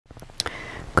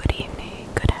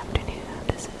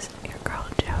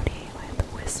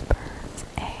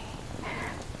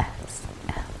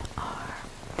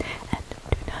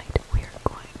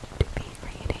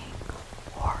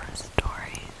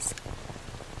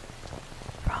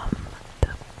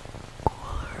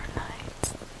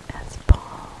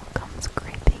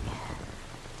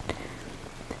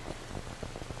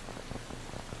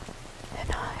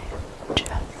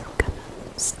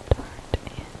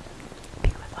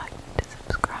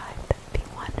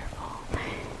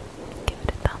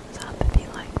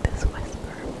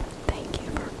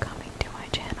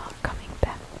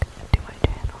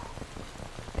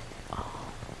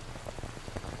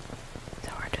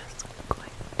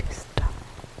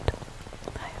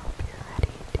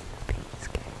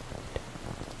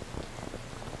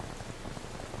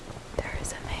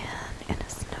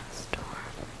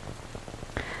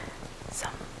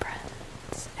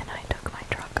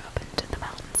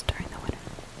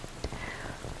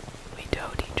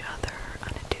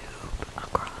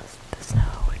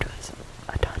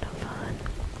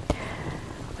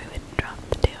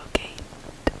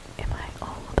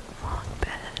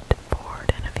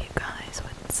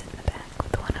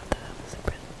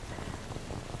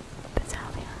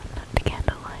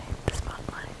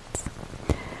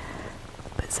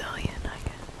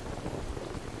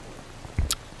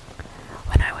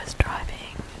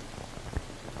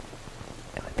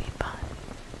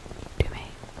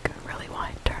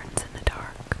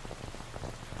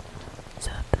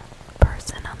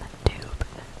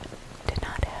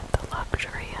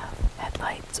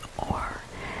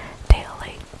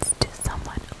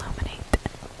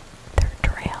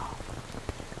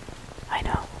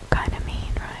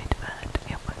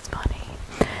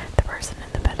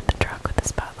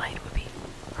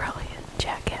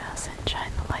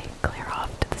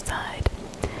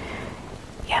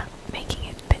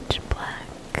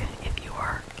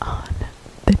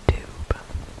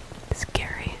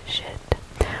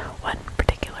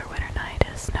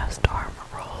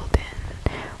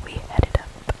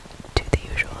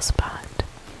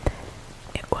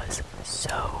was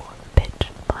so pitch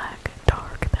black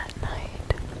dark that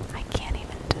night. I can't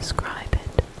even describe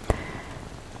it.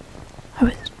 I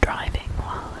was driving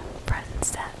while a friend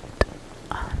sat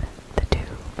on the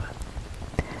tube.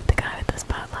 The guy with the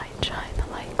spotlight shined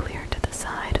the light clear to the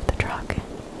side of the truck.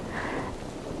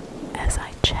 As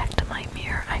I checked my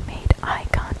mirror, I made eye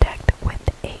contact with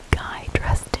a guy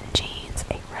dressed in jeans,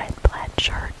 a red plaid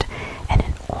shirt, and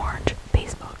an orange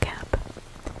baseball cap.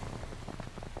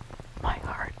 My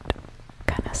heart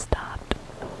kind of stopped,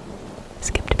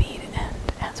 skipped a beat, and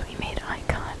as we made eye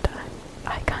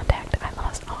contact, I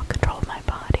lost all control of my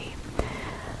body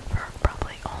for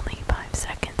probably only 5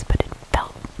 seconds, but it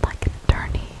felt like an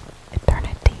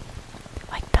eternity,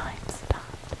 like time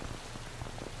stopped.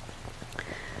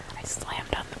 I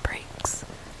slammed on the brakes,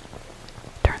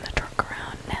 turned the truck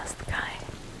around, and asked the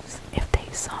guys if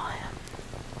they saw him.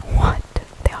 What?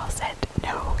 They all said,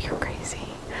 "No, you're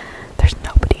crazy. There's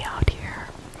nobody out here."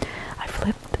 I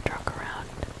flipped the truck around,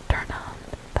 turned on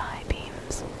the high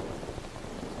beams,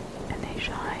 and they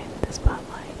shined the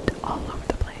spotlight all over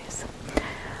the place.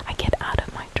 I get out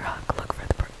of my truck, look for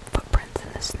the footprints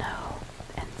in the snow,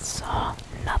 and saw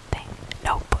nothing.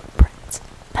 No footprints.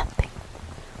 Nothing.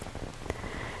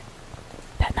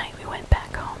 That night we went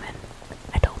back home and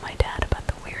I told my dad about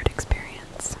the weird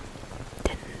experience.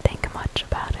 Didn't think much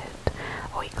about it.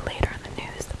 A week later in the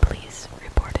news, the police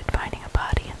reported finding a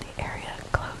body in the area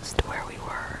close to where we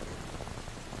were,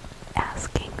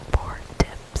 asking for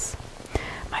tips.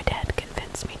 My dad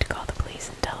convinced me to call the police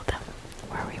and tell them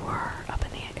where we were up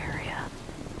in the area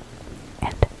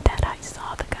and that I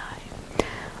saw the guy.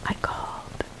 I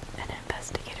called. An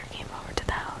investigator came over to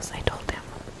the house. I told him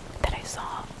that I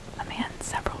saw a man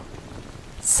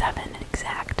 7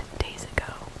 exact days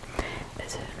ago.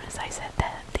 As soon as I said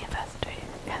that, the investigator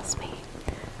asked me,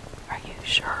 "Are you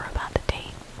sure about the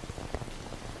date?"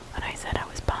 When I said I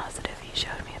was positive, he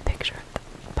showed me a picture of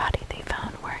the body they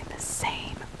found wearing the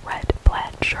same red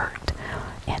plaid shirt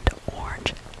and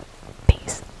orange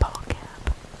baseball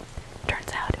cap.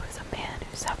 Turns out it was a man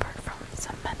who suffered from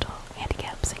some mental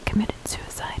handicaps and committed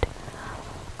suicide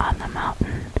on the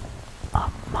mountain a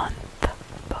month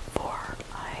before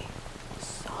I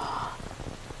saw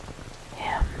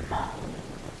him.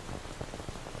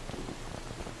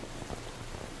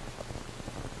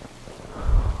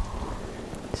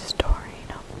 Story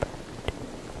number 2.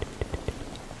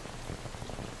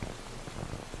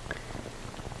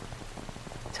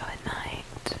 So at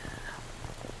night,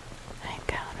 I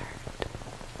encountered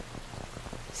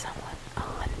someone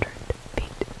 100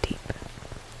 feet deep.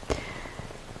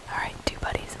 Alright, 2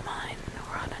 buddies of mine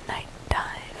were on a night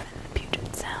dive in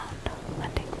Puget Sound,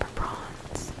 hunting for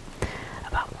prawns.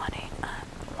 About 1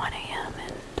 a.m.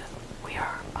 and we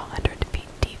are 100 feet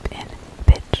deep in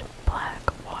pitch black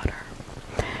water.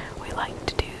 We like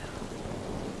to do,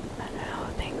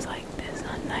 things like this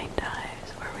on night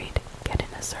dives where we'd get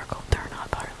in a circle, turn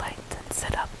off our lights, and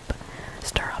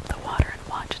stir up the water and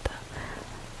watch the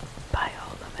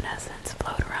bioluminescence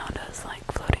float around us like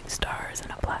floating stars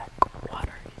in a black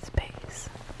watery space.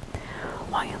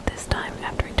 While this time,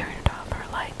 after we turned off our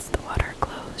lights, the water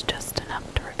glows just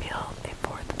enough to reveal a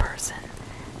 4th person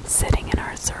sitting in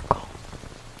our circle.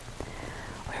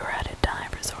 We were at a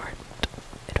dive resort.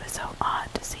 It was so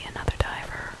odd to see another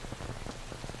diver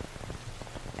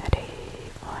at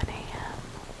 1 a.m.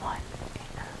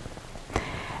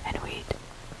 And we'd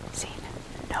seen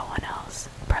no one else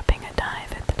prepping a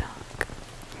dive at the dock.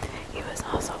 He was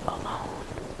also alone.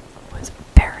 It was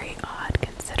very odd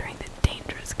considering the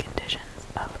dangerous conditions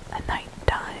of a night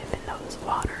dive in those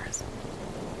waters.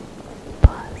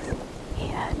 Plus, he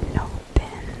had no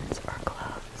fins or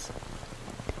gloves.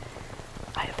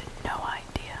 I have no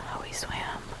idea how he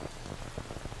swam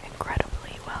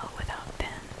incredibly well without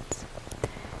fins.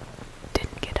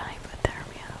 Didn't get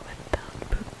hypothermia without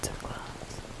boots or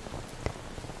gloves.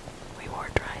 We wore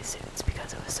dry suits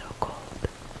because it was so cold.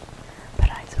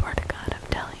 But I swear to God, I'm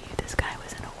telling you, this guy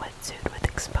was in a wetsuit with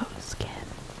exposed skin.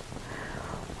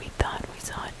 We thought we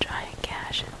saw a giant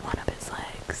gash in one of his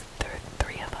legs. The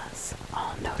 3 of us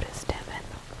all noticed him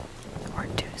and were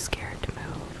too scared to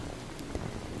move.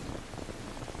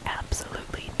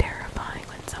 Absolutely terrifying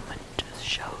when someone just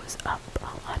shows up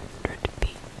 100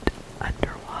 feet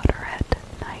underwater at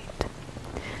night.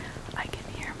 I can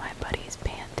hear my buddies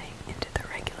panting into the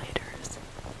regulators.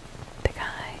 The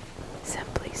guy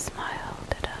simply smiled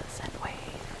at us and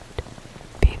waved.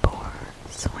 People were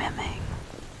swimming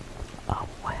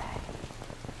away.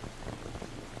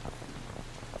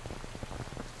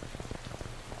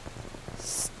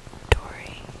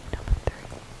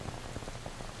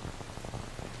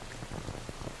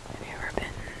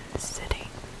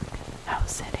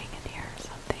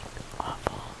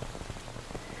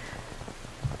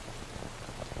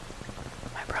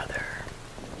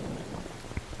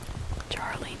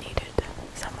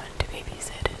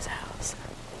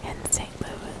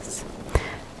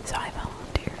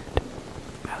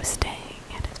 was staying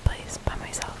at his place by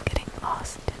myself, getting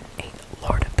lost in a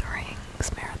Lord of the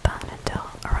Rings marathon until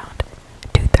around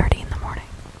 2:30 in the morning.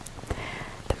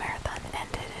 The marathon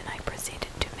ended and I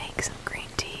proceeded to make some green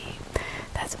tea.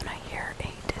 That's when I hear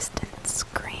a distant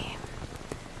scream.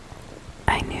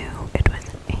 I knew it was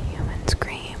a human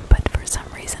scream, but for some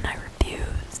reason I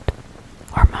refused,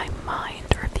 or my mind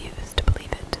refused to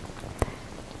believe it.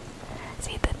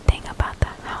 See, the thing about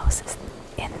the houses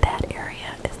in that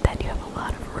area is that you have a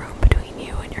lot of room between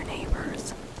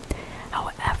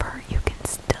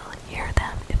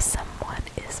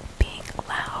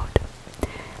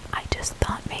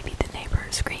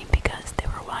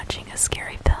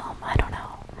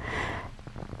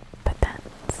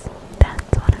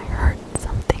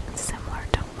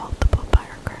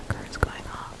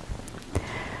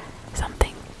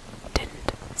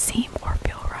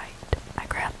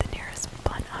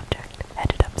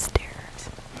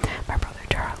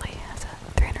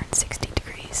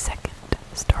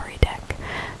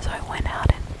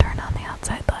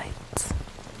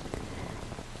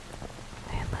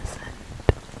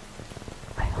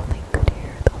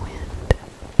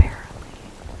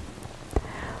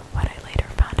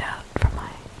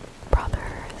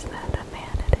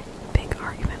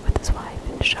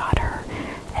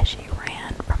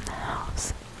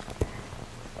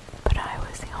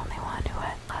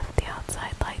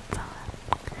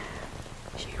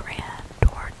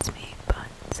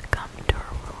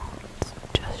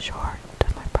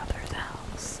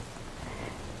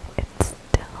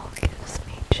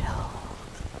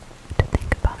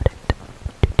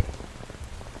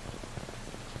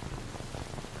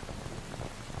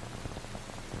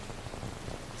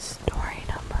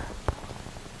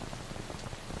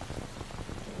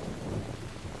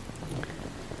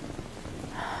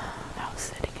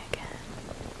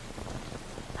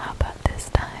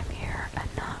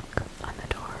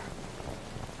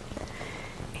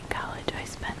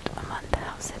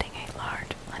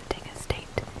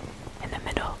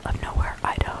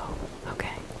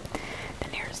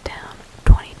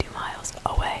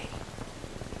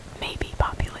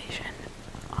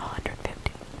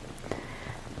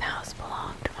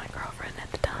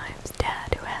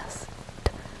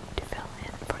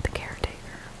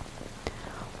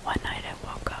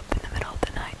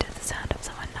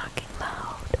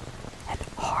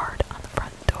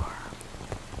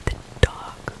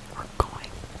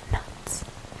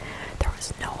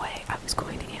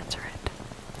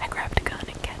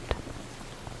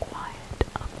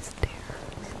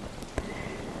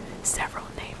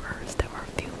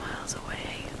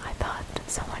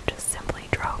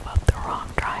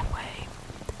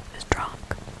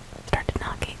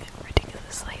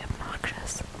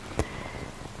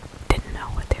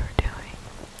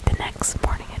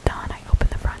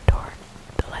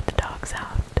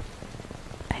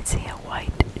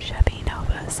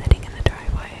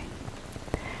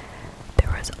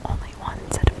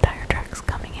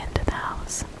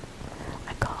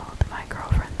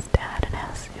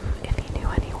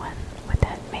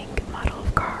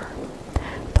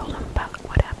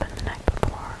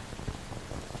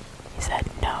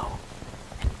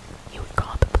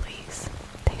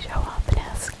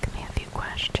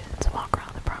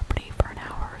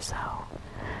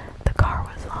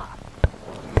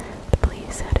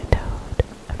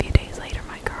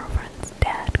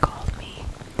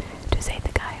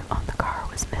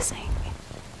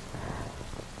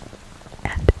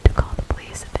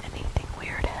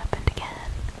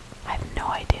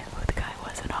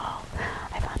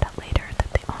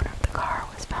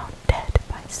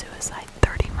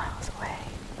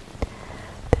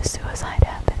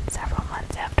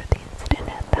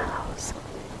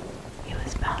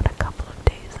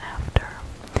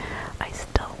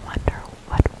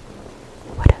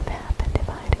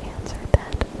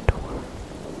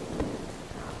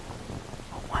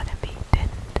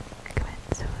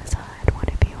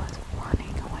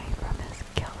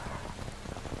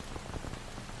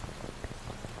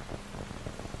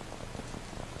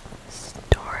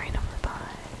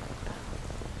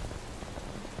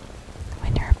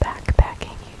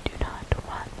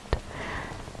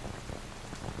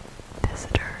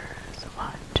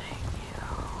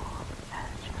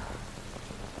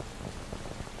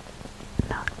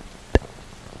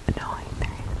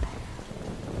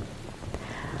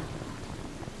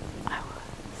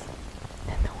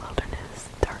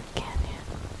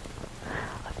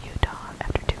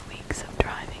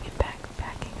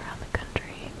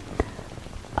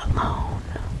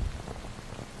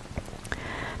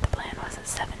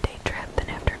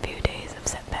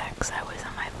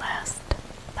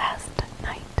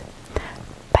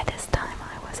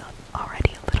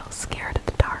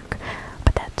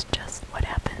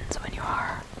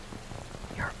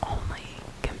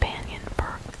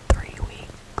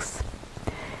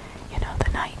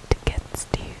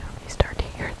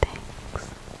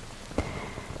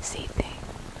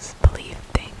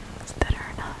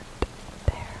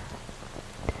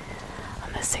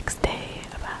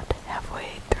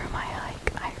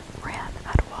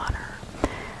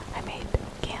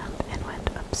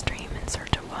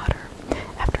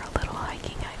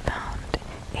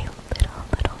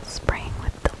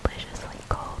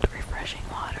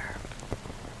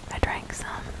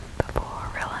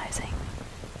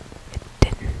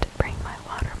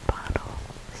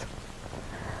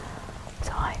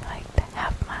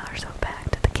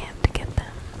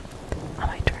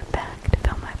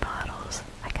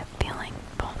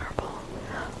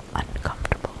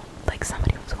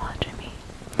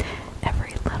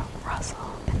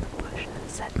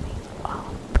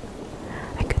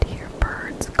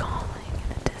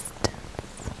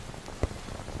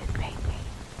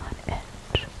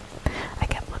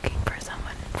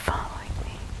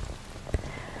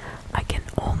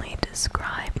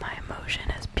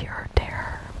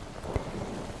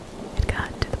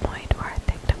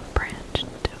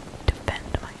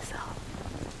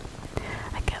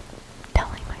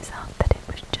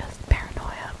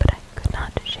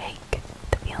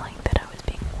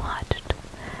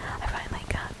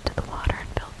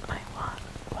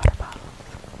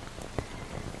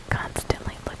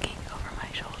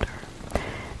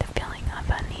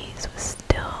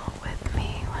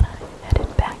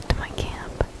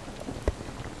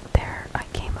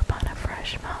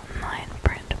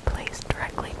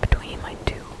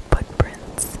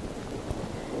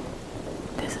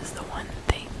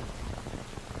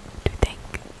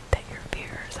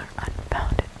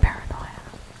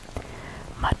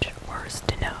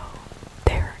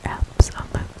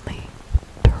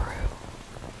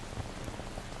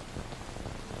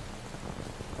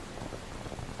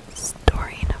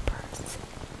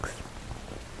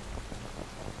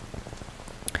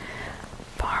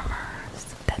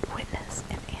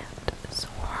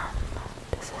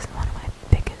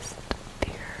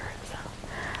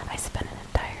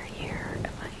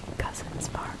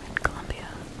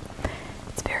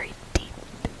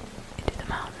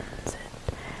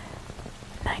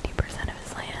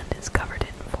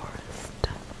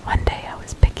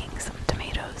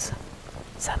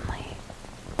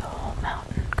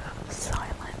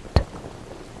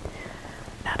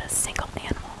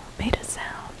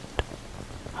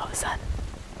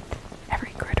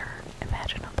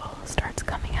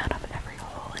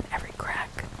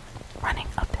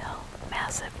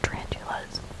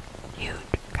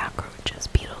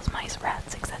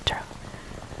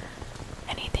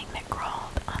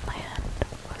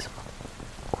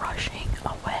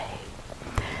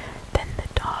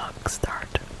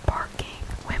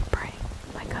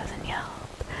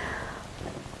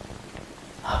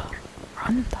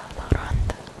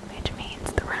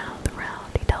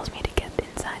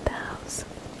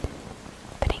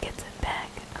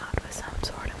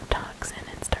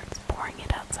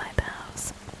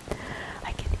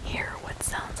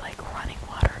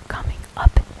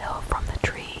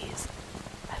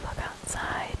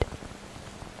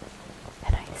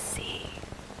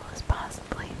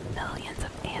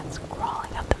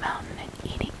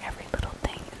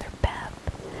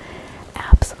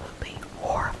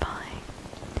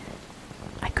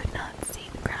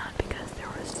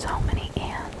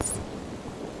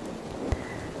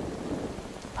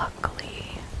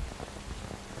Luckily,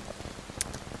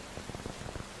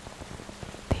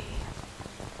 the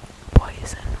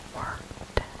poison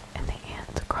worked and the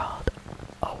ants crawled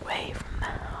away from the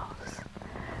house.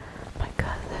 My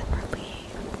cousin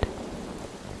relieved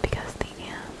because the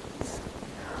ants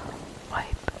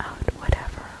wipe out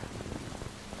whatever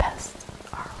pests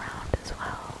are around as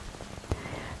well.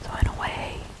 So in a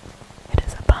way, it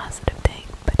is a positive thing,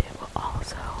 but it will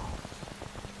also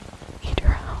eat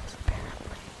your house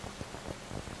apparently.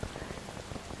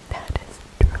 That is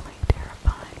truly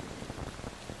terrifying.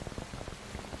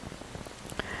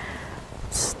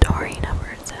 Story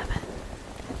number 7.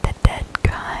 The dead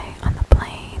guy on the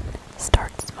plane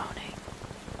starts moaning.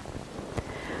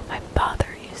 My father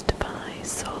used to buy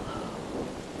solo,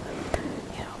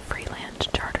 freelance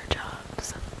charter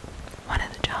jobs. One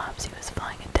of the jobs, he was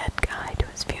flying a dead guy to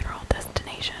his funeral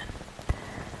destination.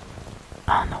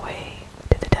 On the way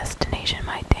to the destination,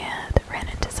 my dad ran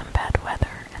into some bad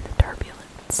weather and the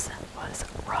turbulence was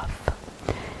rough.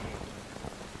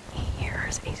 He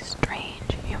hears a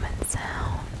strange human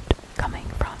sound coming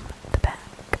from the back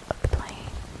of the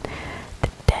plane. The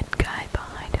dead guy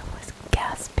behind him was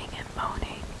gasping and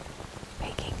moaning,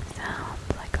 making sounds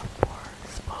like a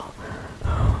forceful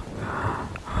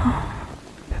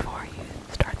before you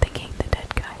start thinking the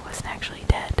dead guy wasn't actually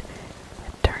dead.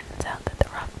 It turns out that the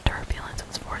rough turbulence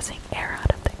was forcing air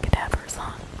out of the cadaver's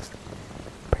lungs,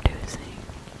 producing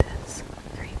this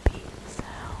creepy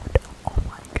sound. Oh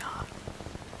my god.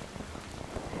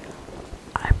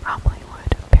 I probably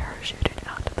would have parachuted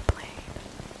out of the plane.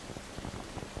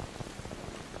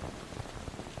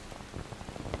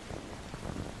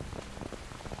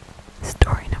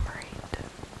 Story number 8.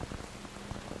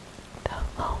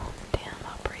 The lone dam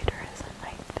operator is a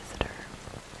night visitor.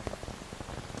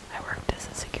 I worked as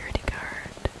a security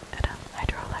guard at a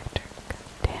hydroelectric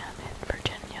dam in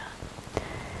Virginia.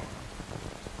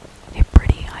 A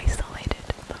pretty isolated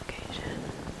location.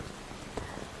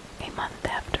 A month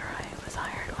after I was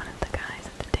hired, one of the guys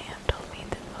at the dam told me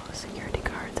that most security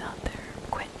guards out there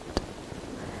quit.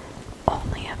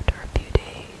 Only after a few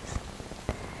days.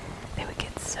 They would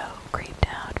get so creeped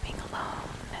out being alone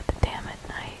at the dam at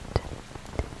night.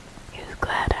 He was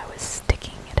glad I was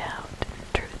sticking it out. In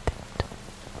truth,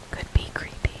 it could be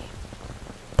creepy,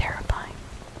 terrifying,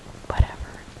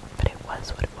 whatever, but it was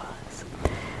what it was.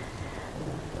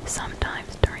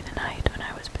 Sometimes during the night when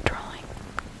I was patrolling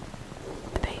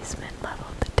the basement level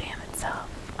of the dam itself,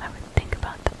 I would think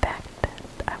about the fact that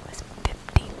I was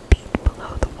 50 feet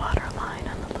below the water line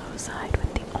on the low side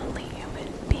with the only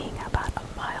human being about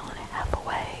a mile and a half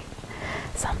away.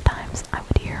 Sometimes I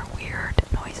would hear weird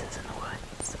noises in the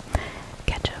woods,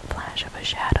 catch a flash of a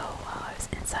shadow while I was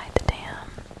inside the dam.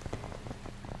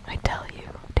 I tell you,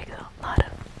 it takes a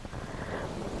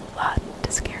lot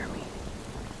to scare me.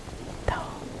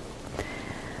 Though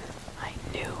I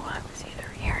knew I was either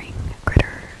hearing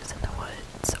critters in the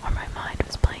woods or my mind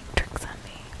was playing tricks on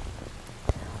me.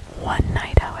 One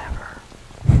night, however,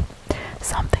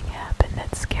 something happened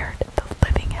that scared the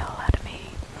living hell out of me.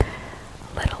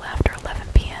 A little after 11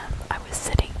 p.m., I was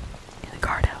sitting in the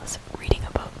guardhouse reading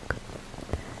a book.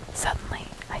 Suddenly,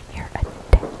 I hear a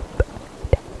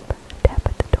tap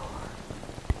at the door.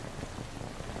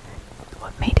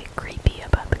 What made it creepy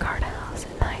about the guardhouse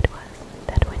at night was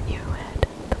that when you had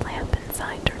the lamp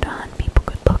inside turned on, people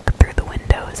could look through the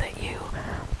windows at you,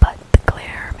 but the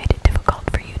glare made it difficult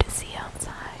for you to see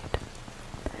outside.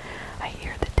 I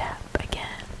hear the tap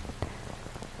again.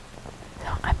 So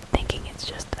I'm thinking it's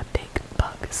just a big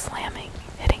bug slamming,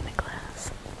 hitting the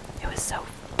glass. It was so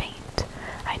faint,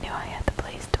 I knew I had the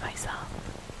place to myself.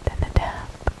 Then the tap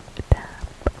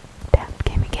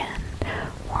came again,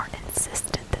 more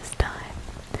insistent this time.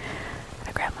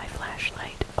 I grabbed my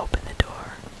flashlight, opened the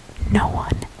door. No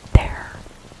one there.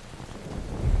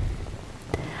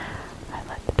 I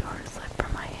let the door slip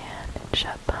from my hand and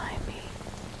shut behind me.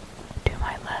 To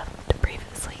my left,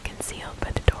 previously concealed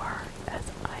by the door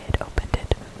as I had opened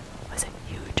it, was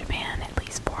a huge man, at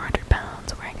least 400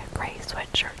 pounds, wearing a gray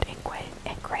sweatshirt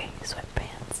and gray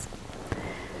sweatpants.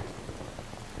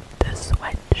 The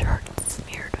sweatshirt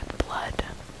smeared with blood.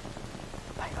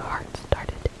 My heart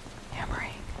started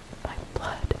hammering. My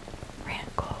blood ran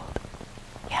cold.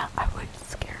 Yeah, I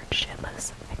was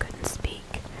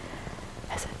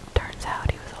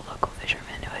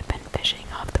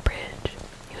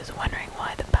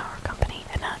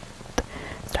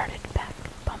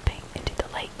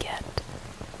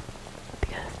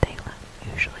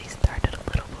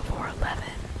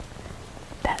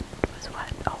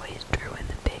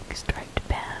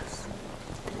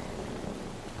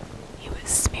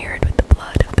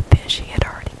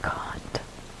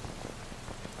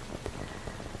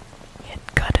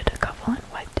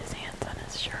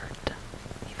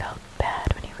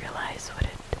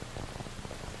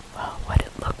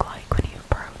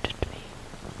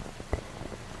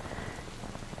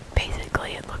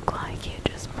Basically, it looked like he had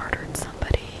just murdered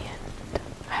somebody, and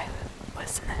I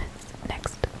was the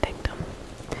next victim.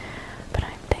 But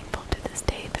I'm thankful to this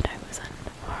day that I was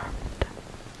unharmed.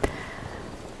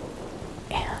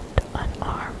 And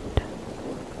unarmed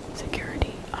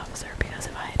security officer, because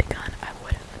if I had a gun, I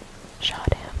would have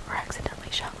shot him or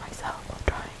accidentally shot myself while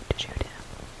trying to shoot him.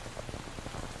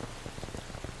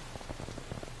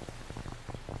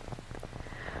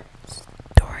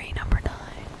 Story number 9.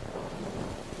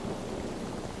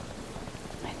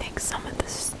 I think some of the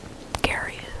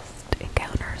scariest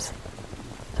encounters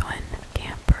when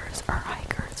campers or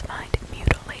hikers find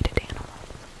mutilated animals.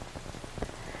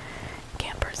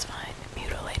 Campers find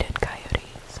mutilated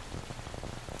coyotes.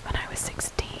 When I was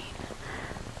 16,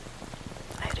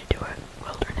 I had to do a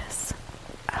wilderness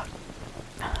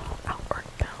outward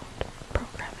bound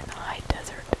program in the high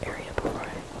desert area before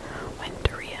I went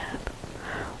to rehab.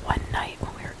 One night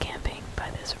when we were camping by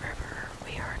this river,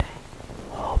 we heard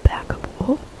a whole pack of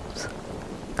wolves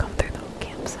come through the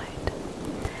campsite.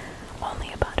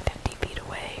 Only about 50 feet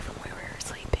away from where we were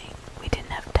sleeping. We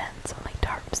didn't have tents, only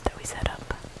tarps that we set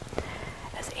up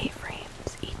as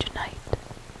A-frames each night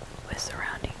with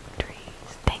surrounding trees.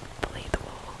 Thankfully, the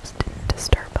wolves didn't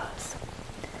disturb us.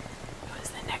 It was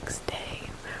the next day.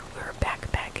 We were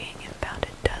backpacking and found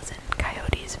a dozen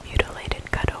coyotes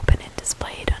mutilated, cut open, and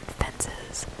displayed on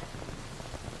fences.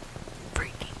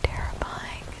 Freaking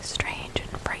terrifying, strange, and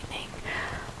frightening.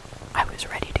 I was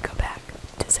ready to go back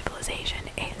to civilization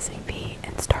ASAP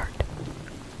and start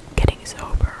getting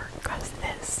sober, because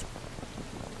this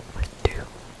was too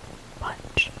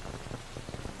much.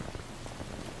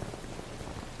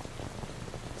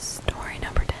 Story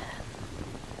number 10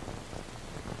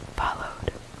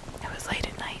 followed. It was late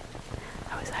at night.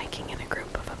 I was hiking in a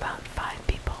group of about 5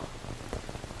 people.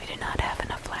 We did not have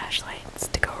enough flashlights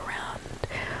to go around.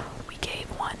 We gave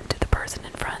one to the person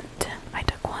in front. I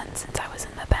took one since I was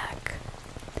in the back.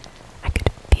 I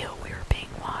could feel we were being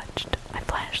watched. I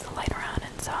flashed the light around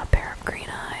and saw a pair of green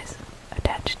eyes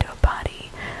attached to a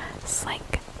body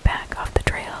slink back off the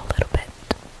trail a little bit.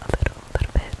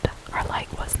 Our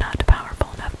light was not powerful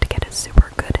enough to get a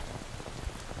super good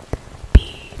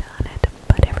bead on it,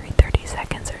 but every 30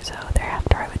 seconds or so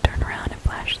thereafter I would turn around and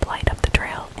flash the light up the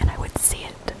trail and I would see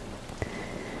it.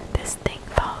 This thing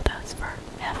followed us for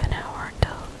half an hour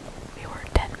until we were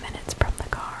 10 minutes from the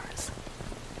cars.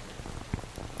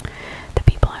 The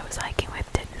people I was hiking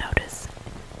with didn't notice.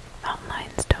 Mountain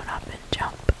lions don't often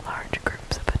jump large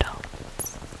groups of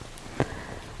adults.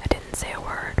 I didn't say a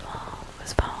word while it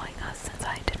was following us since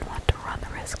I didn't want to run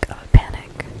the risk of a panic.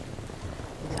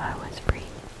 So I was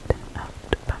freaked out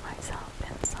by myself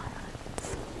in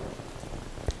silence.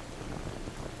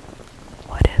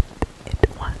 What if it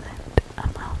wasn't a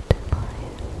mountain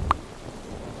lion?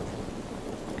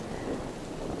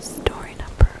 Story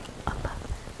number 11.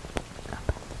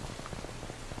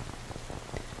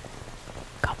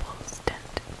 Couples tend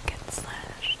to get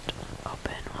slashed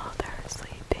open while they're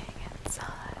sleeping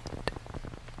inside.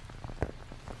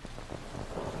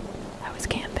 I was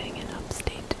camping in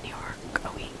upstate New York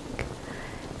a week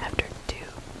after 2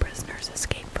 prisoners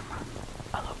escaped from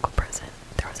a local prison.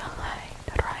 There was a high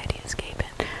notoriety escape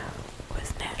and it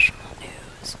was national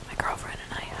news. My girlfriend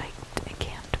and I hiked and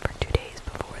camped for 2 days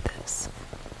before this.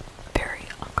 Very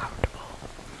uncomfortable.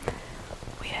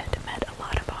 We had met a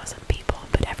lot of awesome people,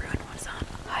 but everyone was on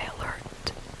high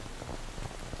alert.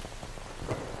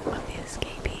 Of the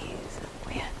escapees,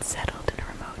 we had settled in a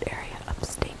remote area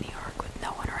upstate New York with no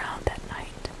one around that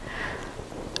night.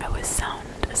 I was sound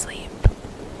asleep.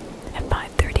 At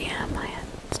 5:30 a.m. I had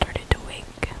started to wake,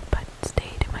 but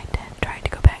stayed in my tent trying to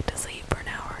go back to sleep for an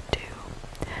hour or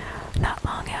 2. Not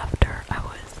long after I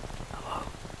was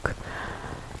awoke,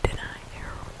 did I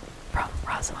hear from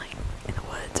rustling in the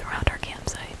woods around our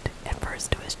campsite. At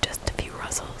first it was just a few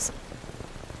rustles.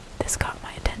 This caught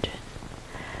my attention.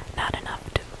 Not enough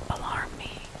to alarm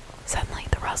me. Suddenly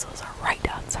the rustles are right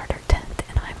outside our tent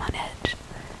and I'm on edge.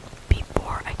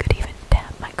 Before I could even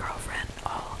tap my girlfriend,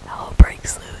 all hell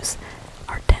breaks loose.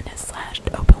 Our tent is slashed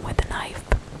open with a knife.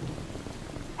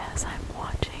 As I'm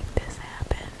watching this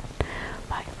happen,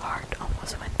 my heart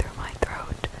almost went through my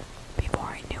throat. Before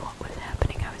I knew what was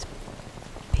happening, I was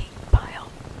being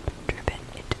piled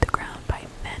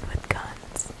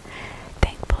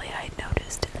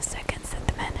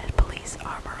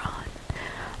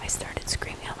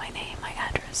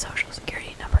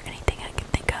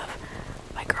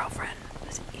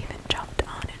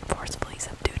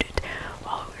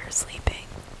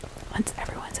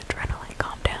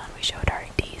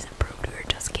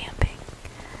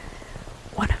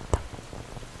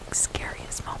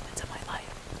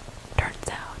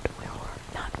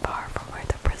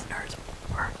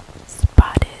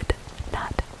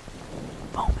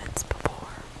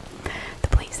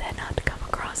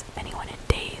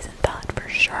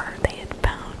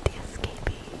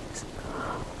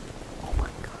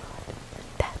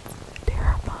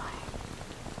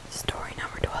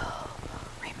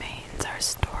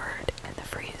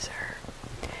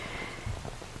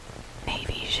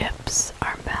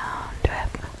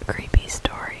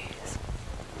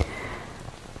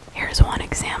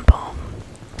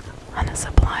a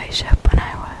supply ship when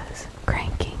I was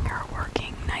cranking or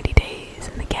working 90 days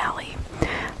in the galley.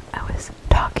 I was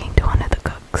talking to one of the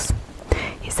cooks.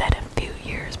 He said a few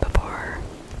years before,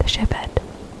 the ship had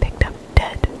picked up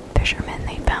dead fishermen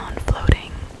they found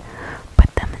floating,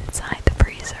 put them inside the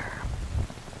freezer.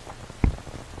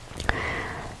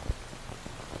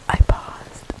 I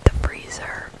paused. The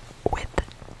freezer with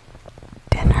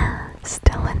dinner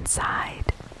still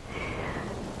inside.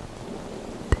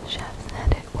 The chef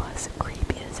said it was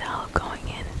creepy as hell going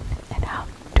in and out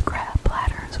to grab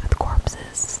platters with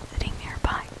corpses sitting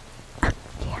nearby.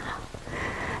 Yeah.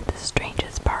 The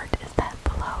strangest part is that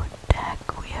below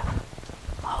deck we have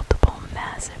multiple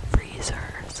massive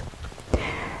freezers.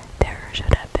 There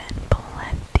should have been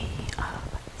plenty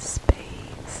of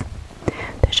space.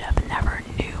 The chef never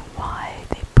knew why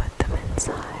they put them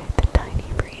inside the tiny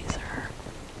freezer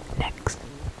next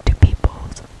to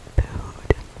people's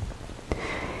food.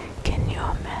 Can you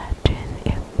imagine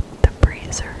if the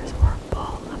freezers were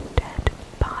full of dead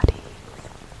bodies?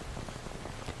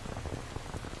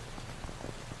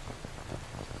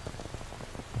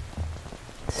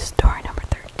 Story number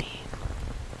 13.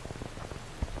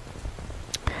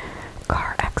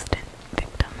 Car accident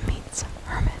victim meets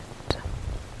hermit.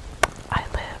 I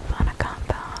live on a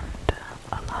compound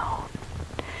alone.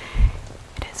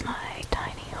 It is my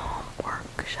tiny home,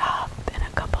 workshop, and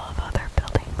a couple of other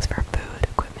buildings for food,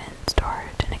 equipment,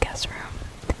 storage, and a guest room.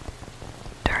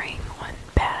 During one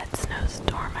bad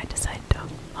snowstorm, I decided to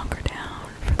hunker down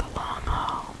for the long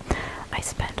haul. I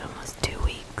spent almost 2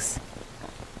 weeks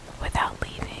without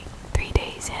leaving. 3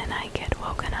 days in, I get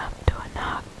woken up to a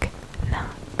knock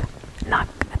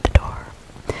at the door.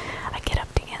 I get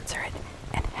up to answer it,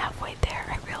 and halfway there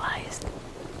I realized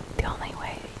the only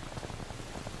way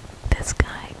this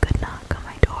guy could knock on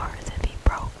my door is if he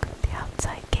broke the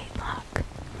outside gate lock.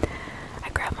 I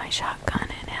grab my shotgun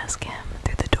and ask him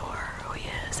through the door who he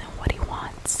is and what he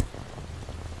wants.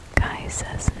 Guy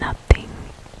says nothing,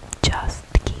 just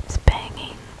keeps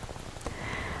banging.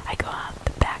 I go out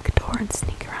the back door and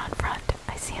sneak around front.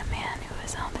 I see a man who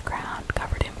is on the ground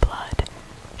covered in blood,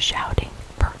 shouting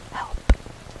for help.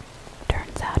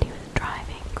 Turns out he was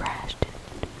driving, crashed,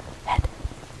 and had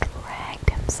dragged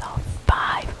himself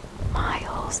 5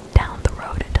 miles down the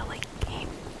road until he came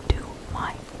to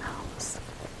my house.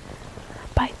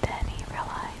 By then he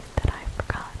realized that I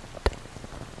forgot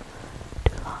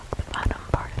to lock the bottom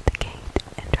part of the gate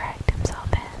and dragged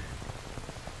himself in.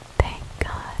 Thank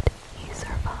God he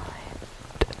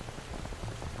survived.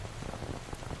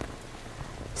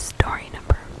 Story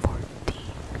number 14.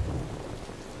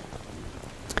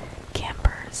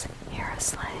 Campers hear a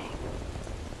slang.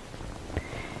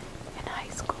 In high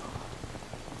school,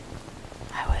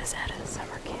 I was at a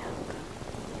summer camp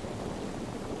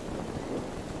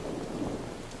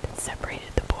that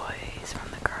separated the boys from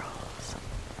the girls.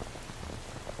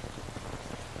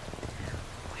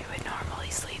 We would normally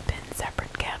sleep in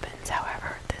separate cabins.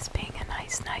 However, this being a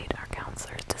nice night, our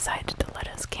counselors decided to let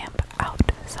us camp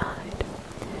outside.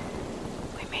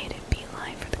 We made a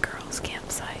beeline for the girls'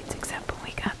 campsites, except when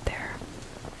we got there,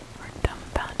 we were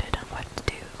dumbfounded on what to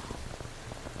do.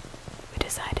 We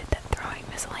decided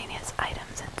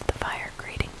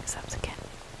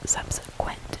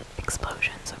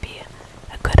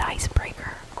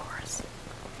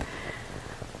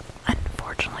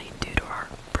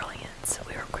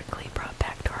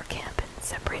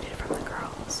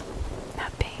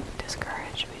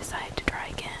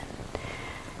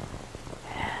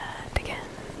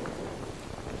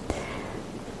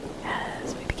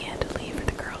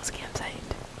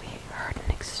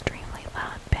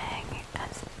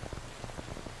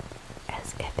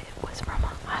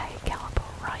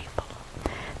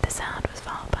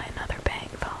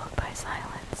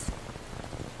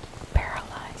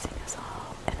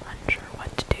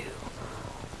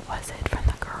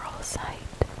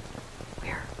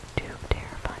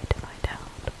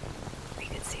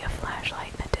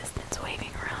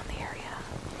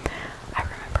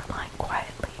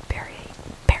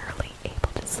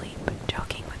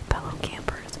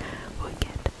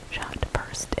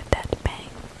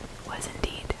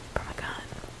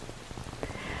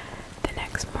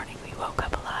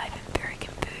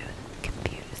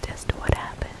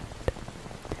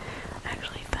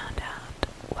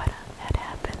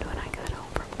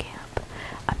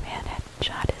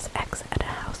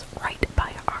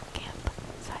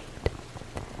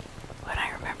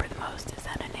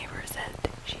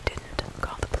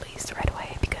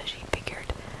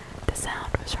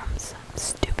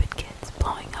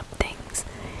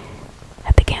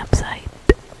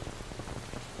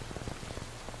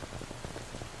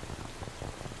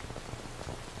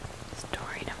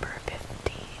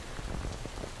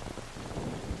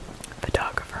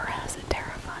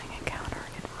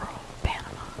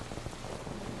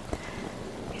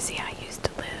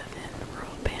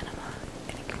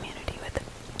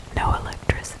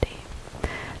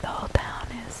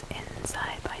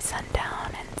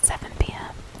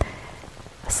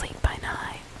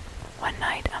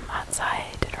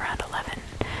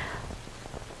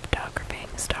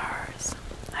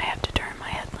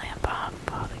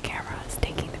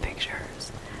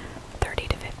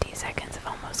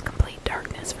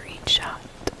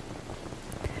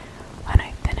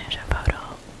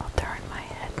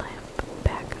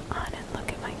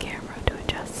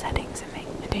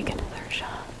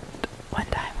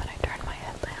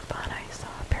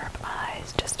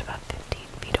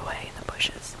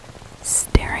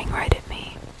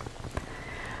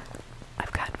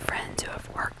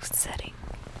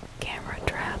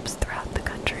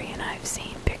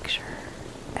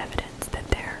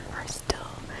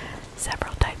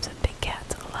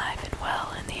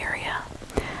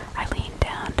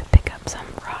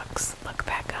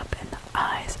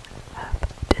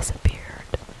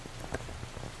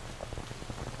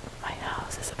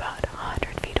is about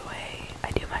 100 feet away.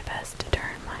 I do my best to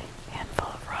turn my handful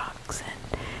of rocks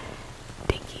and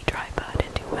dinky tripod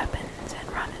into weapons and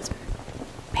run as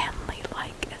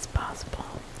manly-like as possible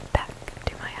back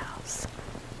to my house.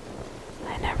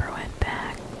 I never went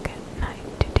back at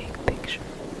night to take pictures.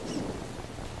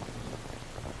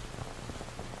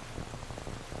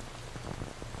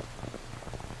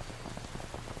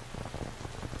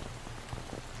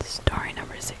 Story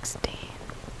number 16.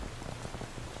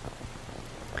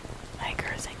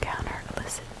 Hikers encounter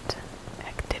illicit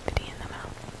activity in the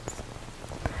mountains.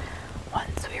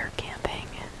 Once we were camping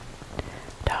and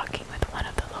talking with one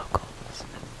of the locals.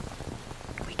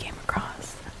 We came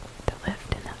across the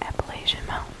lift in the Appalachian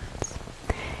Mountains.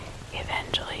 He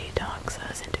eventually talks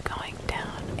us into going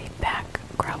down a back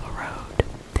gravel road.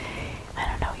 I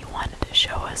don't know, he wanted to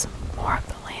show us more of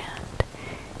the land.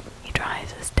 He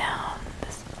drives us down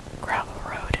this gravel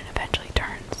road and eventually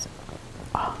turns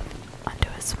off onto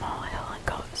a small hill and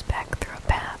goes back through a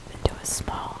path into a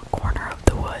small corner of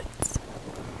the woods.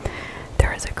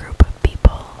 There is a group of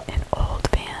people in old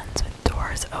vans with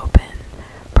doors open,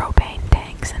 propane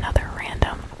tanks, and other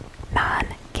random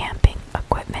non-camping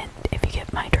equipment, if you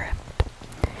get my drift.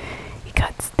 He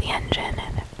cuts the engine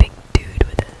and a big dude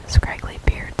with a scraggly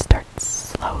beard starts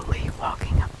slowly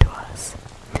walking up to us.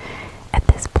 At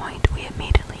this point, we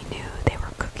immediately knew they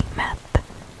were cooking meth.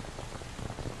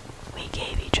 We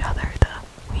gave each other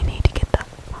the "we need to get the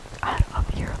fuck out of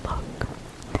here" look.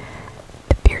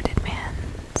 The bearded man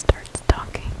starts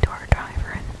talking to our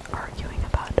driver and arguing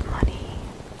about money,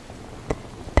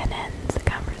 then ends the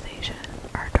conversation.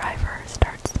 Our driver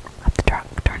starts up the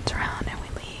truck, turns around, and we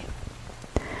leave.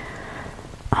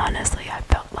 Honestly, I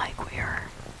felt like we were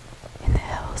in the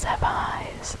hills have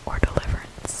eyes or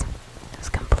Deliverance. It was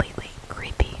completely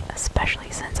creepy,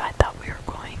 especially since I thought we were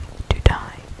going to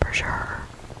die for sure.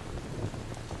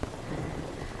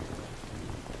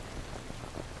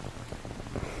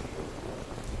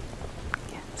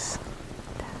 Yes,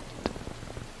 that.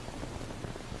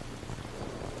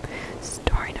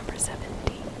 Story number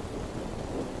 17.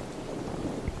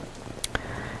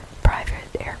 Private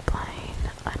airplane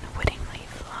unwittingly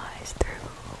flies through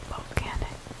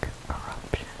volcanic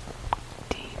eruption.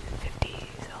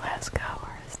 1950s Alaska,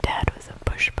 where his dad was a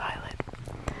bush pilot.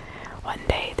 One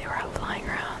day they were out flying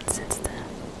around since the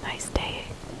nice day.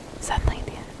 Suddenly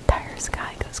the entire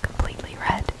sky goes completely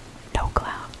red. No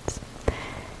clouds.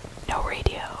 No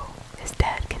radio. His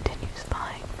dad continues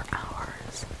flying for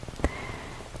hours.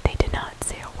 They did not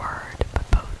say a word, but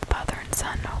both father and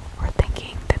son were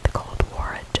thinking that the Cold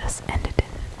War had just ended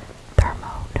in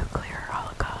thermonuclear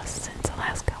holocaust since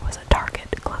Alaska was a target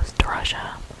close to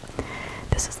Russia.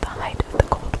 This is the height of the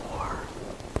Cold War.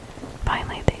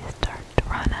 Finally, they start to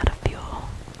run out of fuel.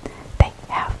 They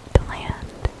have to land.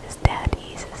 His dad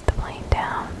eases the plane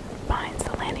down, finds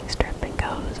the landing strip, and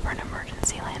goes for an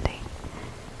emergency landing.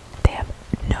 They have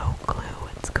no clue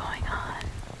what's going on.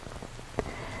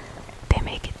 They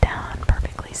make it down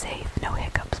perfectly safe, no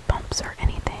hiccups, bumps, or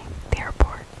anything. The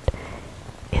airport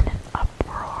in an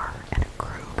uproar, and a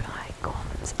crew guy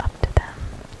comes up to them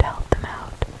to help them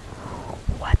out.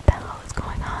 What the hell is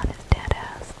going on? His dad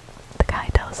asks. The guy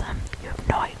tells him, "You have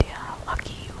no idea how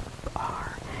lucky you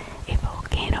are. A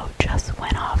volcano just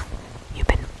went off. You've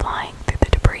been flying through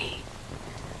the debris."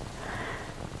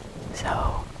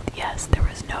 So, yes, there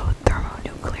was no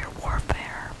thermonuclear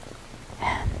warfare,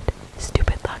 and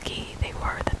stupid lucky they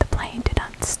were that the plane did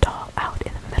not stall out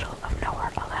in the middle of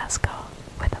nowhere, Alaska,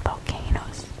 with a volcano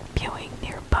spewing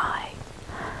nearby.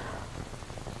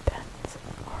 That's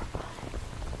horrifying.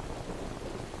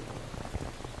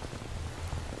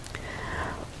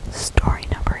 Story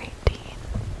number 18.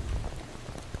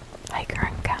 Hiker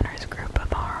encounters group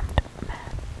of armed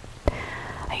men.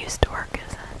 I used to work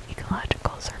as an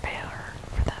ecological surveyor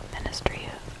for the Ministry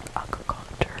of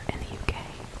Agriculture in the UK.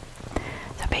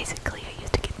 So basically, I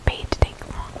used to get paid to take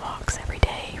long walks every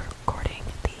day, recording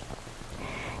the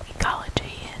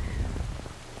ecology and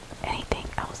anything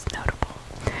else notable.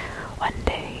 One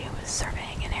day, I was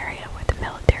surveying an area with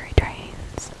military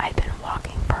trains. I'd been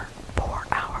walking for 4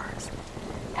 hours,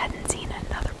 hadn't seen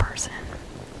another person.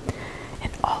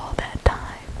 In all that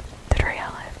time, the trail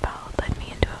I followed led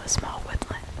me into a small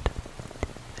woodland.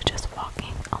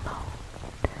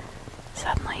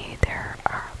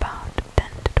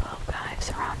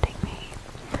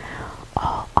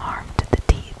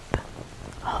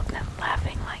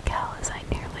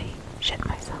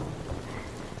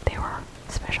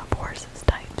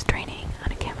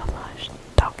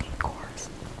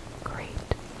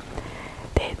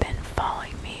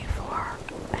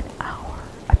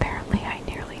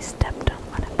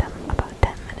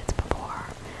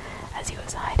 as he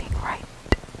was hiding right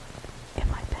in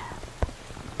my path.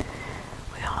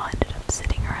 We all ended up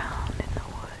sitting around in the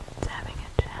woods having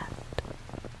a chat.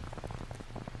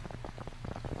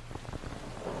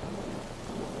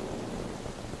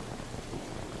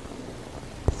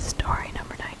 Story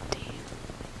number 19.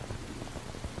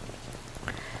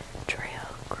 Trail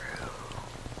crew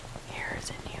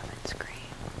hears inhuman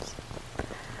screams.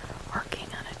 Working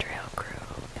on a trail crew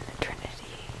in the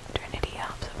Trinity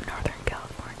Alps of Northern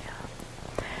California.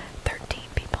 13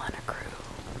 people on a crew.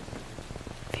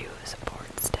 Few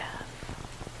support staff.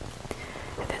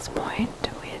 At this point,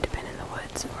 we had been in the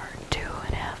woods for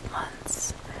 2.5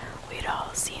 months. We'd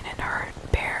all seen and heard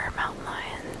bear, mountain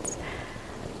lions,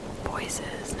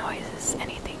 voices, noises,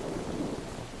 anything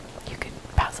you could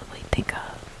possibly think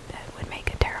of that would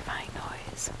make a terrifying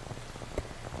noise.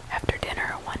 After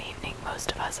dinner one evening,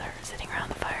 most of us are sitting around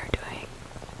the fire doing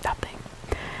nothing.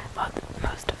 Well,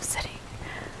 most of sitting,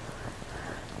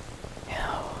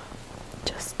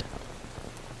 just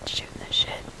shooting the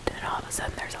shit, and all of a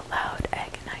sudden there's a loud,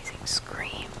 agonizing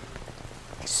scream.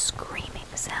 A screaming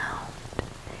sound.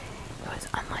 It was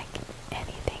unlike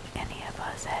anything any of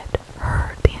us had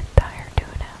heard the entire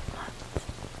 2.5 months.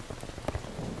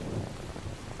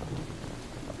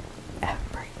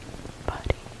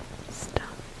 Everybody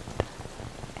stopped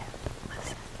and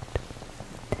listened.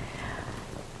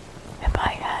 If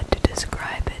I had to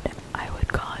describe it, I would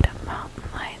call it a mountain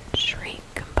lion shriek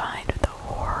combined with the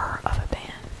horror of a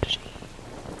banshee.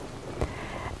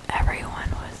 Everyone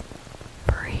was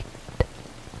freaked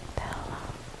the hell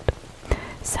out.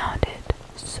 Sounded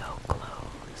so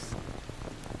close.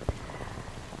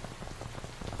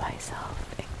 Myself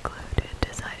included,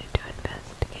 decided to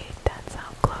investigate. That's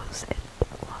how close it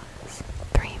was.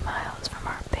 3 miles from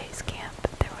our base camp,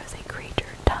 there was a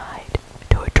creature tied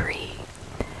to a tree,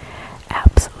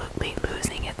 absolutely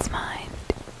losing its mind.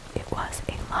 It was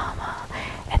a llama.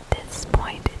 At this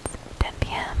point, it's 10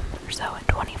 p.m. or so and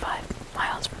 25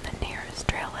 miles from the nearest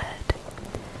trailhead.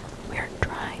 We are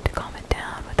trying to calm it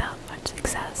down without much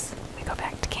success. We go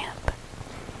back to camp.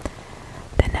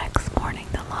 The next morning,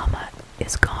 the llama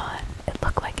is gone. It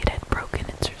looked like it had broken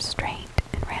its restraint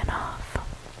and ran off.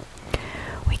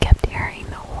 We kept hearing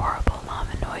the horrible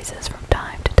llama noises from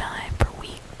time to time for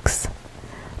weeks.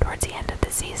 Towards the end of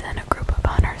the season, a group of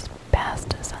hunters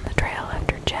passed us on the trail.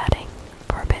 After chatting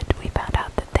for a bit, we found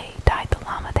out that they tied the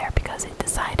llama there because it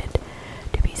decided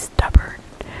to be stubborn,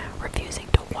 refusing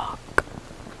to walk.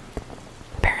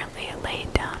 Apparently it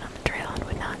laid down on the trail and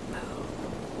would not move.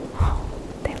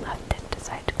 They left it,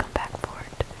 decided to come back for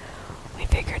it. We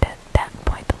figured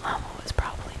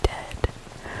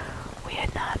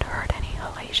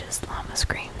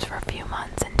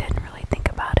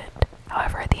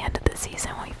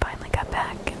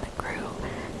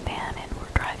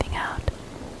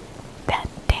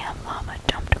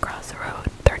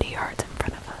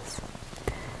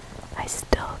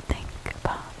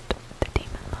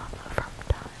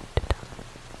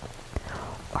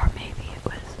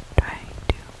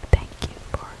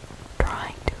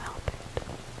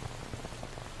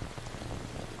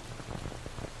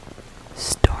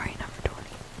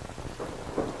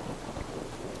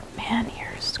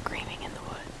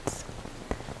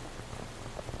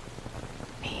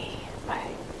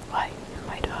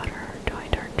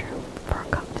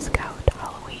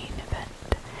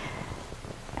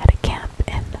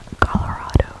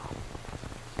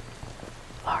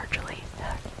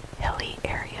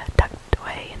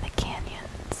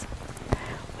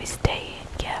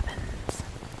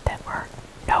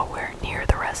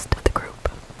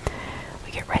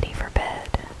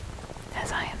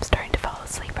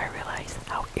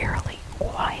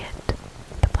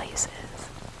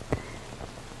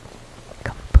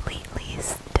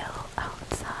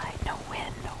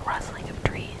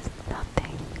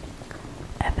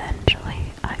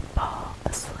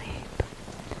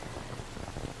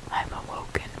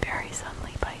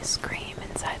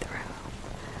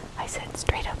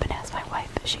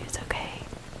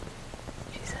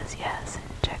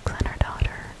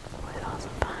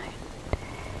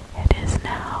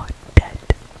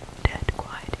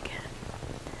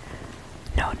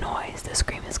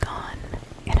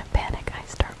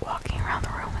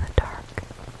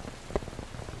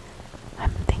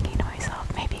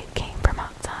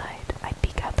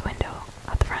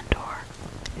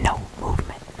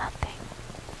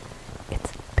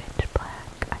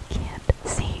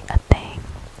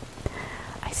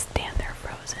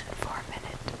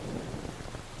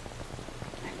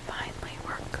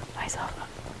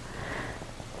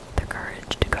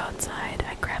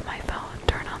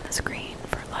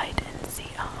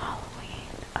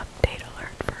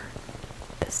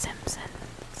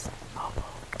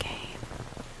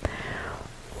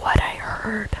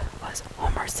heard was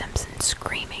Homer Simpson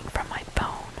screaming from my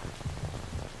phone.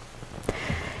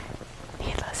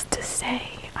 Needless to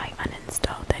say, I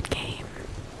uninstalled that game.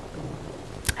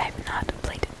 I have not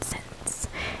played it since.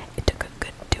 It took a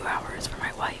good 2 hours for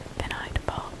my wife and I to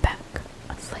fall back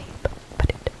asleep,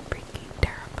 but it freaking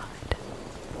terrified.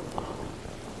 Oh.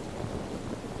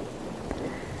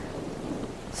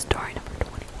 Story number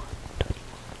 21.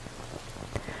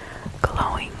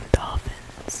 Glowing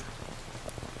dolphins.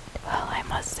 Well, I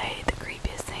must say the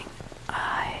creepiest thing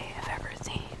I have ever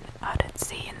seen out at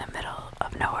sea in the middle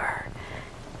of nowhere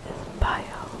is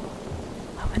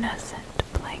bioluminescent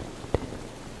plankton,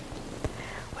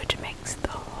 which makes the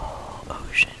whole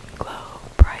ocean glow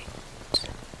bright,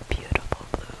 beautiful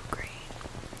blue-green.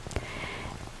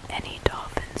 Any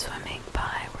dolphins swimming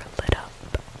by were lit up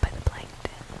by the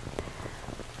plankton,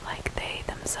 like they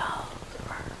themselves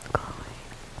were glowing.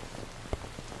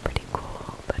 Pretty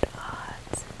cool, but odd,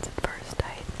 since at first I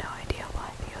had no idea why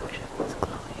the ocean was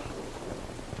glowing.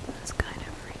 It was kind of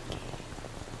freaky.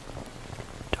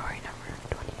 Story number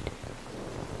 22.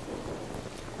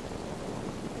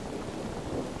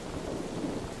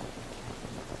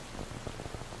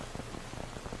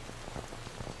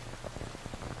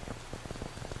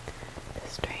 The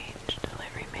strange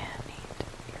delivery man needs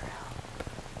your help.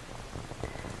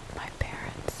 My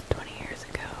parents, 20 years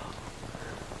ago,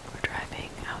 were driving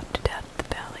out to Death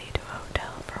Valley to a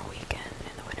hotel for a weekend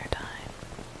in the wintertime.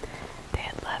 They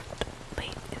had left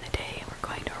late in the day and were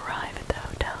going to arrive at the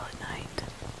hotel at night.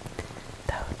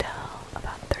 The hotel,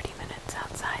 about 30 minutes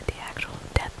outside the actual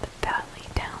Death Valley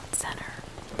town center.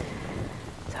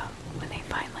 So when they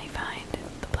finally find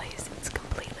the place, it's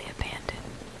completely abandoned.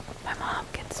 My mom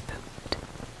gets spooked.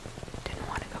 Didn't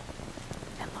want to go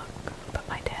and look, but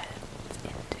my dad's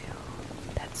into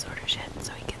that sort of shit,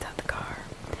 so he gets out the car.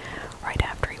 Right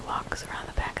after he walks around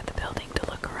the back of the building to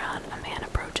look around, a man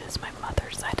approaches my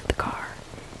mother's side of the car.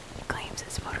 He claims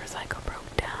his motorcycle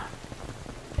broke down,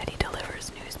 that he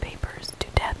delivers newspapers to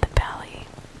Death Valley.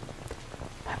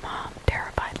 My mom,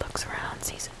 terrified, looks around,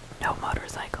 sees no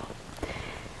motorcycle.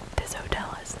 This hotel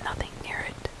has nothing near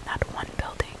it, not one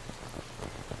building.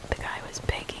 The guy was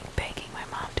begging my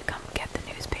mom to come get the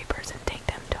newspapers and take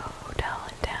them to a hotel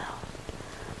in town.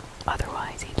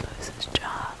 Otherwise, he'd lose his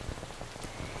job.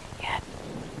 He had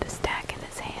the stack in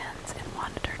his hands and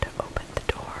wanted her to open the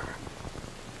door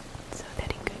so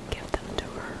that he could give them to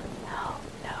her. Hell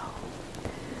no.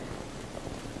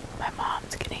 My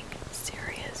mom's getting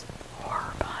serious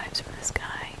horror vibes from this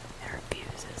guy and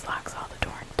refuses, locks all the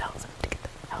door and tells him to get the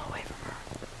hell away from her.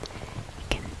 He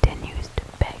continues to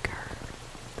beg her.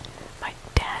 My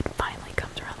dad finally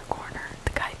comes around the corner.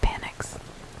 The guy panics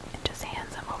and just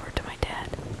hands him over to my dad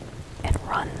and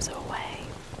runs away.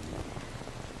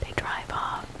 They drive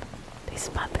off. They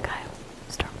spot the guy,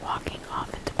 start walking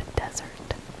off into the desert.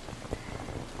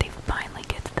 They finally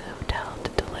get to the hotel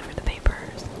to deliver the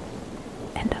papers,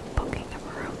 end up booking a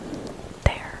room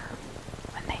there.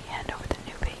 When they hand over the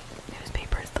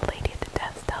newspapers, the lady at the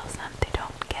desk tells them they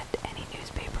don't get any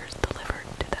newspapers delivered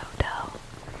to the hotel.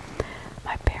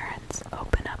 My parents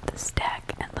open up the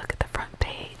stack and look at the front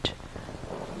page.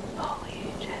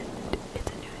 Holy shit,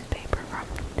 it's a newspaper from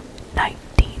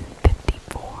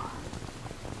 1954.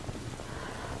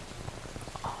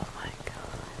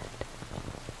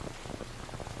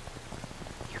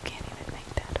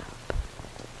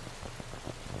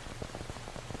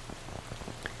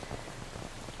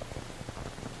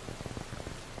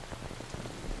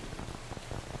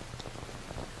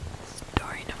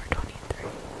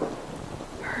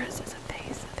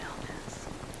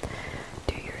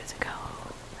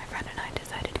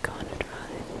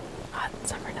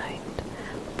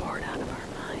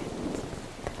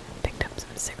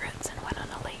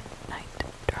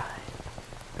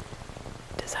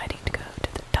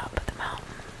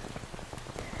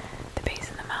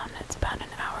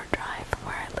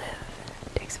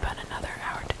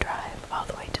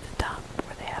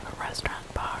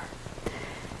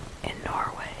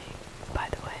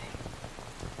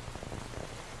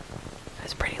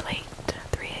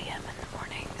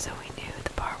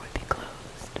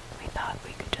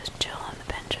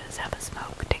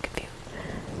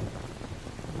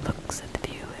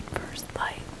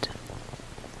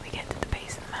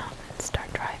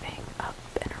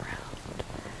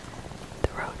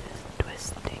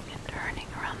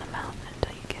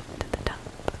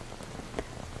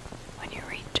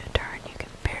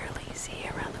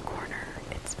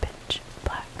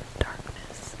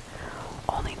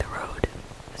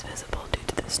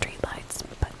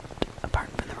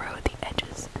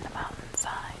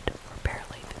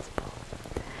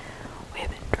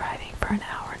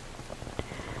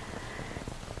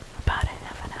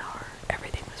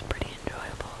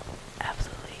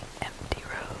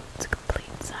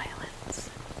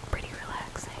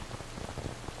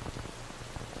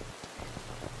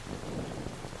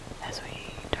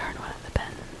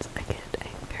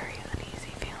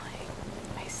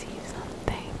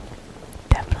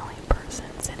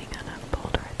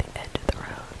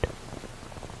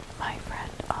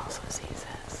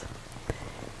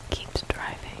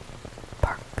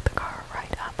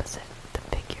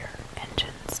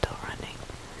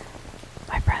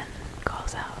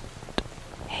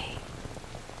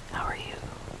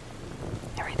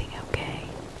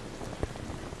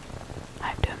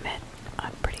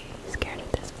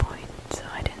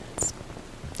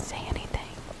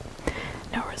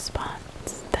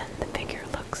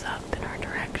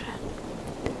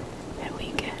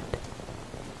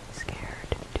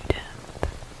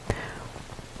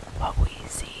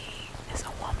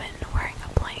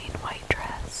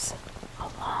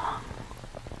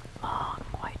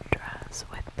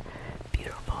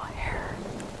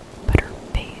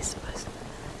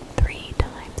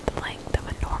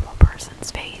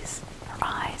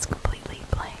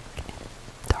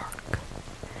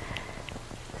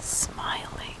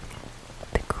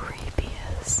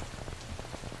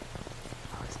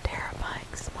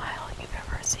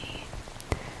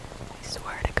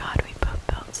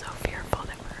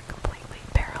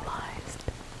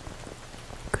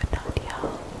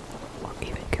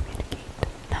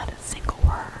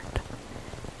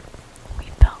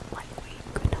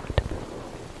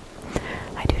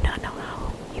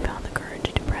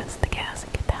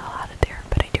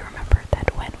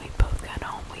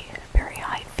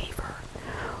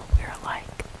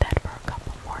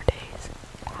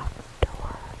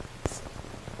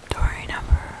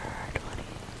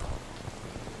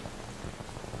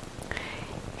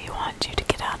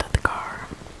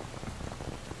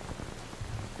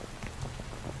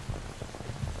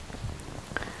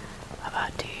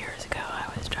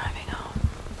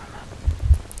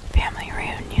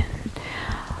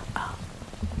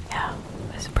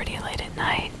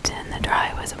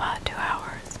 was about 2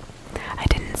 hours. I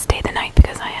didn't stay the night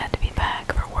because I had to be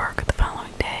back for work the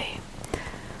following day.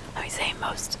 Let me say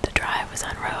most of the drive was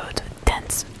on roads with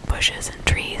dense bushes and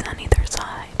trees on either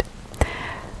side.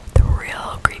 The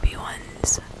real creepy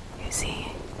ones you see,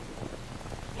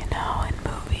 in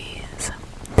movies.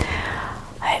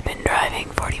 I had been driving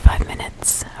 45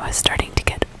 minutes. I was starting to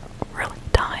get really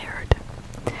tired.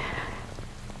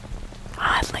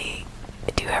 Oddly,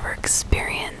 do you ever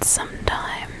experience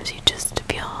sometimes you just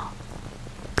feel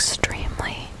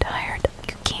extremely tired?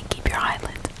 You can't keep your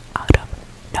eyelids out of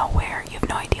nowhere. You have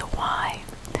no idea why.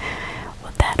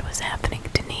 Well, that was happening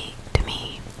to me.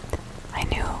 I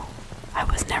knew I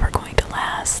was never going to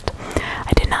last.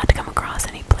 I did not come across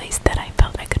any place that I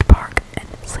felt I could park and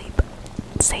sleep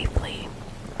safely.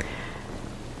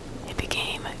 It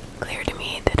became clear to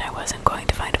me that I wasn't going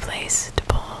to find a place to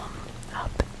pull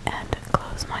up and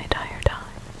close my tired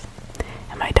eyes,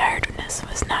 and my tiredness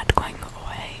was not going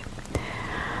away.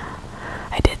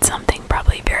 I did something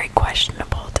probably very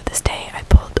questionable to this day. I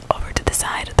pulled over to the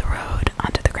side of the road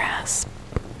onto the grass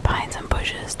behind some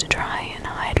bushes to try and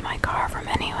hide my car from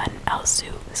anyone else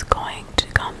who was going to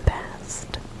come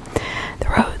past. The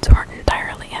roads weren't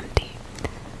entirely empty.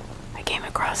 I came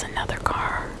across another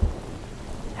car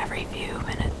every few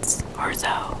minutes or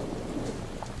so.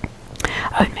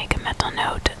 I would make a mental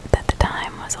note that the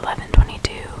time was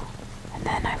 11:22, and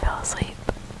then I fell asleep.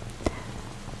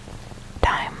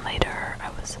 Time later, I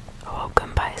was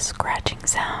awoken by a scratching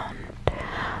sound.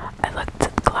 I looked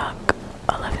at the clock,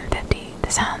 11:50.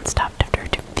 The sound stopped after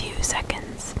a few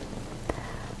seconds.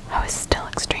 I was still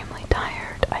extremely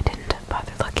tired. I didn't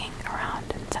bother looking around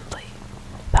and simply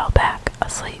fell back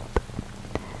asleep.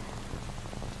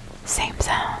 Same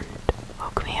sound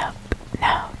woke me up,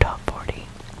 now 12:40.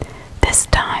 This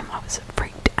time I was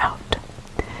freaked out.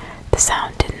 The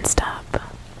sound didn't stop.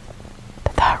 The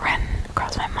thought ran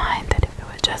across my mind that if it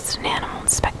was just an animal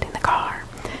inspecting the car,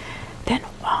 then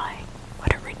why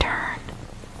would it return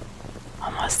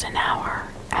almost an hour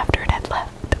after it had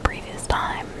left the previous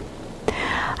time?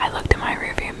 I looked in my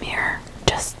rearview mirror,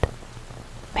 just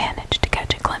managed to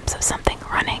catch a glimpse of something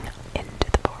running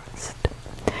into the forest.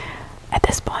 At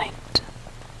this point,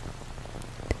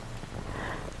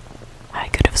 I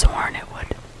could have sworn it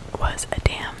was a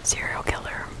damn serial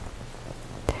killer.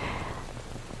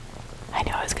 I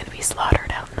knew I was going to be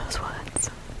slaughtered out in those woods.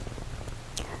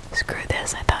 Screw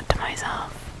this, I thought to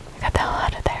myself. I got the hell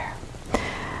out of there.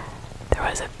 There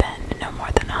was a bend no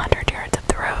more than 100 yards up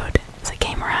the road. As I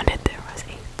came around it, there was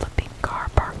a flipping car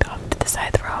parked off to the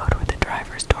side of the road where the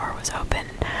driver's door was open.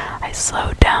 I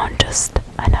slowed down just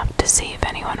enough to see if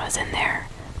anyone was in there.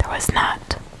 There was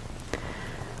not.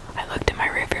 I looked in my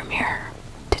rearview mirror.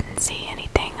 Didn't see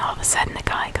anything. All of a sudden, a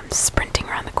guy comes sprinting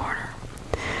around the corner.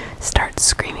 Starts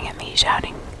screaming at me,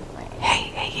 shouting,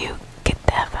 Hey, you, get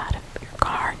the F out of your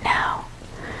car now.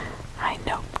 I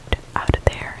noped out of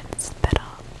there and sped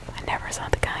off. I never saw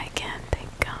the guy again, thank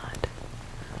God.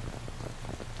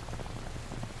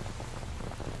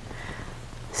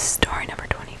 Story number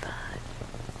 25.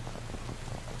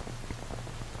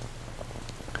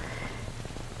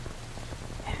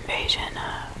 Invasion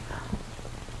of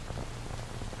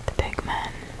the big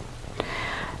men. A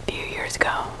few years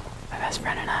ago, my best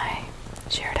friend and I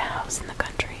shared a house in the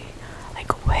country,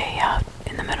 like way out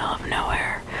in the middle of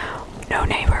nowhere, no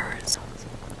neighbors.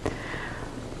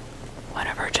 One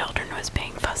of our children was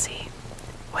being fussy,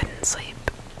 wouldn't sleep,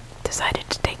 decided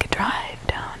to take a drive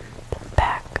down the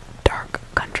back, dark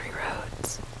country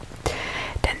roads.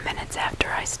 10 minutes after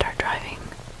I start driving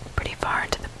pretty far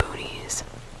into the boonies,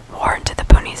 more into the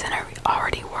boonies than I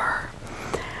already were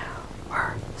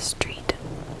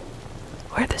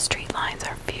where the street lines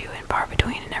are few and far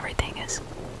between and everything is,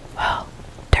 well,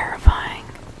 terrifying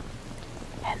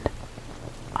and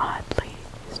oddly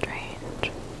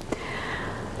strange.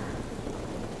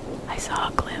 I saw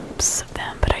a glimpse of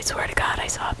them, but I swear to God I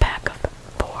saw a pack of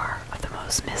 4 of the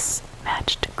most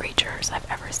mismatched creatures I've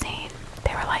ever seen.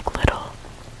 They were like little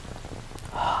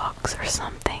hogs or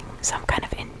something, some kind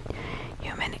of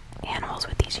inhuman animals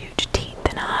with these huge teeth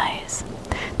and eyes.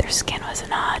 Their skin was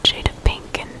an odd shade of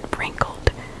pink and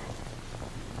wrinkled,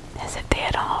 as if they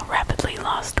had all rapidly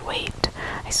lost weight.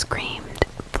 I screamed,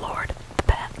 floored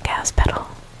the gas pedal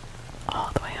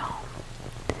all the way home.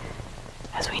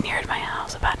 As we neared my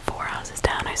house, about 4 houses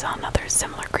down, I saw another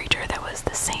similar creature that was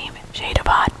the same shade of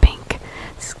odd pink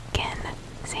skin,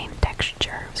 same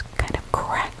texture. It was kind of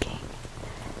cracking.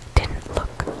 Didn't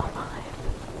look alive.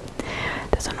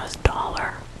 This one was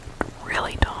taller,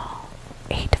 really tall,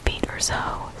 8 feet or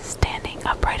so, standing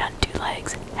upright on 2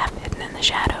 legs, half hidden in the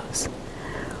shadows.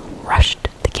 Rushed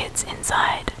the kids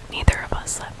inside. Neither of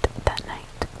us slept that night.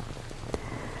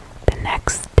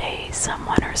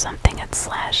 or something had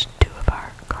slashed two of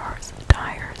our car's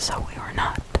tires, so we were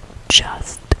not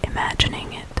just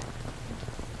imagining it.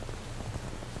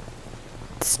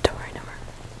 Story number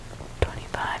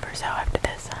 25 or so. After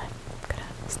this, I'm gonna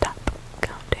stop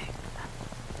counting.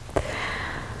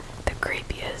 The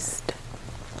creepiest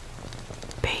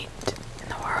bait in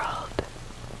the world.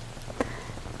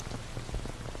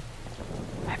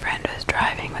 My friend was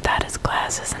driving without his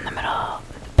glasses in the middle of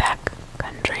the back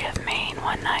country of Maine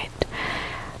one night.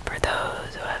 For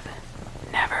those who have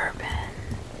never been,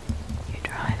 you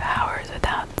drive hours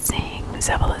without seeing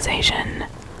civilization,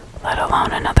 let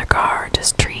alone another car,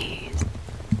 just trees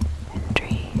and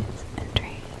trees and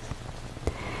trees.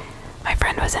 My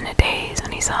friend was in a daze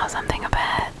when he saw something up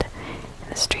ahead. In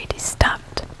the street he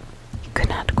stopped. He could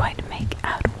not quite make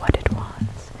out what it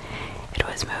was. It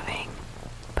was moving,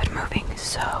 but moving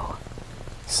so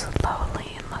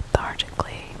slowly and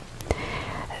lethargically.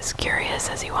 As curious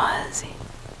as he was, he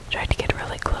tried to get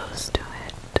really close to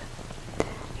it.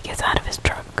 He gets out of his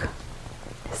truck.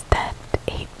 Is that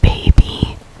a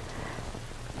baby?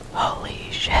 Holy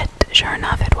shit. Sure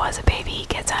enough, it was a baby. He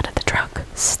gets out of the truck,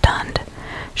 stunned.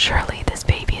 Surely this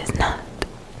baby is not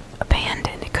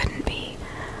abandoned. It couldn't be.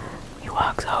 He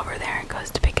walks over there and goes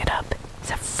to pick it up.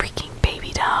 It's a freaking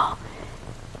baby doll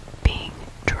being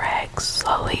dragged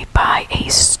slowly by a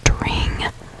string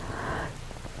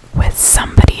with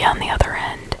somebody on the other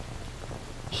end.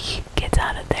 He gets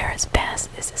out of there as fast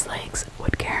as his legs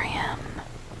would carry him.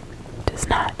 Does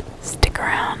not stick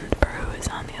around for who is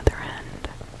on the other end.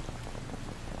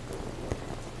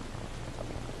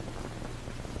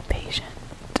 Patient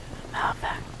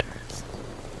malefactors.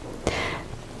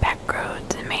 Back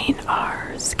roads in Maine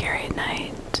are scary at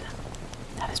night.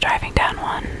 I was driving down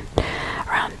one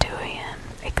around 2 a.m.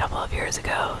 a couple of years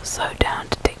ago, slowed down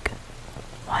to take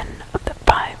one of the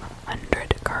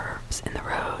 500 curves in the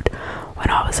road, when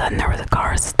all of a sudden there was a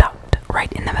car stopped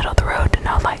right in the middle of the road,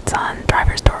 no lights on,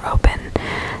 driver's door open,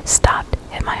 stopped,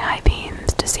 hit my high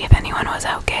beams to see if anyone was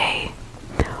okay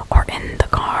or in the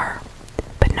car,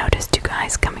 but noticed two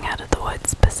guys coming out of the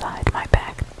woods beside my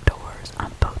back doors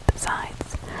on both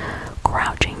sides,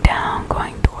 crouching down,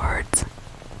 going towards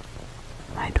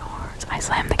my doors. I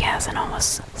slammed the gas and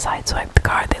almost sideswiped the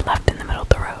car they left in the middle of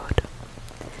the road.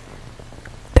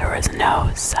 There was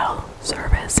no cell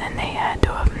service, and they had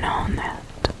to have known that.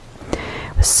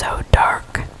 It was so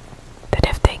dark that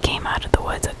if they came out of the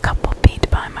woods a couple feet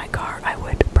behind my car, I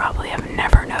would probably have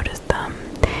never noticed them,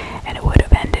 and it would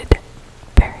have ended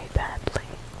very badly.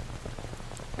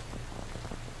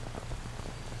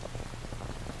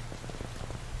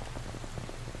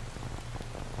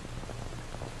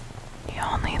 He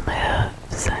only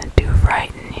lives to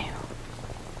frighten you.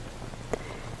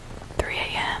 3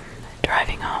 a.m.,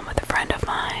 driving home with a friend of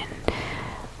mine.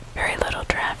 Very little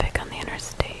traffic on the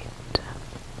interstate.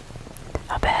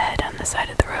 Up ahead on the side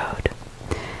of the road,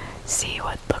 see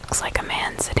what looks like a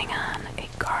man sitting on a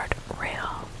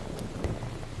guardrail.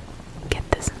 Get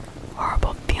this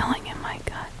horrible feeling in my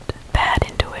gut. Bad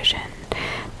intuition.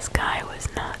 This guy was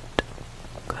not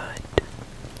good.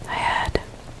 I had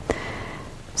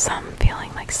some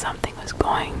feeling like something was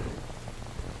going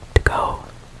to go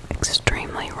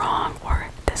extremely wrong, or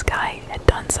this guy had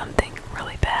done something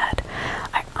really bad.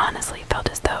 I honestly felt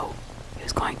as though he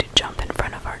was going to jump in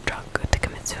front of our truck to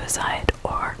commit suicide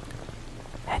or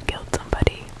had killed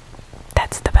somebody.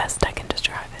 That's the best I can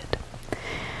describe it.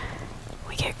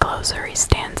 We get closer, he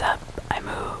stands up. I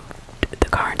move the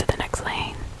car into the next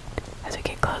lane. As we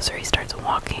get closer, he starts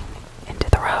walking into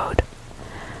the road.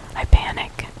 I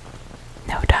panic.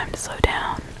 No time to slow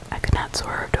down. I could not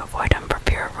swerve to avoid him for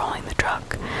fear of rolling the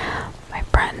truck. My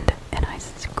friend and I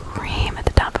scream at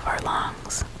the top of our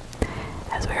lungs.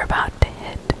 As we are about to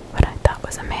hit what I thought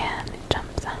was a man, it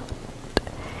jumps out.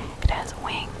 It has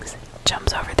wings. It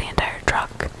jumps over the entire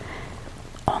truck.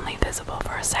 Only visible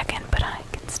for a second, but I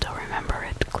can still remember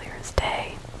it clear as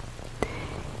day.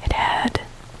 It had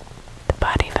the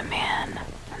body of a man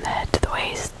from the head to the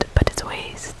waist, but its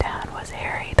waist down was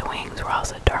hairy. The wings were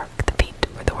also dark. The feet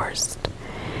were the worst.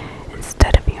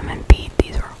 Instead of human feet,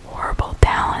 these were horrible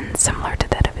talons, similar to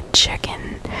that of a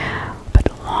chicken,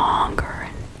 but longer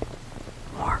and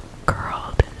more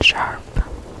curled and sharp.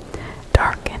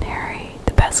 Dark and hairy.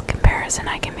 The best comparison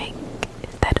I can make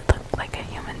is that it looked like a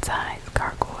human-sized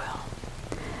gargoyle.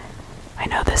 I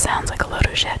know this sounds like a load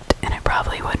of shit, and I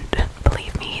probably wouldn't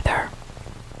believe me either,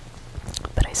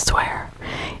 but I swear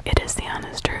it is the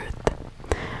honest truth.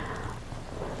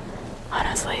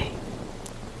 Honestly,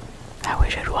 I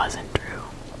wish it wasn't true.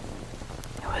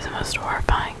 It was the most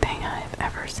horrifying thing I've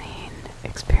ever seen,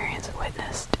 experienced,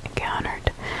 witnessed,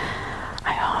 encountered.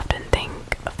 I often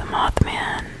think of the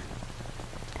Mothman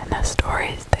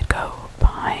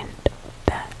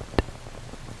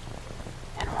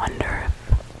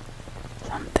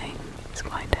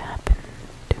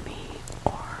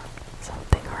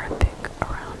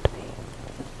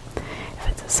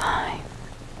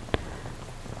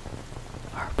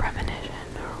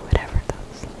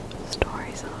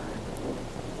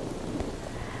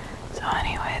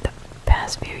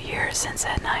past few years since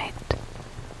that night,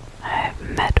 I've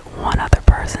met one other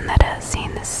person that has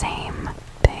seen the same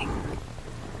thing.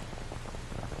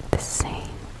 The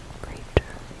same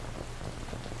creature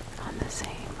on the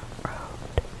same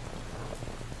road.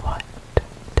 What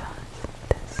does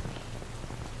this mean?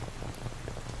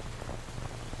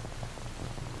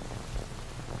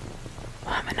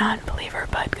 Well, I'm a non-believer,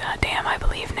 but goddamn, I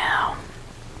believe now.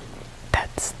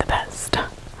 That's the best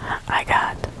I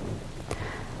got.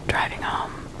 Driving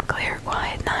home, clear,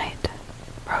 quiet night.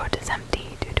 Road is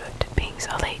empty due to it being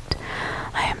so late.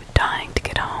 I am dying to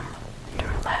get home, to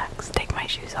relax, take my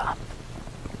shoes off,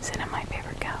 sit on my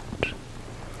favorite couch.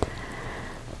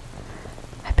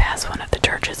 I pass one of the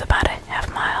churches about a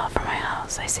half-mile from my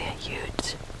house. I see a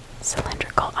huge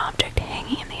cylindrical object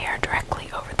hanging in the air directly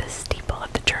over the steeple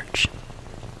of the church.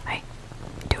 I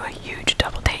do a huge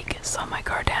double take, slow my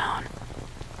car down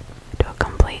to a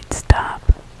complete stop,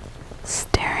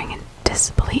 staring in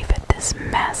disbelief at this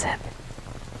massive,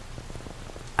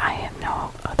 I have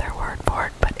no other word for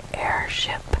it, but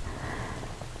airship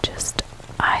just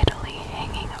idly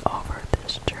hanging over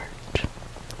this church.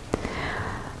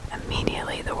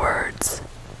 Immediately the words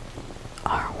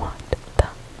are, what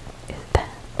the is that?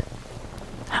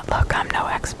 Now look, I'm no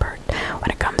expert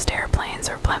when it comes to airplanes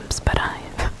or blimps, but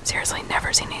I've seriously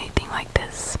never seen anything like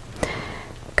this.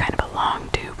 Kind of a long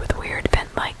tube with weird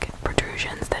vent-like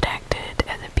protrusions that acted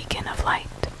as a beacon of light.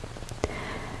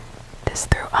 This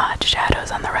threw odd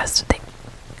shadows on the rest of the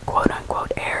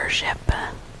quote-unquote airship,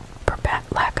 for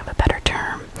lack of a better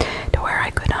term, to where I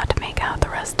could not make out the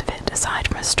rest of it, aside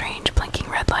from a strange blinking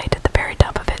red light at the very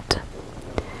top of it.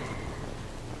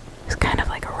 It's kind of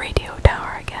like a radio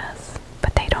tower, I guess,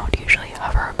 but they don't usually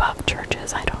hover above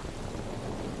churches, I don't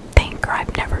think, or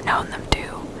I've never known them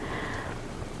to.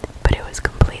 But it was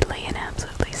completely and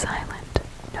absolutely silent.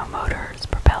 No motors,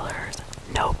 propellers,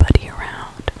 nobody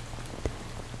around.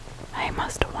 I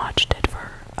must have watched it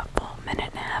for a full minute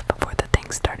and a half before the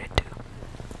thing started to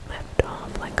lift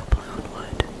off like a balloon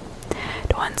would.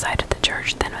 To one side of the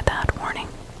church, then without warning,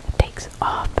 it takes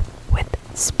off with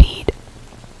speed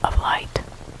of light.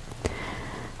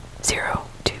 0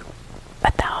 to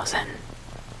 1,000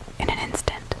 in an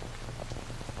instant.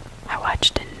 I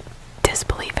watched in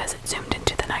disbelief as it zoomed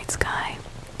into the night sky.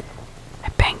 I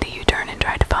banged a U-turn and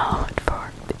tried to follow it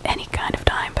for any kind of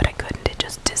time, but I couldn't. It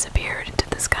just disappeared into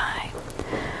the sky.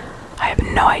 I have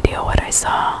no idea what I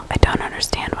saw. I don't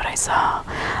understand what I saw.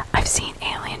 I've seen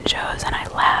alien shows and I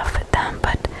laugh at them,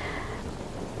 but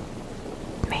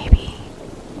maybe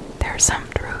there's some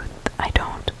truth. I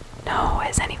don't know.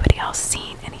 Has anybody else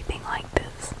seen anything like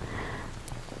this?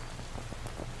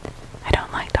 I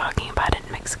don't like talking about it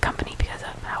in mixed company because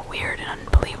of how weird and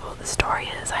unbelievable the story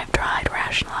is. I've tried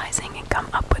rationalizing and come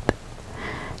up with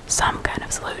some kind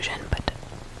of solution, but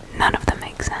none of them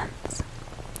make sense.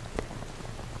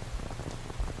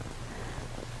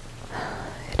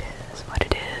 It is what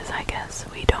it is, I guess.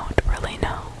 We don't really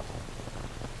know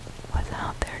what's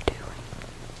out there, do we?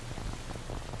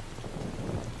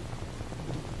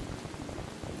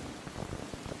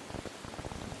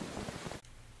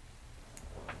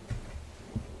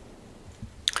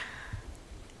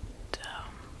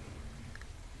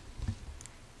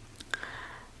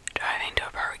 Driving to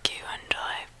a barbecue on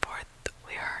July 4th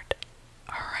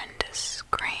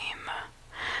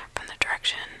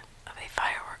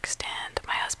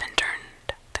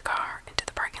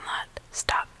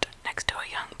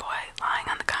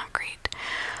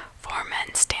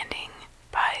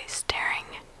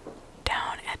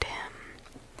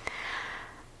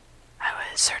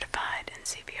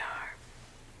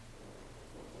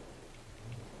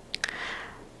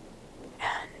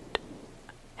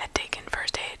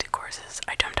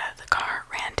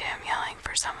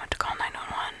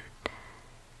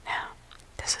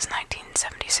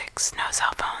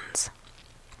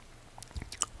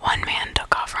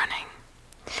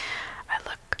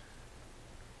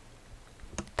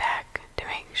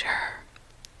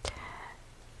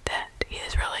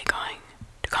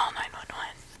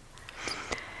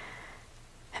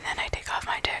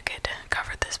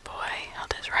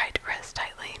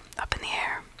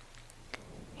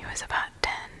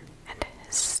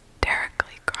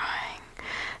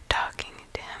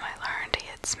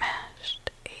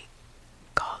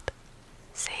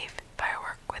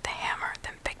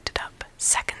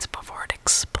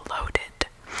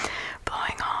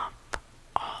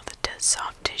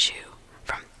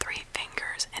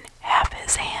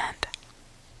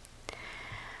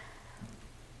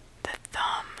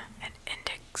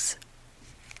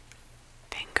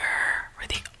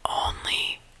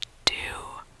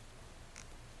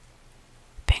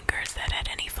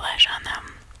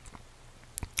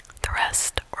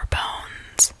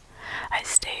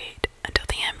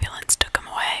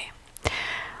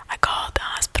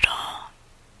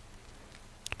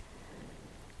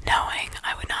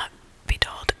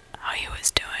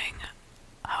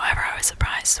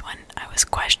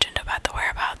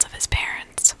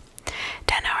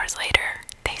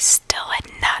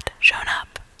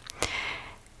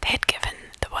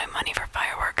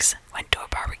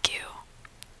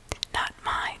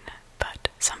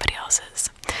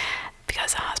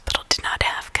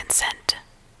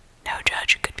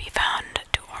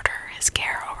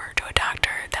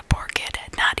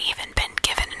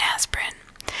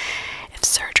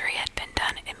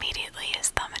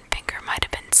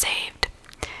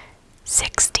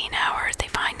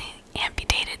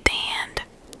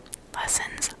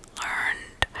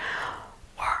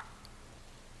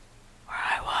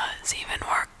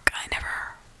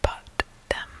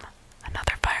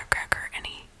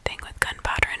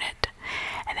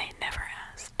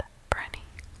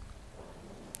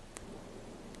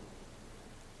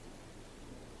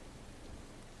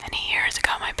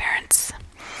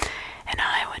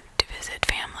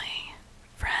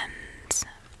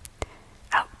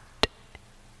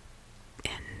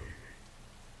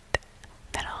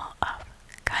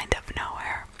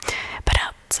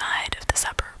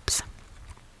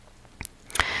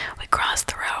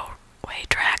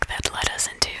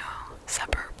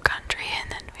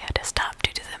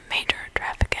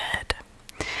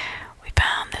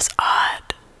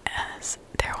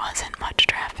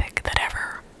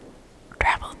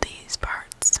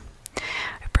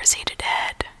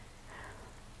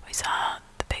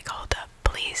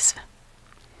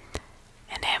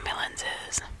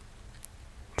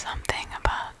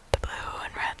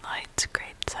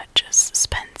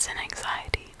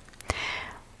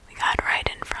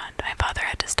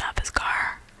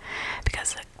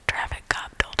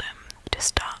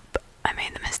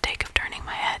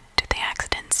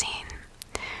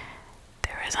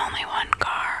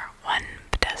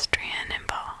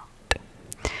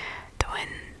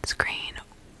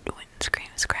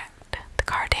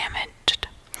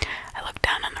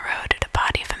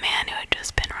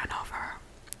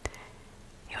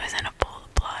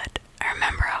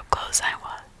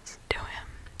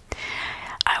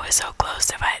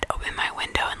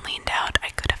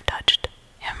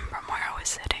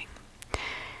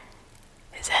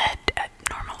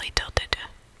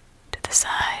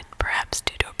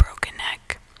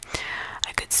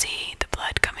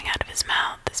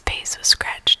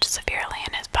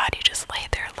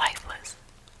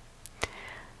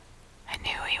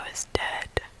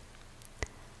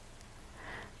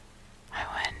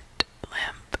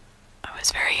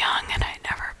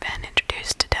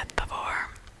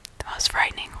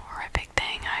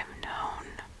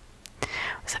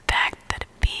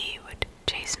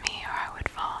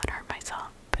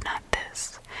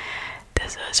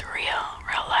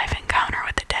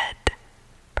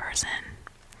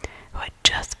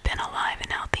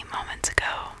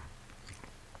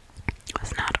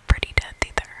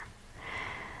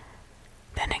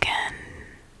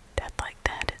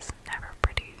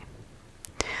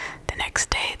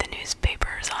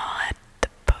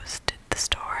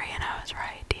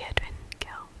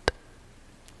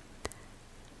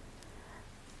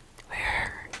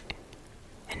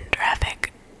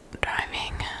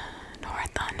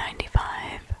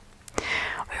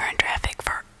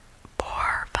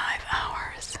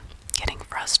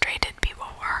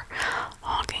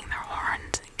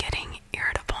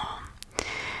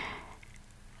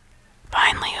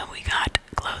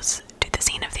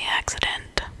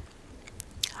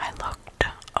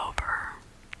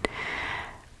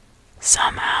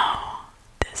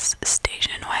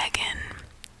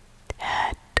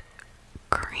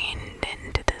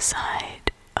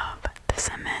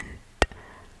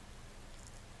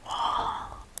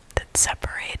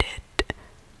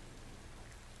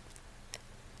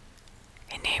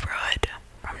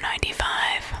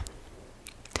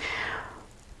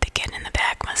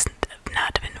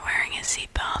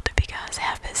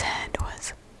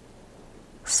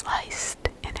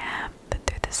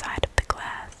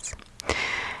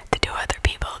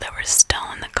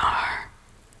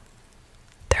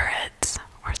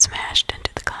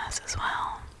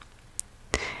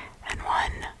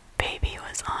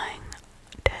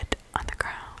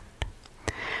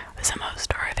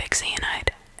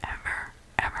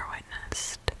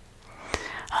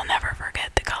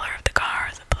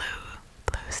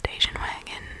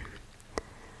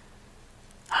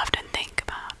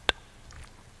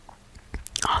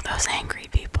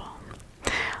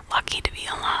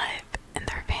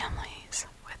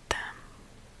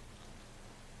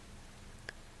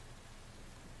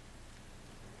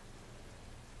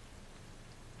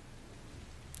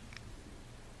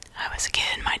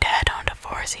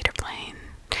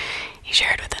He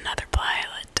shared with another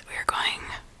pilot we were going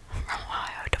from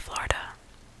Ohio to Florida.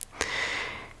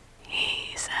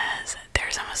 He says,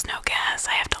 "There's almost no gas.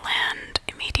 I have to land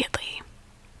immediately."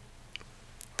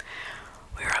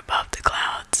 We were above the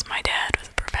clouds. My dad was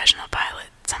a professional pilot.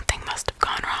 Something must have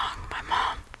gone wrong. My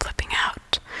mom flipping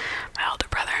out. My older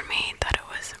brother and me thought it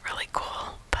was really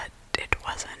cool, but it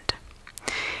wasn't.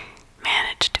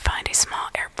 Managed to find a small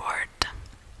airport.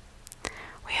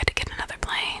 We had to get another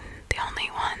plane. The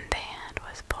only one they had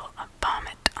was full of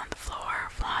vomit on the floor.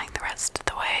 Flying the rest of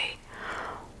the way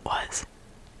was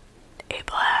a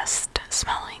blast,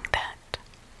 smelling that.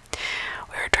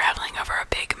 We were traveling over a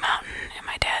big mountain in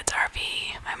my dad's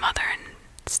RV. My mother and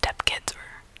stepkids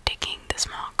were taking the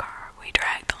small car we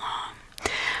dragged along.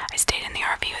 I stayed in the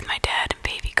RV with my dad and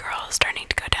baby girl, starting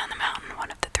to go down the mountain.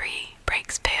 One of the 3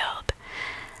 brakes failed.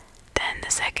 Then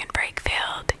the second brake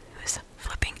failed. It was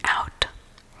flipping out.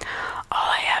 All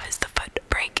I have is the foot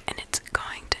brake, and it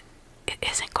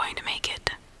isn't going to make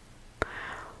it.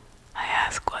 I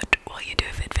ask, "What will you do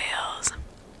if it fails?"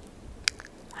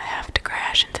 "I have to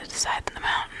crash into the side of the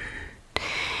mountain."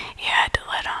 He had to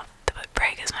let off the foot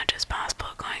brake as much as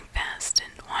possible, going fast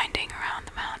and winding around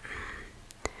the mountain.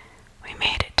 We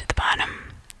made it to the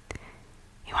bottom.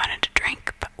 He wanted to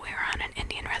drink, but we were on an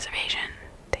Indian reservation.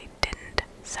 They didn't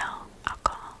sell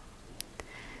alcohol.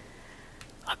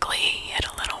 Luckily, he had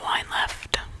a little wine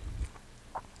left.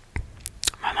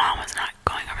 My mom was not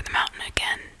going over the mountain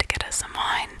again to get us some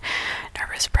wine.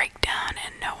 Nervous breakdown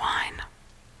and no wine.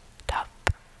 Tough.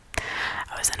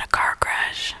 I was in a car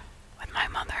crash with my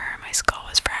mother. My skull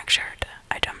was fractured.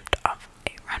 I jumped off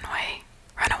a runaway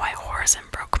horse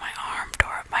and broke my arm,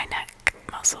 tore up my neck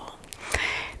muscle.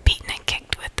 Beaten and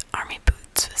kicked with army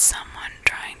boots with someone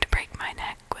trying to break my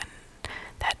neck when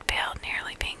that failed,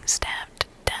 nearly being stabbed to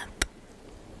death.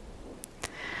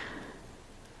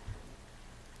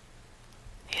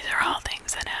 These are all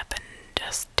things that happened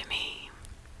just to me.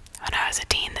 When I was a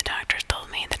teen, the doctors told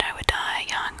me that I would die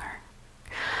young or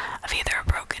of either a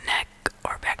broken neck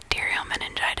or bacterial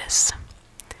meningitis.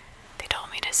 They told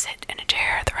me to sit in a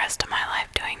chair the rest of my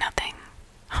life doing nothing.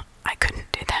 I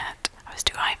couldn't do that. I was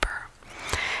too hyper.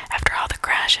 After all the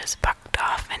crashes, bucked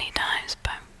off many times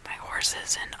by my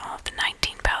horses and all of the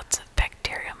 19 bouts of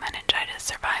bacterial meningitis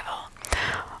survival,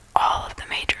 all of the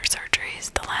major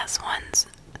surgeries, the last ones,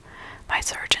 my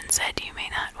surgeon said, "You may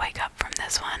not wake up from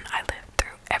this one." I lived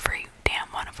through every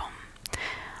damn one of them.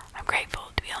 I'm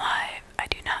grateful to be alive. I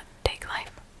do not take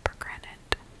life for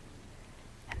granted.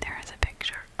 And there is a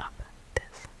picture of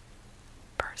this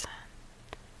person.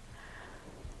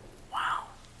 Wow.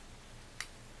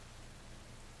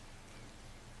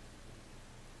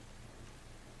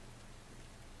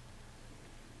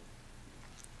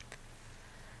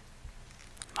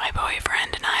 My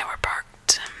boyfriend and I were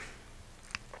parked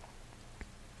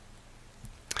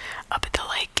up at the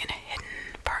lake in a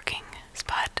hidden parking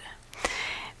spot,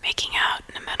 making out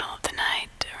in the middle of the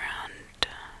night around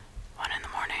 1 in the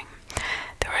morning.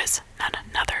 There was not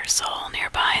another soul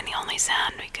nearby, and the only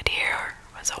sound we could hear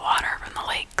was the water from the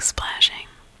lake splashing.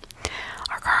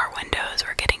 Our car windows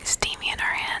were getting steamy and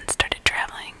our hands started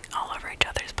traveling all over each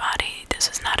other's body. This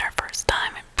was not our first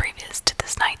time, and previous to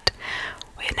this night,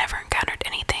 we had never encountered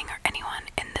anything or anyone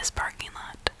in this parking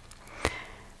lot.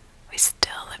 We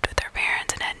still lived with our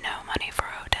parents and had no money for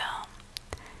a hotel.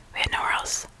 We had nowhere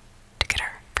else to get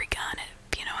our freak on,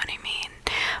 if you know what I mean.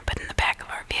 But in the back of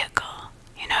our vehicle,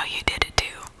 you know you did it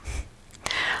too.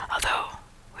 Although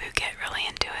we would get really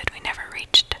into it, we never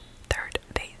reached third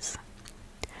base.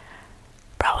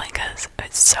 Probably because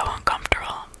it's so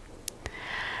uncomfortable.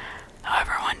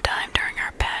 However, one time during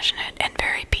our passionate and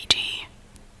very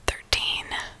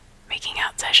PG-13 making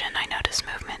out session, I noticed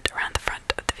movement around the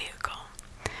front of the vehicle.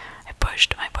 I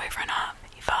pushed my boyfriend off.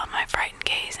 He followed my frightened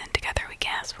gaze, and together we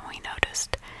gasped when we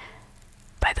noticed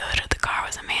by the hood of the car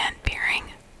was a man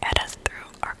peering at us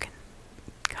through our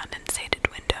condensated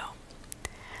window.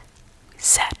 We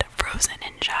sat frozen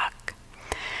in shock,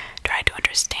 tried to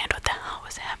understand what the hell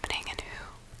was happening and who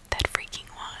that freaking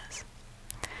was.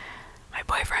 My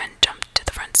boyfriend jumped to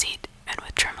the front seat and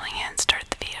with trembling hands started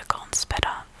the vehicle and sped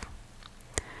off.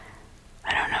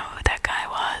 I don't know who that guy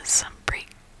was, some freak.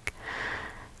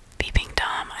 Beeping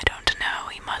Tom, I don't know.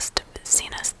 He must have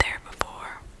seen us there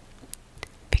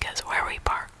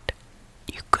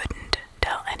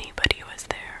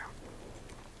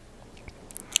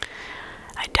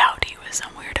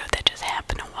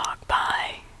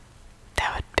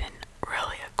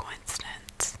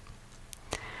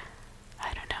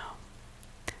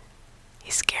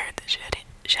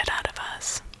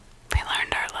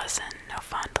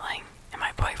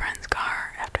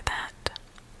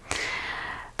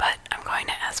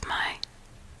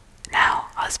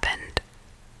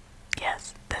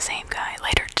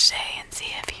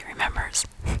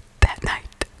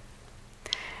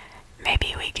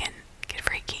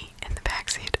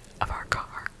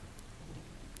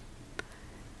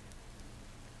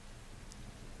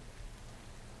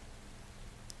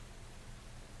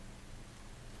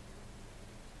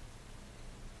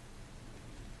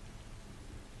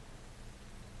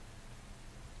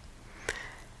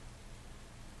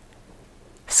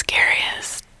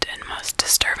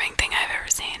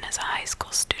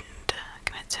medical student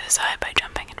commit suicide by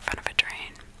jumping in front of a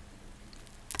train.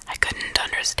 I couldn't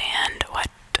understand what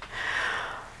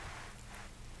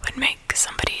would make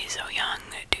somebody so young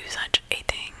do such a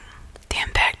thing. The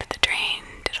impact of the train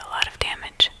did a lot of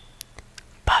damage.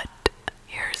 But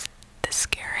here's the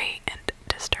scary and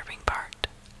disturbing part.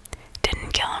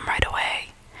 Didn't kill him right away.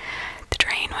 The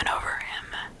train went over him,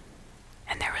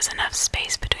 and there was enough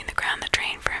space between the ground and the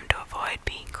train for him to avoid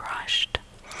being crushed.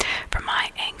 From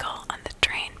my angle on the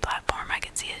train platform, I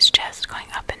could see his chest going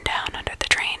up and down under the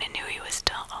train and knew he was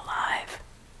still alive.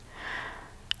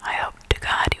 I hoped to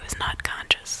God he was not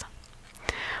conscious.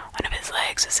 One of his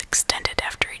legs was extended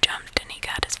after he jumped and he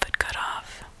got his foot cut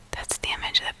off. That's the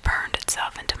image that burned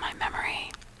itself into my memory.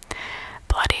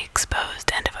 Bloody,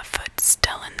 exposed end of a foot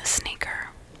still in the sneaker.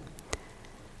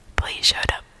 Police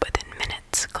showed up within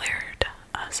minutes, cleared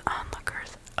us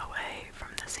onlookers away from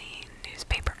the scene.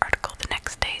 Newspaper article the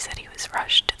next day said he was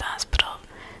rushed to the hospital,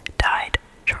 died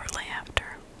shortly after.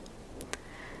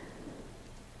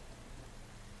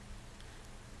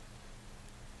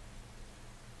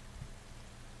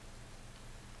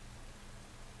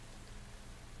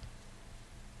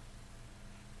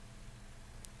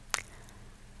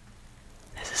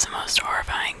 This is the most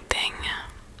horrifying thing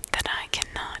that I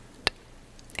cannot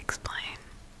explain.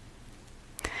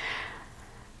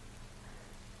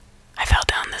 I fell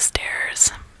down the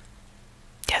stairs,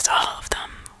 yes, all of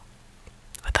them,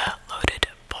 with a loaded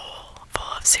bowl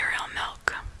full of cereal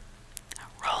milk.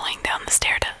 Rolling down the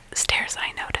stairs,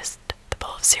 I noticed the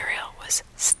bowl of cereal was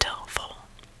still full.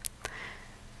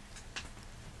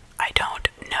 I don't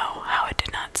know how it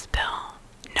did not spill.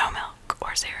 No milk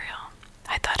or cereal.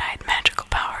 I thought I had magical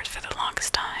powers for the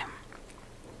longest time.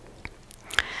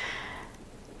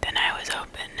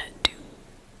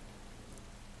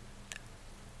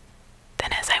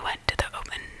 Then as I went to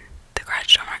the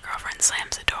garage door, my girlfriend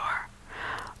slams the door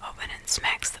open and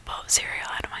smacks the bowl of cereal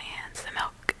out of my hands. The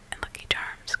milk and Lucky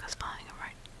Charms goes flying over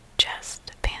my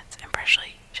chest, pants, and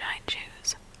freshly shined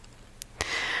shoes.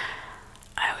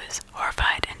 I was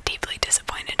horrified and deeply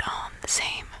disappointed all in the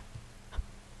same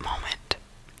moment.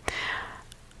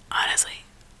 Honestly,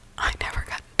 I never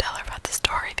got to tell her about the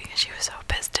story because she was so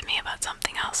pissed at me about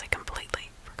something else I completely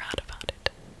forgot about it.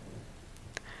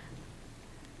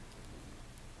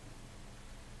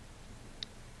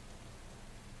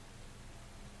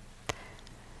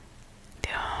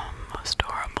 The most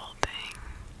horrible thing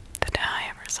that I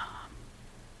ever saw.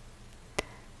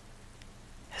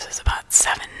 This was about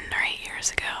 7 or 8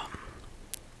 years ago.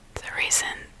 The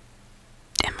reason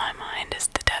in my mind is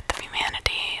the death of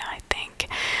humanity. I think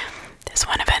this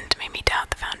one event made me doubt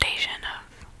the foundation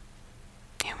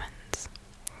of humans.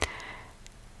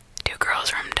 2 girls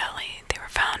from Delhi, they were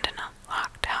found in a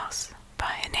locked house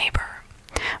by a neighbor.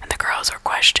 When the girls were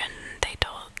questioned, they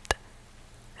told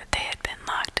that they had been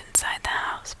locked inside the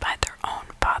house by their own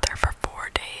father for 4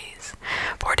 days.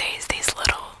 4 days these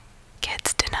little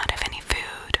kids did not have any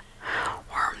food.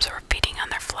 Worms were feeding on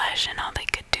their flesh and all they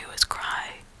could do was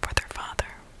cry for their father.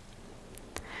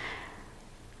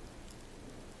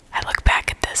 I look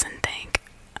back at this and think,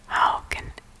 how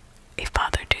can a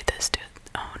father do this to his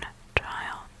own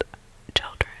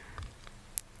children?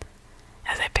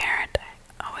 As a parent,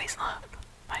 I always love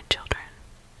my children.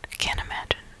 I can't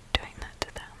imagine doing that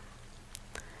to them.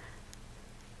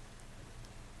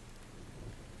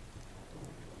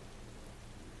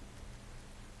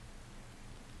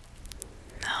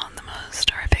 No, the most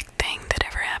horrific thing that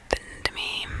ever happened to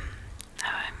me,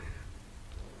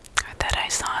 or that I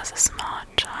saw as a small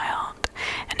child,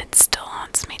 and it still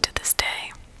haunts me to this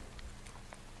day.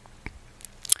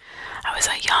 I was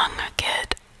a young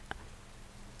kid,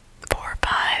 4 or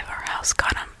 5, our house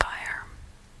caught on fire.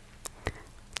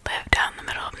 Lived out in the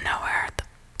middle of nowhere.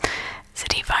 The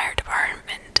city fire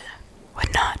department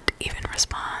would not even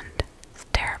respond. It's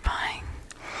terrifying.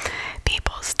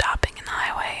 People stopping in the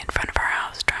highway in front of our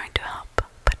house trying to help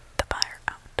put the fire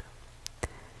out.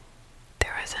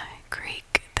 There was a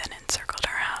creek that encircled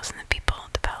our house, and the people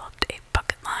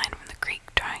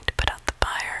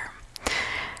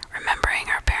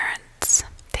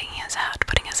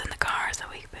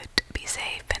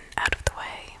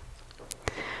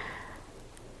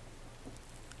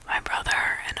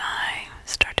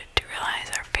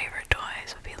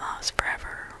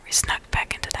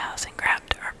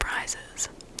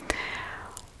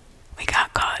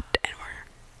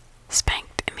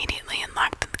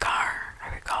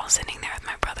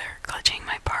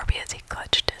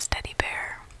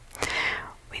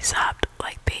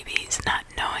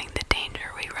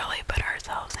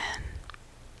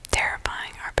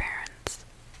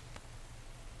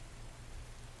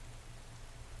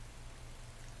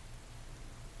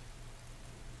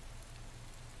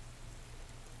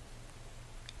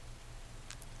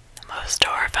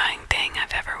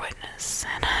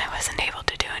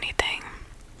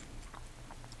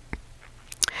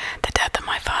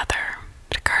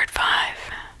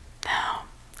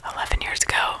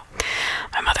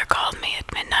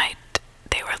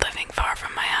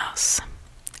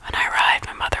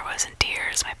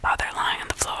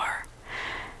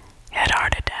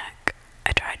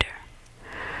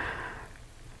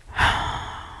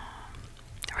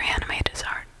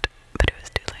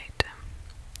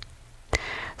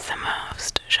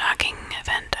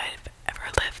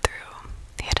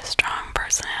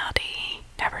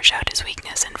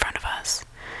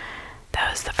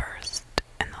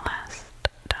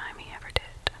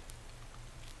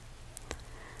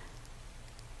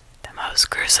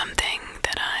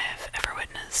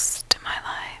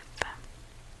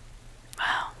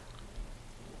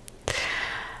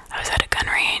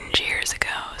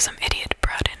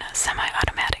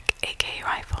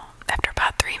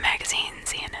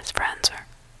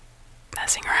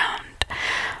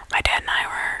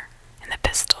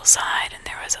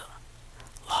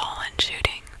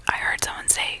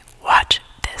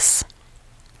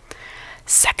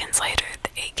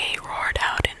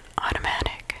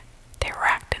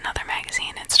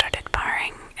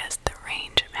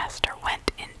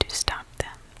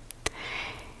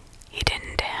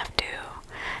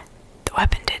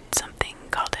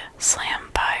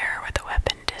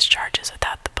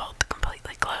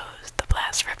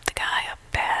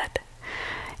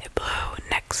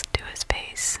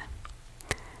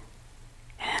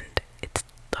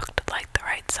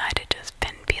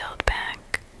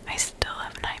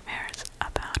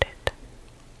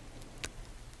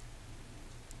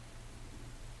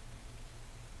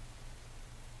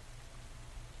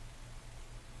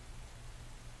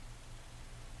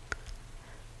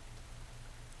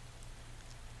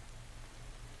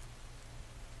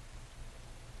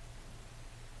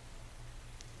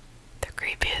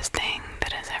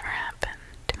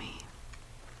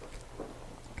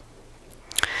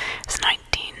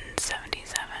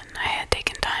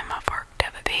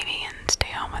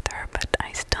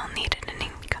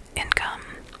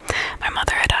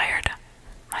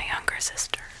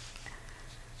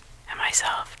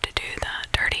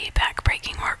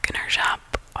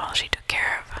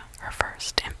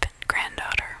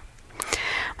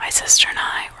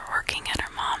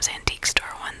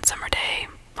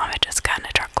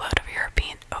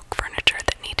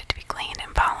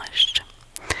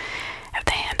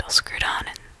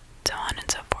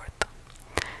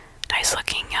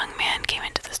nice-looking young man came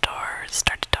into the store,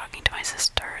 started talking to my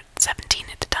sister, 17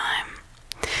 at the time.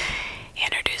 He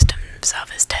introduced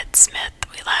himself as Ted Smith.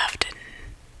 We laughed and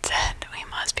said we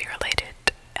must be related,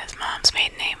 as Mom's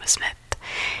maiden name was Smith.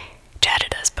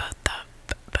 Chatted us both up,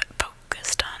 but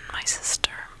focused on my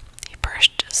sister. He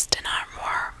purchased an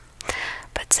Armour,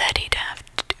 but said he'd have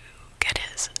to get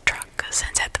his truck,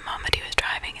 since at the moment he was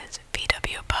driving his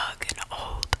VW Bug, an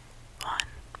old one.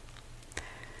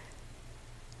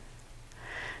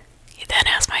 He then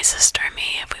asked my sister and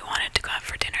me if we wanted to go out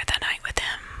for dinner that night with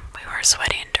him. We were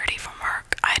sweaty and dirty from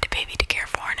work. I had a baby to care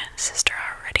for, and his sister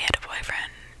already had a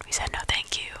boyfriend. We said no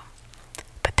thank you,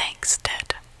 but thanks,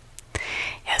 Ted.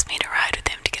 He asked me to ride with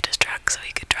him to get his truck so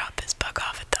he could drop his Bug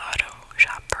off at the auto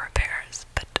shop for repairs,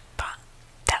 but by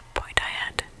that point I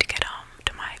had to get home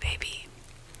to my baby.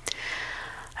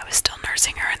 I was still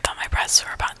nursing her and thought my breasts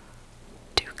were about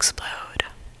to explode.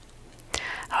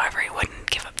 However, he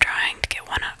wouldn't give up trying to get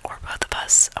one or both of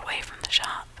us away from the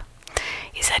shop.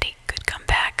 He said he could come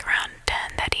back around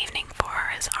 10 that evening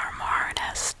for his Armour and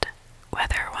asked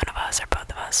whether one of us or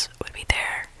both of us would be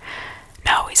there.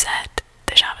 No, he said,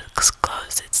 the shop is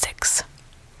closed at 6.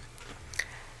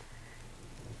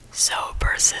 So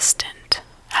persistent.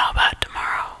 How about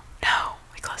tomorrow? No,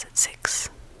 we close at 6.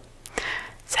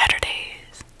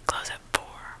 Saturdays close at 4.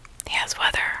 He has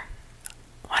weather.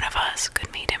 One of us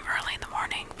could meet him early in the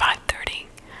morning, 5:30.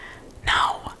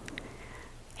 No.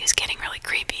 He was getting really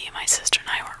creepy. My sister and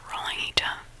I were rolling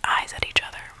eyes at each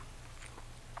other.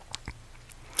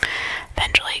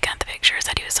 Eventually he got the picture,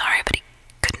 said he was sorry, but he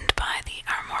couldn't buy the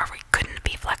Armour. We couldn't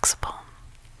be flexible.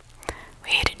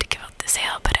 We hated to give up the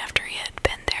sale, but after he had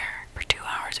been there for 2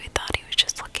 hours, we thought he was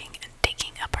just looking and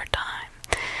taking up our time.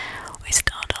 We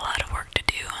still had a lot of work to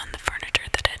do on the furniture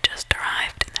that had just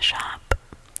arrived in the shop.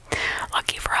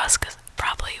 Lucky for us, because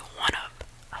probably one of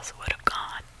us would have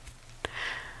gone.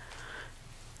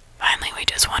 Finally, we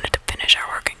just wanted to finish our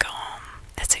work and go home.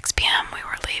 At 6 p.m., we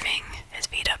were leaving. His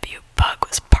VW Bug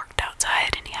was parked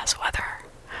outside, and he has weather.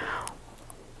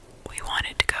 We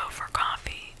wanted to go for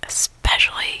coffee,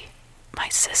 especially my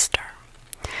sister.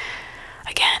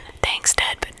 Again, thanks,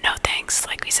 Ted, but no thanks.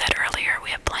 Like we said earlier, we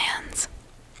have plans.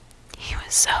 He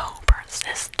was so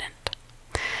persistent.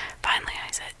 Finally,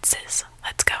 I said, Sis,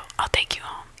 let's go. I'll take you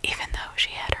home. Even though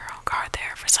she had her own car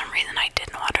there, for some reason I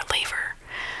didn't want to leave her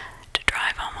to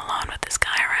drive home alone with this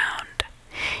guy around.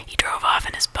 He drove off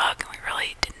in his Bug, and we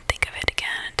really didn't think of it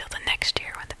again until the next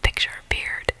year when the picture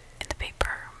appeared in the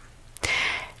paper.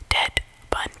 Ted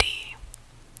Bundy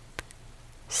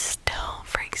still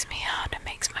freaks me out and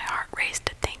makes my heart race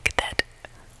to think that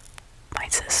my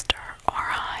sister or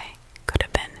I could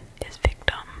have been his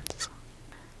victims.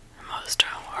 The most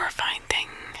horrifying thing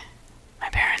my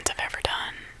parents have ever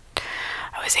done.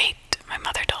 I was 8. My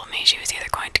mother told me she was either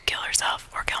going to kill herself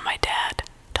or kill my dad.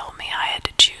 Told me I had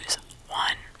to choose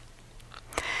one.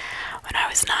 When I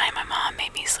was 9, my mom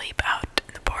made me sleep out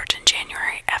in the porch in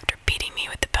January after beating me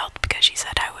with the belt because she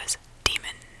said I was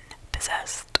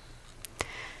demon-possessed.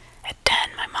 At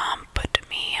 10, my mom put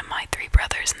me and my 3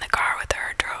 brothers in the car with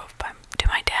her, drove to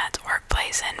my dad's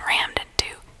workplace, and rammed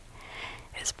into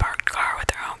his parked car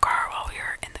with her own car while we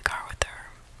were in the car with her.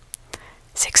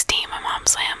 16, my mom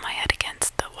slammed my head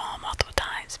against the wall multiple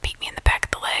times, beat me in the back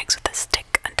of the legs with a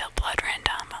stick until blood ran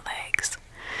down my legs,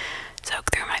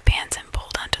 soaked through my pants and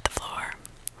pulled onto the floor.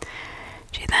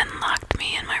 She then locked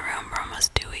me in my room for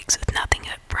almost 2 weeks with nothing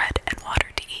but bread and water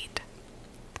to eat.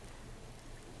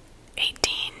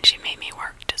 18, she made me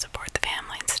work to support the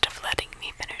family instead of letting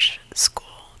me finish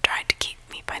school, tried to keep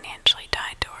me financially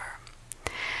tied to her.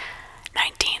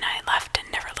 19, I left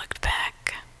and never looked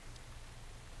back.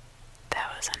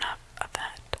 That was enough of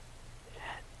that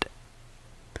shit.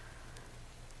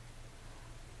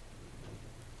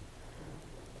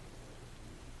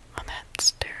 Well,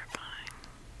 that's terrifying.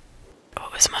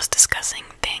 What was the most disgusting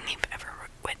thing you've ever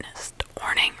witnessed?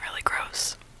 Warning, really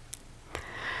gross.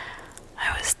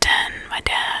 I was 10. My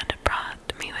dad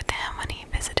brought me with him when he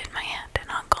visited my aunt and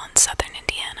uncle in southern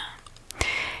Indiana.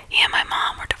 He and my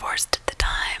mom were divorced at the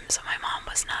time, so my mom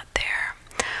was not there,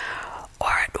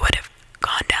 or it would have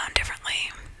gone down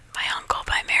differently. My uncle,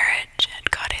 by marriage,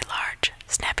 had caught a large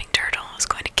snapping turtle and was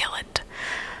going to kill it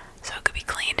so it could be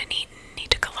cleaned and eaten. He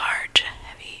took a large,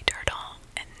 heavy turtle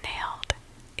and nailed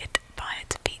it by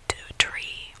its feet to a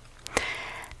tree,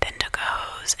 then took a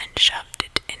hose and shoved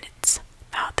it in its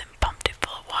mouth and pumped it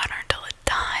full of water until it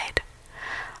died.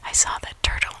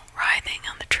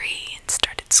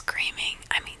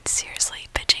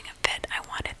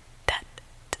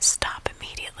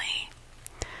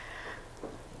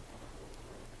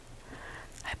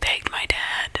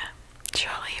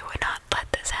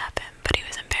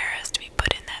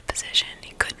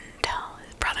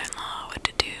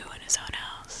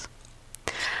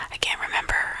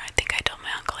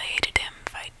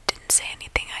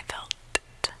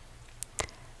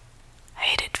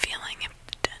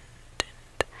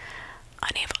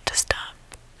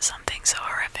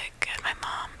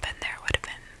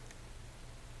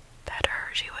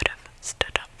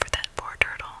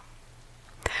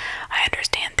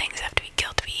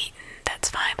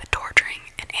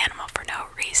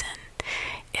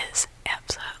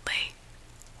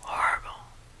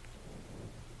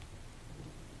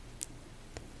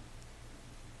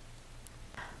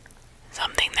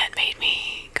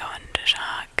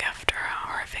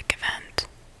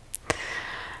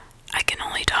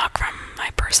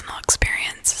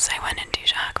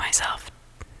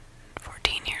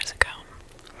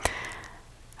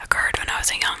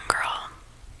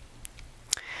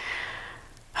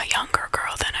 younger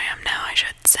girl than I am now, I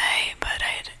should say, but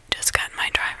I had just gotten my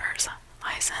driver's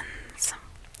license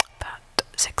about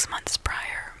 6 months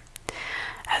prior.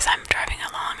 As I'm driving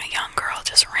along, a young girl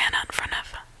just ran out in front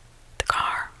of the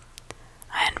car.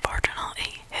 I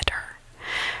unfortunately hit her.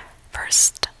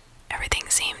 First, everything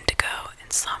seemed to go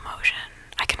in slow motion.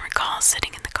 I can recall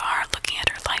sitting in the car looking at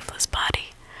her lifeless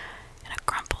body in a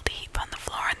crumpled heap on the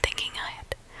floor and thinking I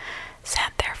had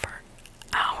sat there for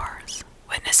hours.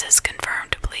 Witnesses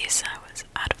confirmed to police I was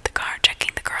out of the car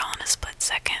checking the girl in a split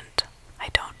second. I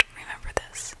don't remember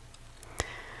this.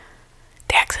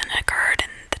 The accident occurred in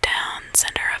the town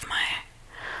center of my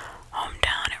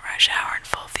hometown at rush hour in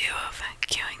full view of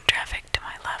queuing traffic to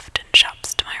my left and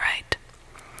shops to my right.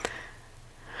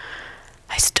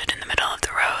 I stood in the middle of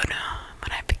the road.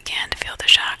 When I began to feel the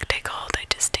shock take hold, I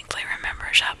distinctly remember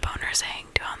a shop owner saying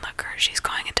to onlookers, "She's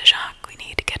going into shock, we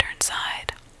need to get her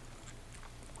inside."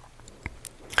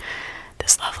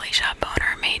 This lovely shop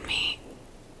owner made me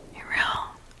a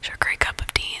real sugary cup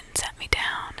of tea and sat me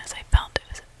down as I felt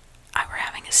I were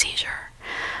having a seizure.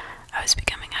 I was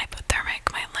becoming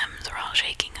hypothermic, my limbs were all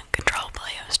shaking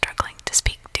uncontrollably, I was struggling to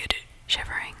speak due to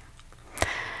shivering.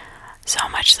 So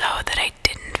much so that I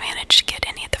didn't manage to get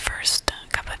any of the first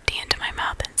cup of tea into my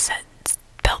mouth and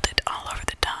spilled it all over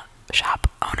the top. Shop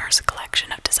owner's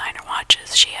collection of designer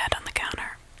watches she had on the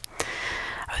counter.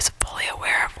 I was fully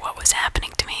aware of what was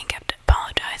happening to me and kept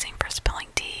apologizing for spilling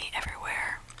tea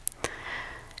everywhere.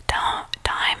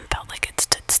 Time felt like it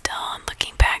stood still, and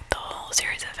looking back, the whole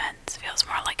series of events feels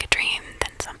more like a dream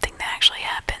than something that actually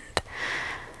happened.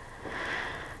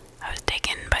 I was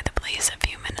taken by the police a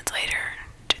few minutes later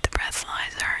to the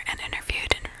breathalyzer and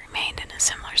interviewed and remained in a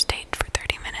similar state for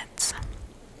 30 minutes.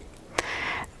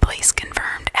 Police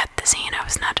confirmed at the scene I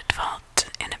was not at fault.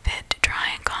 In a bid to try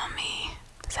and calm me,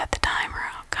 as at the time her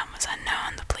outcome was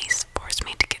unknown, the police forced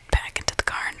me to get back into the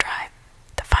car and drive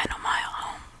the final mile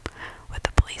home with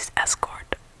the police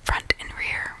escort front and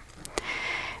rear,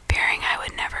 fearing I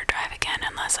would never drive again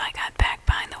unless I got back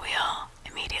behind the wheel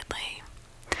immediately.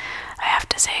 I have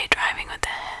to say, driving with the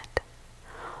head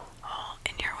hole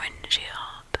in your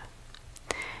windshield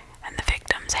and the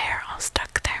victim's hair all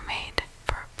stuck there made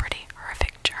for a pretty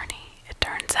horrific journey. It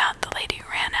turns out the lady who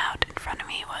ran out in front of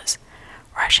me was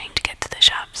rushing to get to the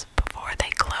shops before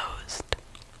they closed.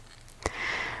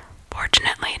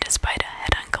 Fortunately, despite a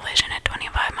head-on collision at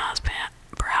 25 miles per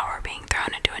hour being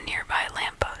thrown into a nearby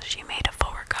lamppost, she made a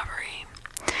full recovery.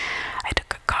 I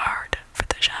took a card for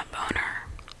the shop owner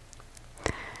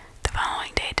the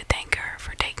following day to thank her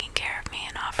for taking care of me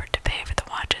and offered to pay for the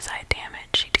watches I had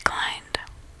damaged. She declined.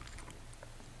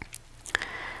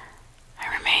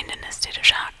 I remained in a state of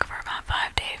shock for about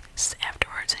 5 days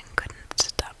afterwards and couldn't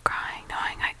stop crying,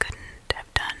 knowing I couldn't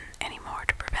have done any more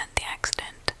to prevent the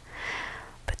accident,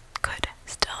 but could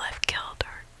still have killed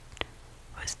her. It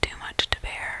was too much to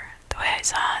bear. The way I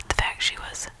saw it, the fact she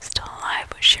was still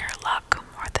alive was sheer luck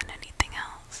more than anything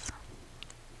else.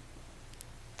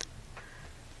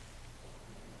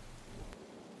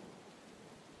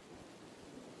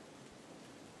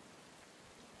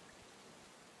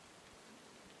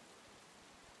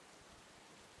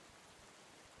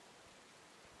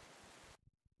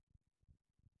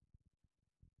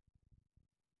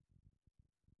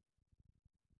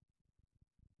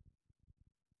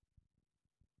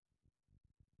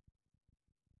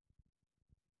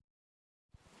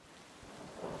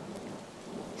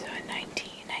 So in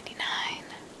 1999,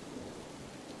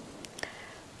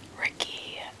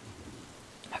 Ricky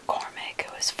McCormick,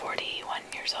 who was 41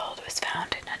 years old, was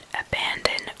found in an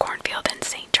abandoned cornfield in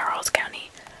St. Charles County,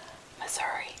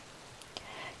 Missouri.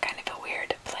 Kind of a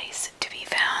weird place to be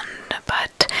found,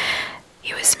 but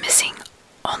he was missing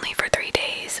only for 3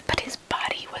 days, but his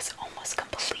body was almost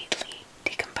completely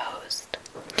decomposed.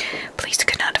 Police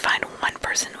could not find one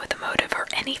person with a motive or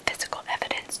any physical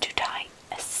evidence to tie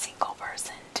a single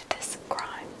person to this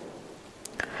crime.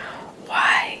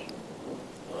 Why?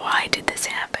 Why did this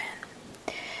happen?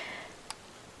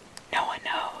 No one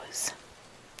knows.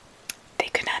 They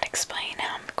could not explain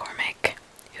how McCormick,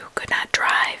 who could not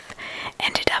drive,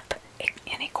 ended up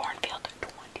in a cornfield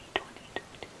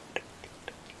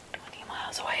 20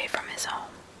 miles away from his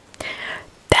home.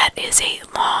 That is a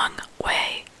long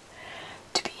way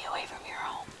to be away from your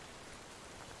home.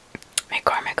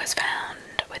 McCormick was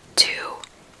found with 2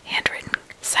 handwritten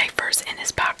ciphers in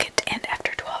his pocket, and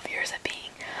after 12 years of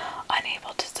being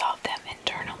unable to solve them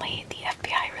internally, the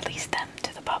FBI released them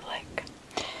to the public.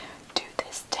 To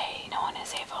this day, no one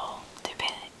is able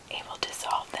to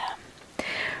solve them.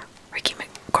 Ricky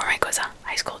McCormick was a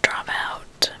high school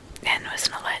dropout and was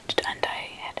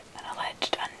had an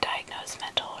alleged undiagnosed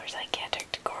mental or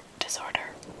psychiatric disorder.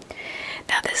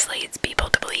 This leads people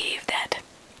to believe that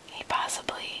he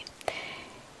possibly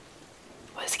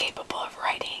was capable of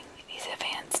writing these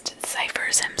advanced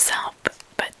ciphers himself,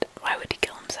 but why would he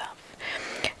kill himself?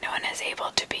 No one is able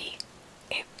to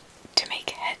make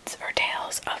heads or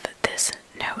tails of this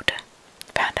note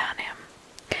found on him.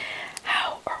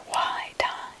 How or why die?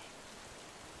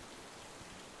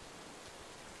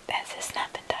 Has this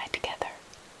not been tied together?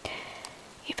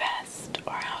 He passed,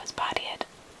 or how his body had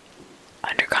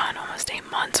undergone almost a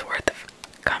month's worth of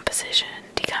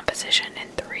decomposition in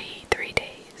three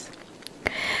days.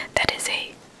 That is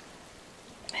a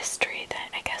mystery that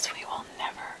I guess we will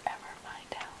never ever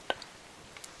find out,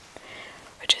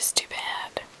 which is too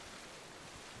bad.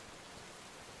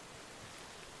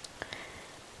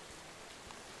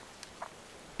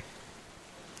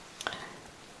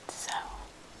 So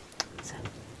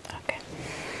okay.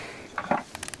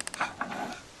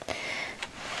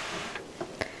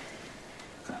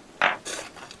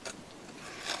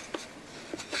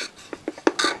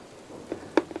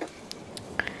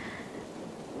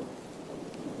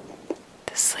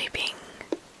 The sleeping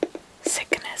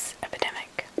sickness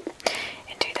epidemic.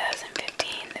 In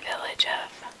 2015, the village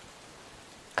of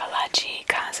Kalachi,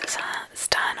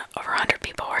 Kazakhstan, over 100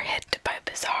 people were hit by a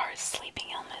bizarre sleeping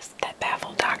illness that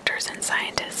baffled doctors and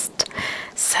scientists.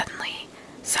 Suddenly,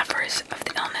 sufferers of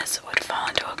the illness would fall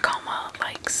into a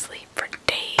coma-like sleep for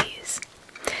days.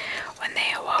 When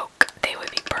they awoke, they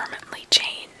would be permanently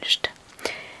changed.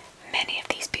 Many of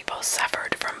these people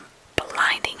suffered from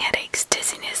blinding headaches,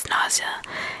 dizziness, nausea,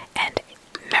 and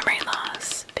memory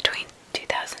loss. Between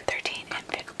 2013 and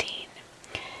 15,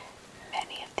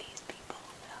 many of these people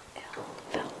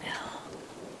fell ill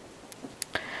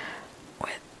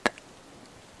with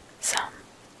some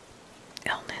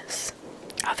illness.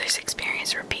 Others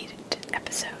experienced repeated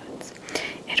episodes.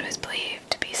 It was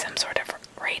believed to be some sort of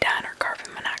radon or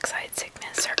carbon monoxide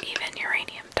sickness, or even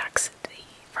uranium toxicity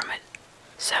from a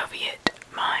Soviet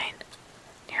mine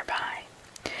nearby.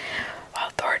 While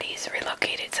authorities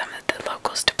relocated some of the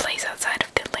locals to places outside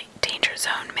of the danger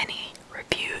zone, many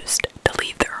refused to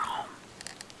leave their home.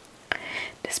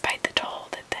 Despite the toll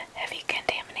that the heavy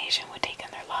contamination would take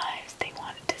on their lives, they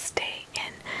wanted to stay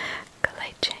in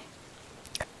Kalachi.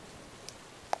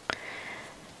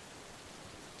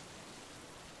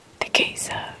 The case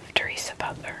of Teresa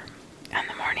Butler. On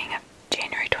the morning of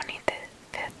January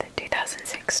 25th,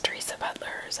 2006, Teresa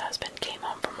Butler's husband came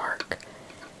home from work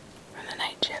from the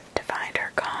night shift to find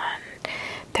her gone.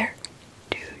 Their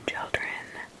two children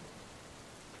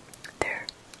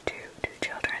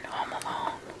home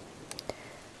alone.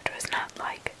 It was not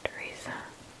like Teresa.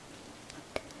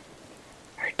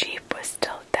 Her Jeep was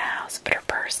still at the house, but her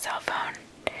purse, cell phone,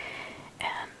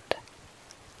 and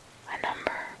a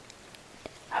number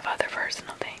of other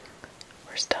personal things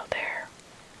were still there.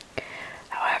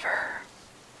 However,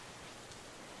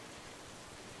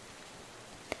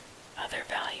 other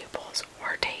valuables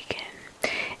were taken.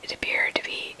 It appeared to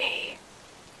be a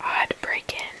odd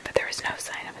break-in, but there was no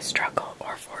sign of a struggle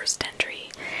or forced entry.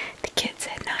 The kids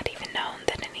had not even known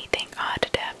that anything odd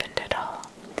had happened at all.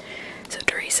 So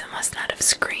Teresa must not have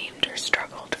screamed or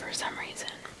struggled for some reason.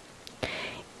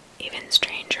 Even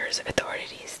strangers,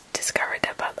 authorities discovered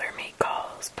that Butler made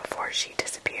calls before she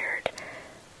disappeared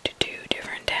to 2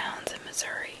 different towns in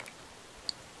Missouri.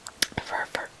 The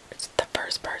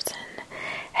first person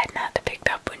had not picked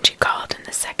up when she called, and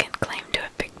the second claimed to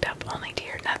have picked up only to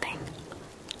hear nothing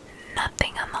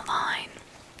on the line.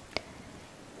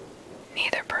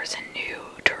 Neither person knew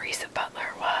who Teresa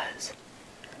Butler was,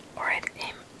 or had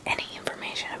any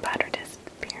information about her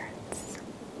disappearance.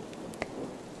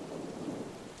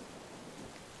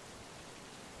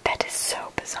 That is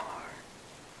so bizarre.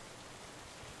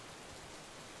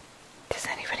 Does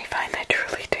anybody find that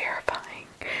truly terrifying?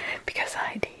 Because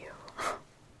I do.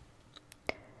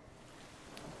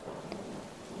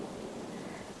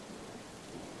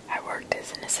 I worked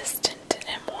as an assistant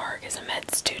in a morgue as a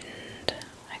med student.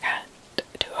 I got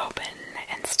to open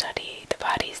and study the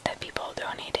bodies that people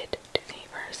donated to the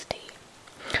university.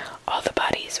 All the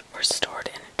bodies were stored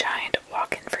in a giant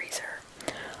walk-in freezer.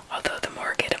 Although the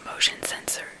morgue had a motion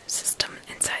sensor system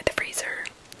inside the freezer,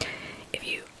 if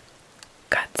you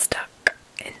got stuck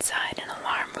inside, an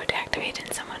alarm would activate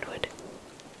and someone would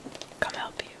come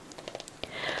help you.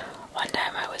 One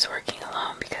time I was working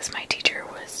alone because my teacher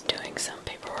was doing some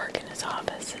paperwork in his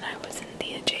office and I was in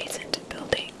the adjacent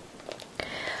building.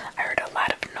 I heard a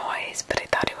lot of noise, but I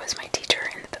thought it was my teacher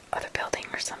in the other building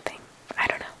or something. I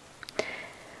don't know.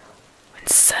 When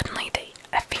suddenly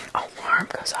the effing alarm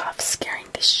goes off, scaring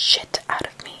the shit out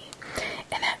of me.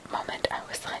 In that moment I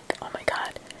was like, oh my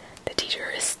god, the teacher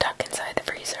is stuck inside the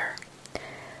freezer.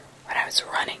 When I was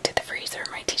running to the freezer,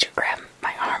 my teacher grabbed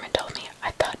my arm and told me,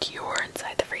 "I thought you were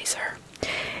inside the freezer."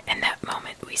 In that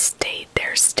moment, we stayed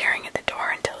there staring at the door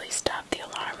until he stopped the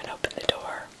alarm and opened the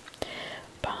door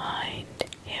behind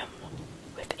him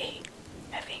with a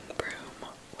heaving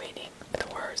broom, waiting for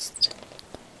the worst.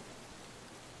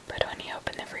 But when he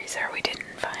opened the freezer, we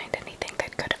didn't find anything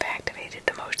that could have activated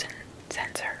the motion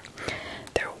sensor.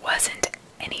 There wasn't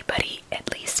anybody,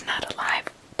 at least not alive,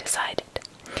 decided.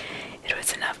 It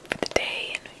was enough for the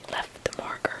day, and we left the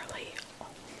morgue early. Oh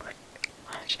my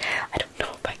gosh, I don't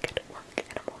know if I could work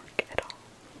in a morgue at all.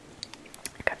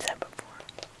 Like I've said before.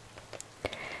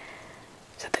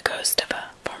 So the ghost of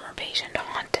a former patient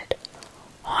haunted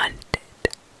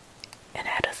an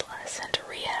adolescent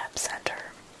rehab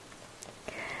center.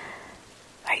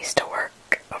 I used to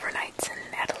work overnights in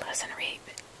an adolescent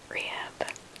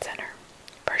rehab center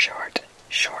for a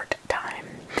short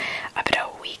time.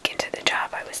 About a week into the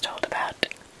job, I was told about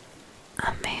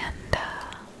Amanda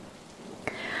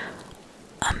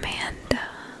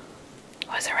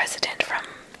was a resident from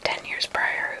 10 years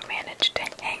prior who managed to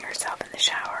hang herself in the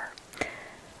shower.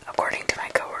 According to my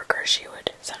coworker, she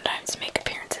would sometimes make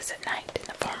appearances at night in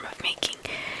the form of making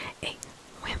a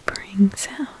whimpering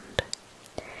sound.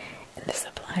 In the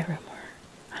supply room,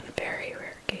 or on very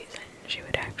rare occasions, she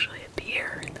would actually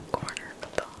appear in the corner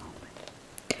of the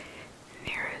hallway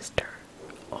nearest her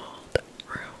old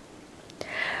room.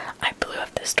 I blew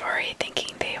up the story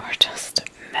thinking they were just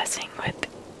messing with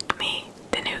me,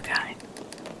 the new guy.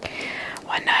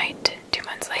 One night, 2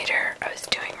 months later, I was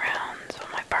doing rounds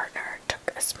when my partner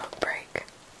took a smoke break.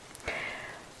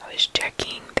 I was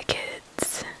checking the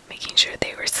kids, making sure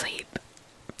they were asleep.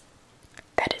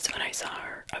 That is when I saw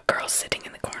her, a girl sitting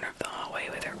in the corner of the hallway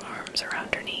with her arms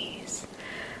around her knees,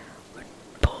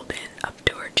 pulled in up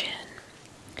to her chin.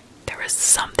 There was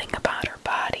something about her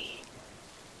body,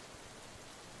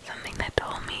 something that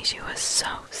told me she was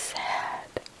so sad.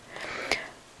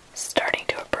 Starting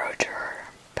to approach her,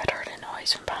 but heard a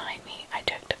noise from behind me. I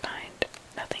checked to find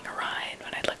nothing awry, and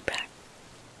when I looked back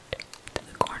to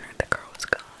the corner, the girl was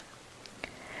gone.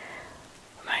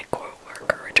 When my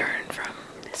co-worker returned from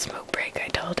the smoke break, I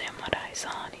told him what I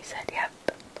saw, and he said, "Yep,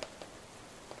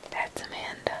 that's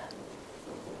Amanda.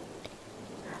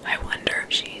 I wonder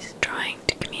if she's trying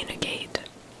to communicate.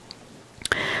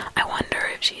 I wonder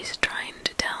if she's trying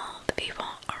to tell the people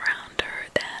around her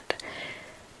that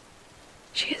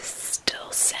she is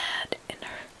still sad in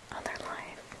her other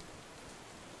life."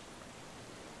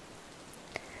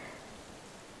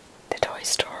 The toy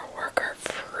store worker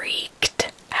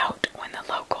freaked out when the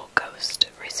local ghost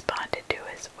responded to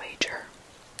his wager.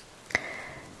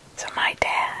 So my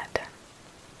dad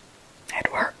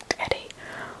had worked at a,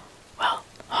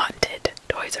 haunted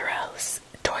Toys R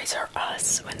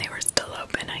Us when they were still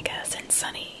open, I guess, in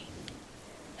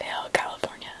Sunnyvale,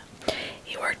 California.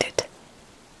 He worked it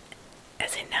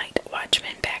as a night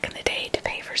watchman back in the day to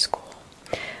pay for school.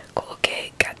 Cool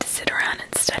kid, got to sit around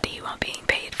and study while being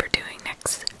paid for doing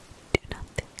next to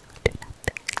nothing.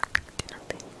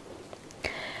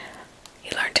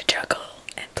 He learned to juggle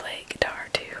and play guitar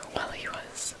too while he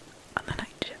was on the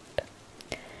night shift.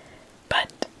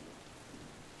 But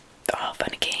all fun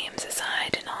and games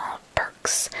aside and all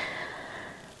perks,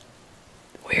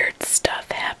 weird stuff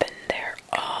happened there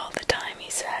all the time, he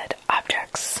said.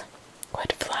 Objects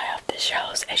would fly off the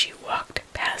shelves as you walked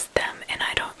past them, and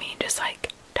I don't mean just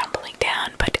like tumbling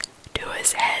down, but to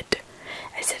his head,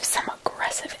 as if some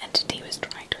aggressive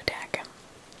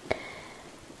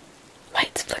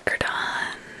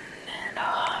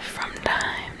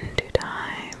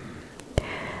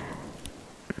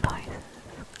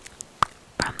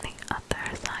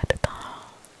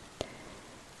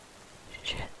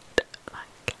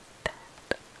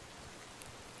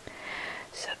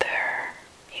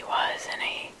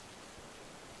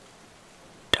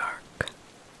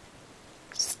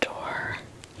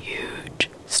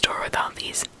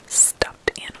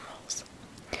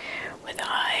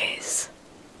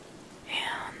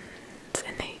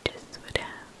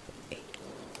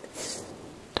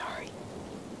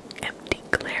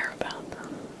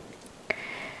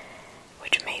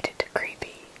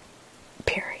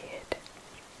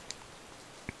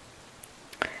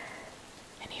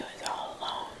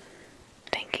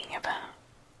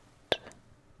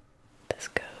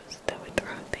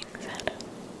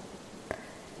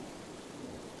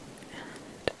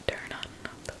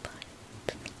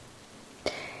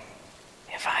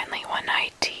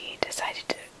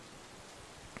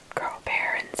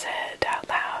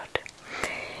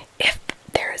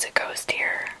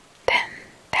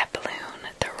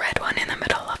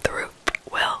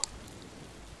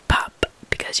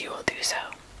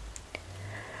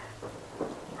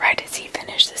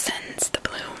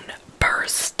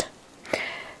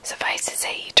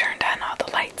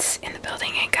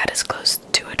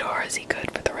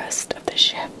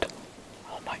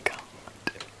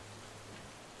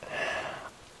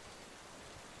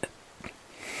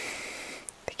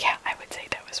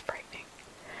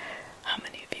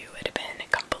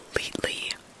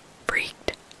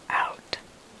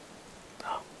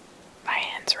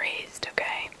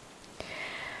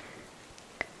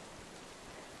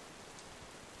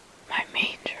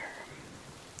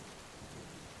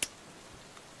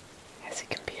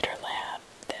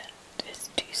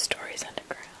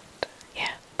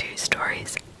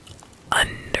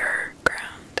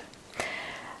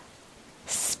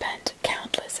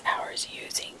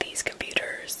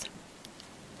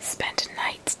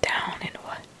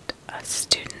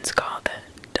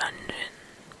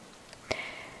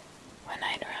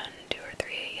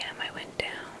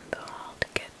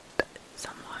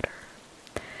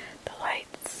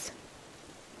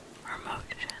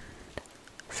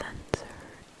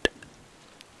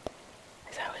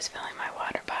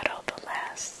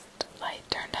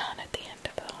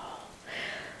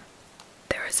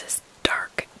was this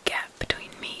dark gap between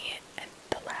me and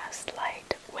the last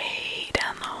light way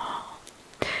down the hall.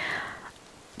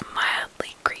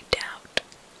 Mildly creeped out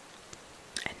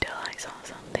until I saw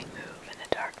something move in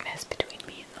the darkness between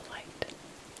me and the light.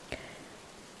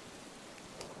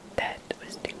 That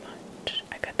was too much.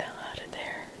 I got the hell out of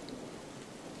there.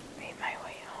 Made my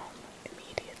way home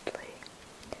immediately.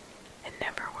 It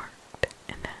never worked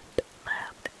in that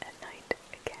lab at night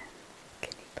again.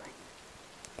 Can you blame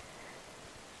me?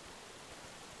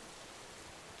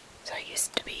 So I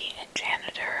used to be a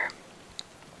janitor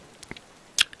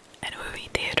at a movie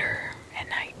theater at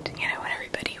night. You know, when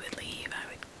everybody would leave, I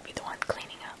would be the one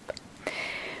cleaning up.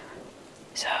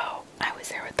 So I was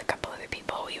there with a couple other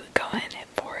people. We would go in at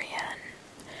 4 a.m.,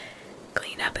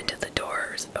 clean up until the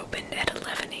doors opened at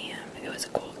 11 a.m. It was a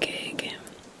cool gig.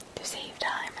 To save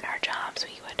time in our jobs,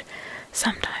 we would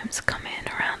sometimes come in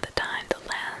around the time the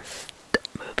last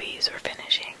movies were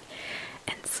finishing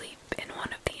and sleep in one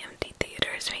of the empty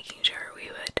theaters, making sure we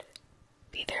would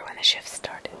be there when the shift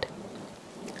started.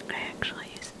 I actually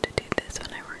used to do this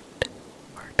when I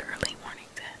worked early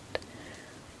mornings at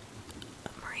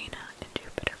a marina in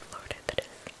Jupiter, Florida that is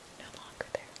no longer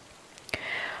there.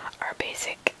 Our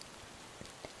basic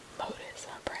modus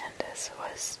operandus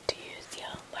was to use the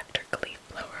electric leaf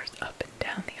blowers up and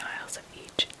down the aisles of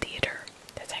each theater.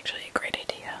 That's actually a great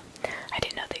idea. I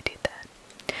didn't know they did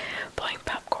that. Blowing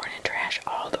popcorn and trash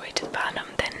all the way to the bottom,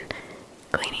 then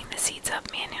cleaning the seats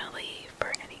up manually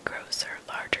for any gross or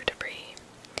larger debris.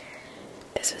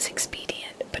 This was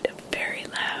expedient, but very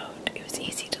loud. It was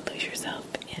easy to lose yourself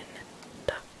in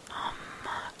the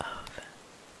of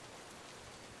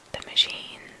the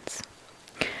machines.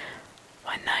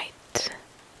 One night,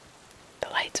 the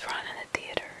lights were on in the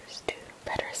theaters to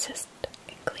better assist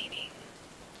in cleaning.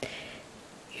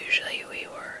 Usually we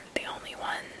were the only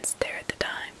ones there at the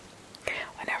time.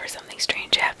 Whenever something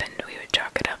strange happened, we would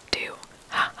chalk it up to,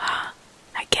 "Ha ha,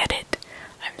 I get it.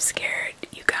 I'm scared.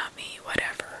 You got me.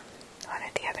 Whatever." One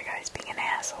of the other guys being an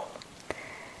asshole.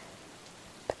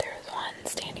 But there was one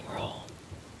standing rule.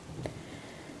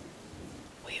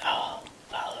 We all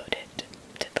followed it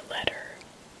to the letter.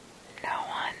 No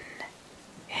one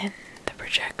in the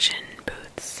projection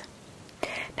booths.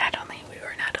 Not only we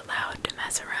were not allowed to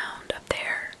mess around up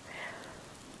there,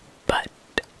 but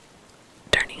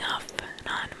turning off and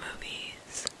on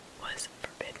movies was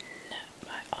forbidden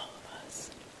by all of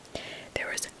us. There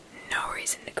was no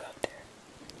reason to go up there.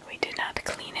 We did not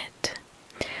clean it.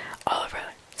 All of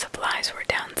our supplies were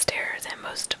downstairs, and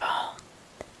most of all,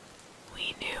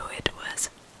 we knew it was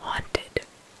haunted.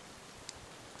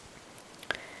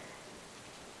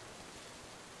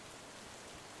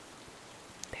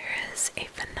 There is a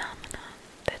phenomenon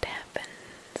that happens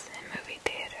in movie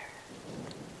theater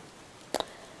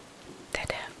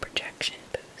that have projection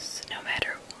booths. No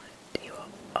matter what, you will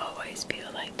always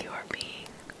feel like you are being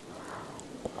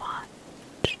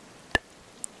watched.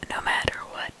 No matter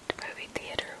what movie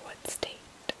theater, what state,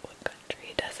 what country,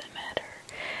 it doesn't matter.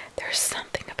 There's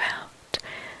something about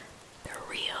the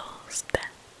reels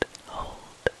that hold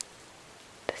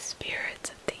the spirits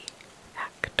of the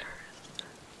actors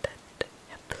that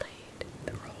have played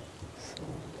the roles.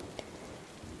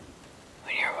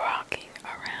 When you're walking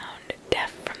around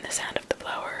deaf from the sound of the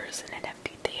blowers in an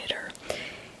empty theater,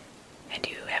 and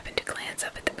you happen to glance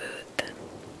up at the booth,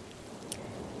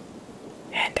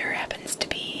 and there happens to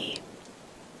be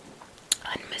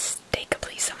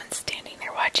unmistakably someone standing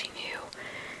there watching you,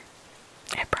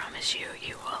 I promise you,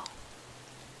 you will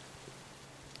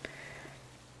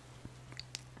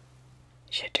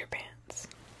shit your pants.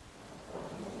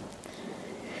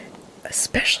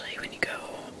 Especially when you go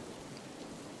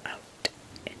out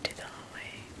into the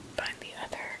hallway, find the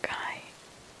other guy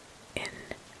in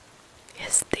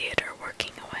his theater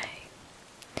working away.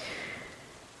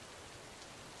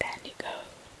 Then you go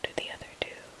to the other two,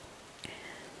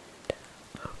 and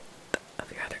both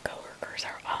of your other coworkers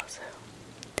are also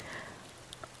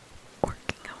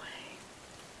working away.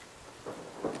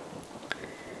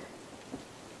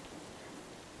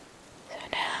 So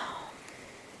now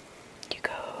you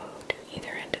go to either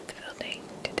end of the building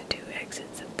to the two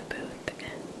exits of the booth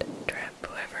and trap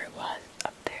whoever it was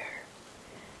up there,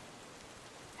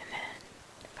 and then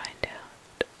find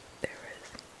out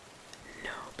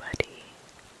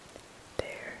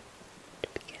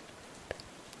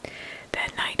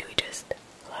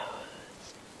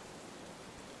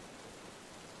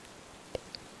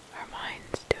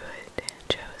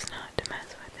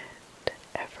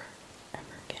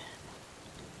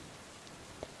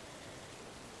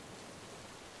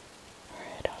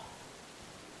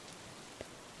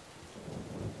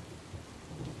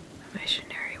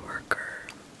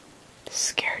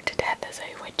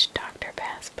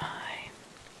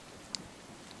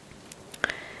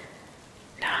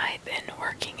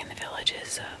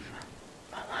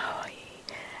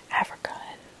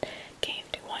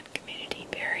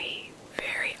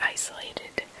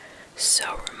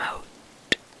so remote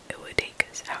it would take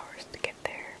us hours to get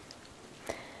there.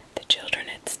 The children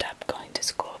had stopped going to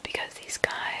school because these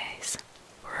guys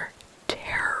were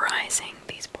terrorizing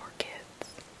these poor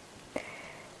kids.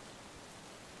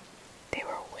 They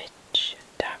were witch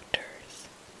doctors.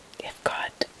 If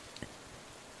caught,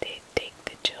 they'd take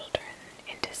the children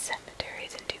into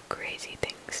cemeteries and do crazy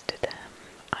things to them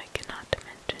I cannot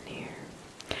mention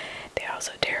here. They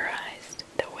also terrorized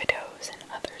the widows and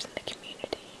others in the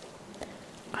community.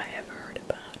 I have heard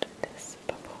about this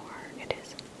before. It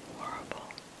is horrible.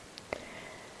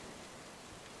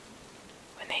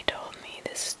 When they told me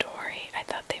this story, I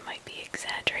thought they might be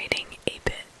exaggerating a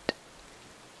bit.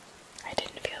 I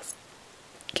didn't feel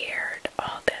scared,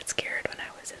 all that scared when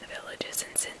I was in the villages,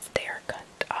 and since they are cut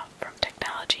off from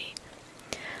technology,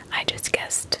 I just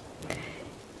guessed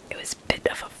it was a bit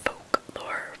of a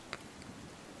folklore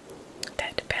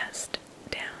that passed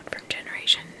down from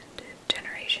generation to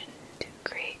generation to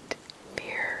create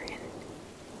fear in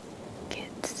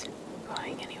kids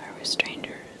going anywhere with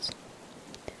strangers.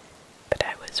 But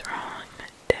I was wrong,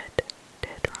 dead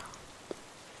wrong.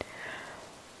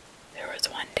 There was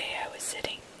one day I was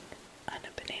sitting on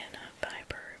a banana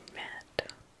fiber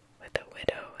mat with a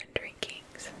widow and drinking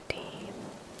some tea.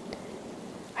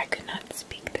 I could not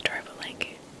speak the tribal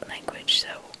language,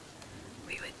 so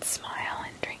we would smile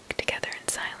and drink together in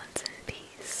silence and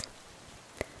peace.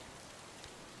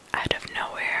 Out of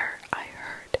nowhere, I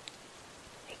heard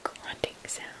a grunting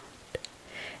sound.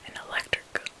 An electric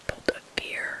bolt of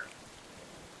fear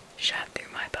shot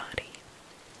through my body.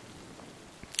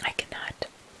 I cannot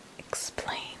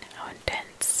explain how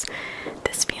intense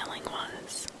this feeling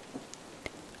was.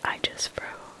 I just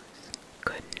froze,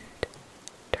 couldn't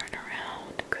turn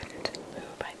around, couldn't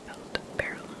move. I felt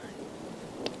paralyzed.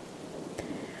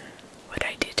 What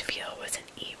I did feel was an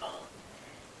evil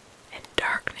and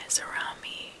darkness around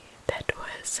me that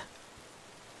was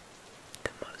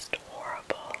the most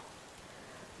horrible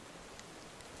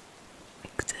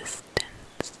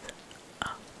existence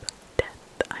of death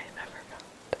I have ever felt.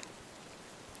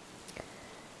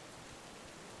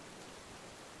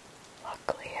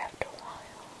 Luckily, after a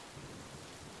while,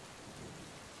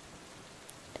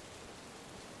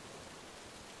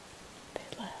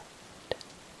 they left,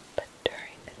 but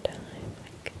during the time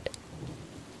I could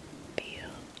feel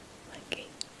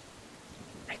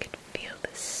I could feel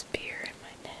the spear in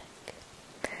my neck.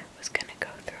 I was gonna go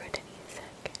through it any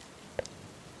second.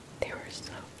 They were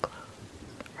so close,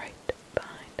 right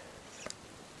behind us.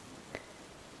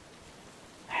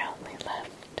 I only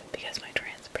left because my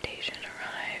transportation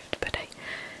arrived, but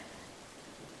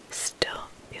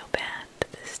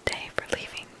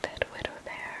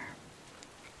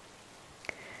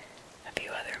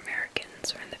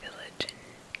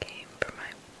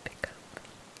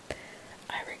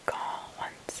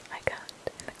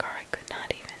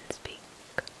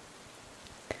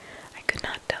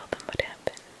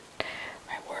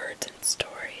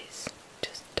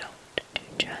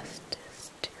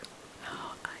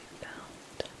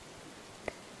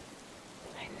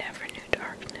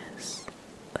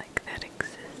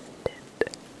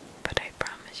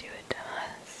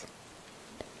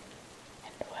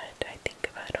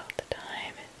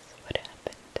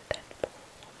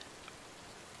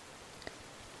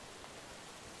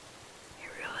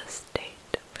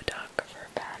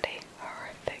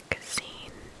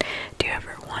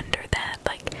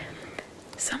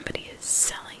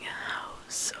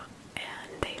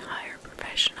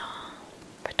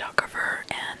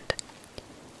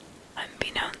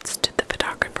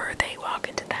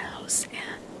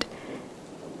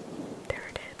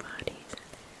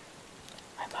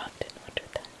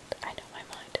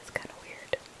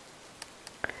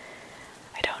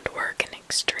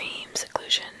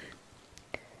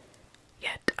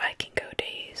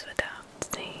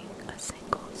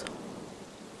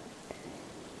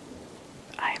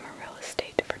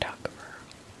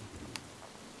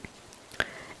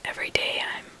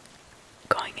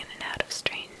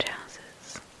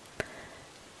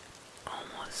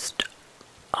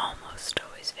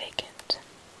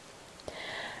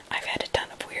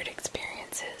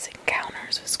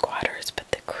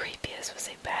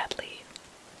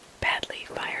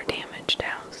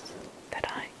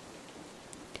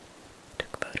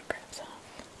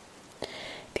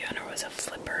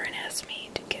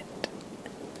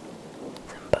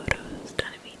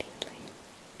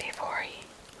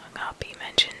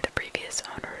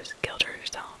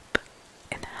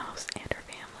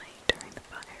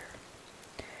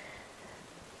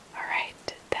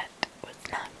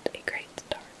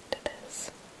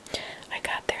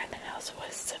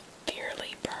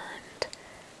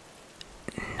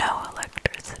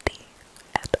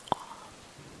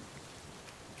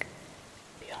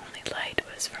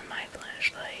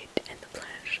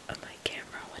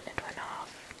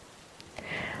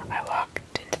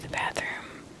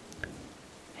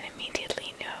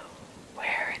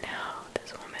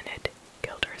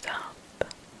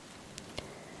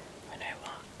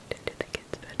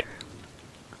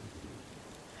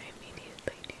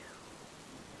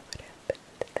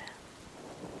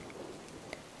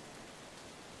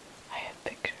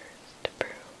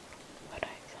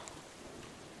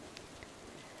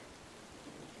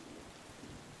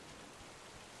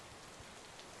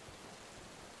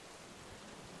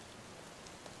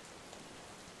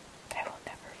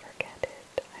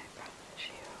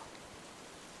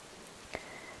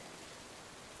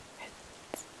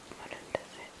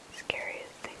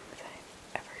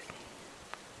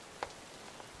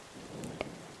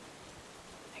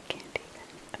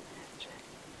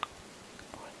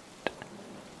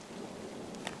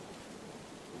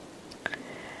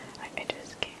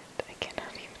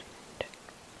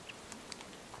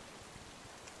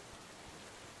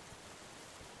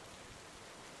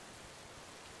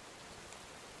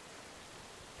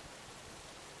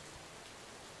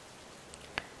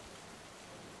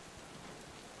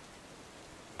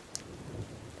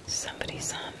somebody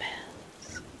saw a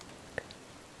mask.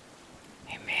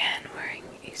 A man wearing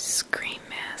a scream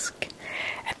mask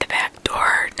at the back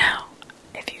door. Now,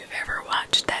 if you've ever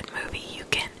watched that movie, you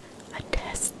can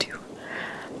attest to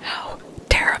how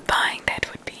terrifying that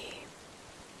would be.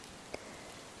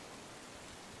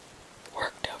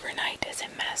 Worked overnight as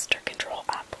a master control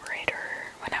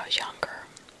operator when I was younger.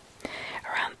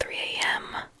 Around 3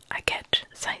 a.m., I catch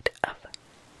sight of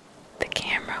the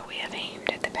camera we have aimed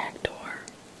at the back door.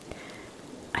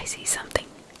 I see something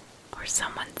or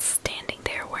someone standing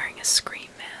there wearing a scream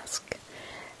mask,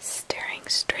 staring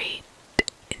straight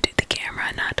into the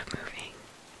camera, not moving.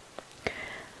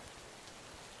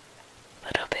 A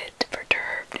little bit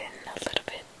perturbed and a little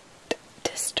bit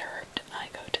disturbed, I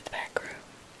go to the back room,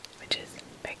 which is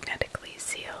magnetically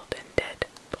sealed and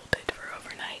dead-bolted for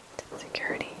overnight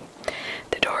security.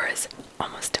 The door is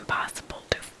almost impossible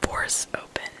to force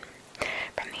open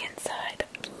from the inside,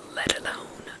 let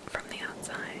alone from the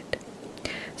outside.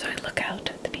 So I look out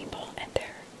at the people, and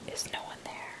there is no one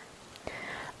there.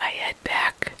 I head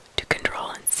back to control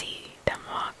and see them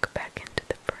walk back into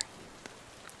the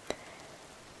frame.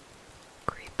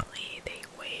 Creepily, they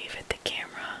wave at the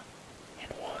camera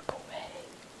and walk away.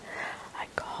 I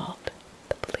called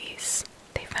the police.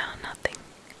 They found nothing,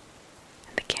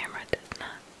 and the camera does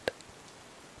not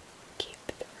keep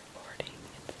the recording.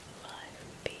 It's a live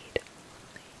feed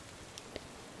only.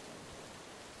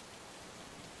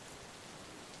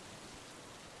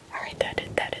 Alright,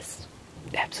 that is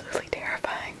absolutely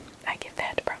terrifying. I give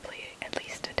that probably at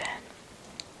least a 10.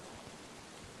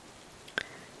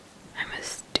 I'm a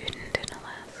student in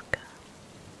Alaska,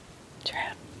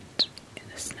 trapped in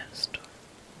a snowstorm.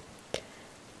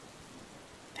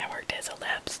 I worked as a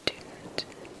lab student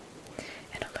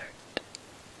in Alert,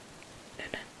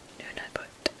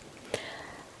 Nunavut.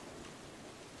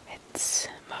 It's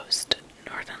most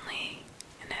northernly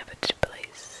inhabited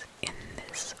place in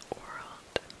this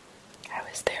world. I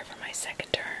was there for my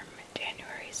second term in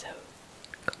January, so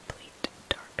complete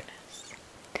darkness.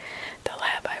 The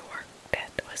lab I worked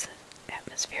at was an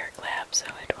atmospheric lab, so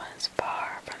it was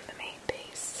far from the main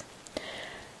base.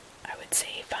 I would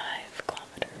say 5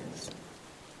 kilometers.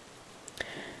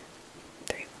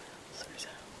 3 miles or so.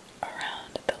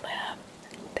 Around the lab,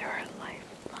 there are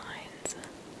lifelines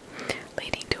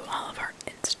leading to all of our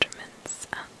instruments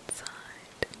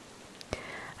outside.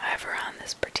 However, on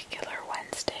this particular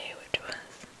Wednesday, which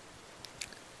was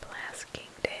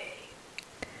Blasking Day,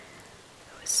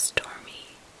 it was stormy,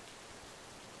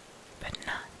 but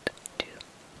not too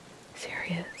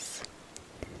serious.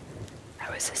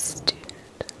 I was a student.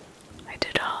 I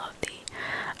did all of the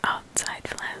outside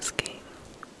flasking.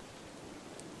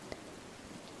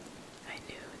 I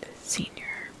knew the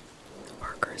senior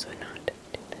workers would not do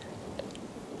that.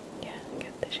 Yeah,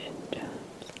 get the shit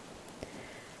jobs.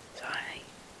 So I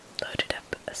loaded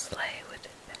up a sleigh with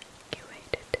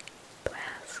evacuated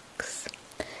flasks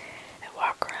and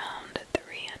walk around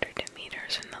 300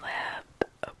 meters from the lab,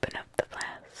 open up the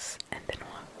flasks, and then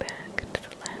walk back to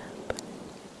the lab.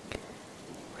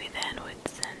 We then would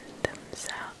send them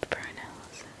south for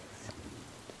analysis.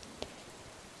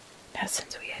 Now,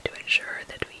 since we had to ensure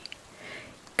that we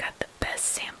got the best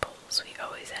samples, we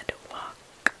always had to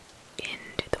walk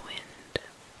into the wind.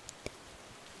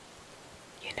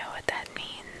 You know what that means?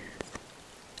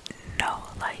 No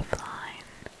lifeline.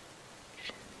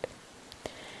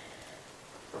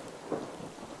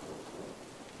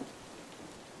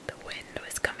 The wind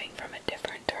was coming from a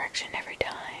different direction every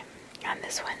time. On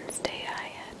this Wednesday, I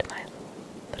had my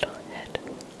little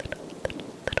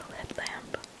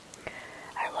headlamp.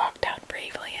 I walked out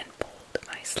bravely and pulled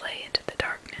my sleigh into the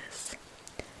darkness.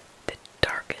 The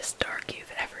darkest dark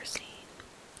you've ever seen.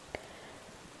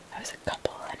 I was a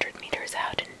couple 100 meters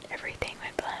out and everything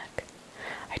went black.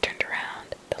 I turned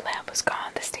around. The lab was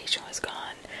gone. The station was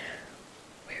gone.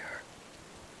 We were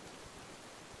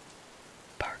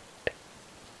parked.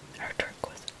 Our truck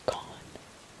was gone.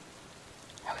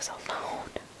 I was alone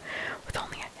with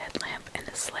only a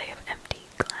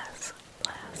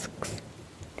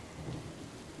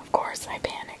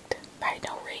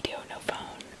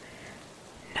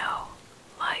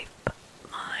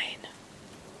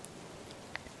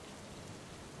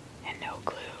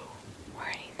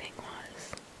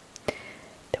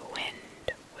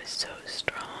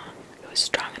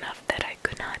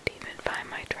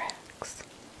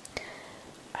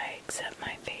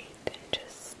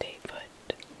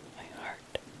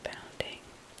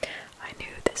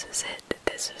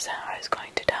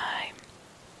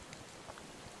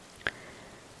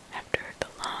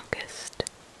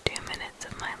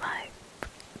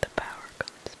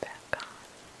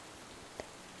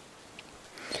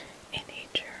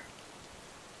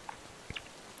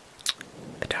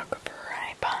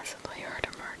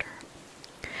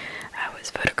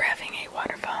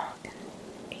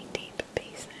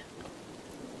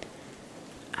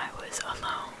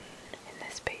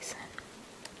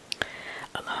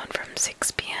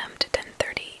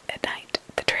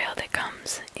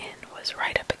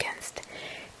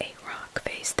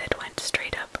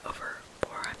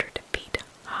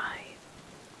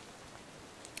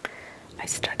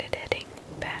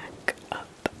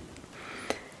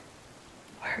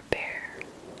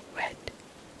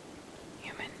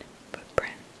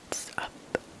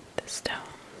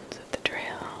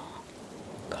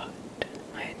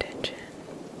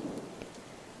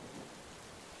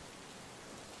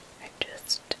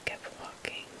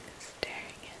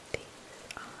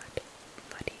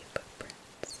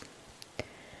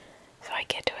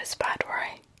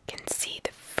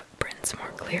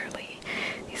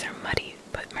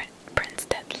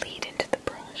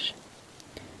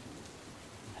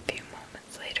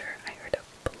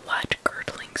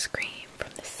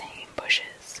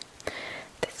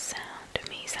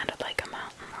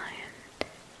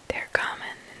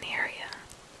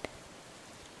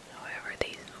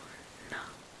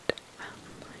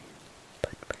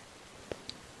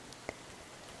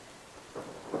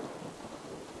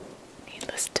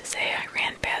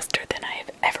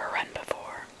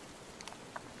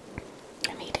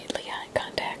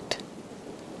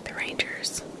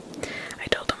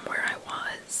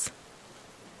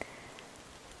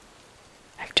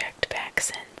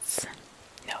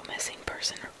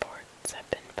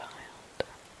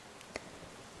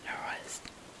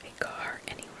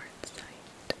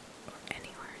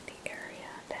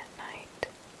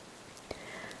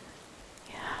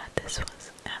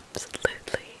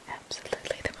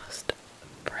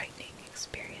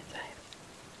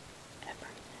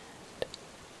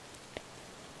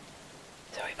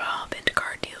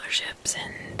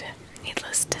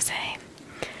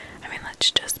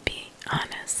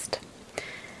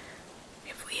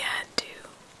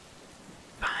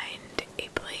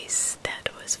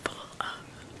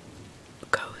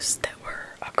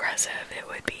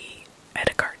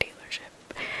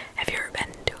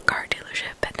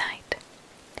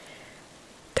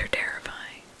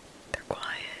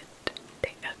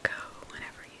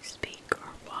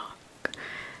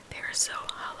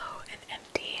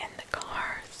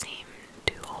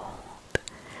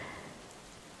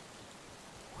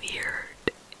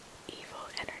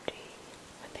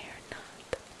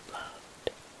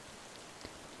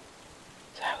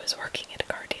was working at a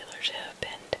car dealership,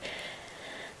 and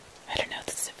I don't know,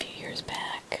 this is a few years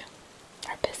back.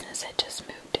 Our business had just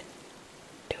moved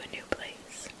to a new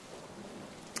place.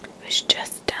 It was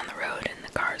just down the road, and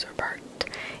the cars were parked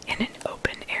in an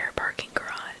open-air parking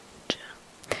garage.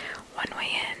 One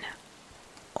way in,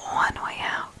 one way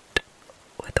out,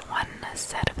 with one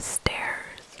set of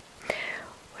stairs,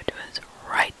 which was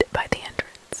right by the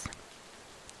entrance.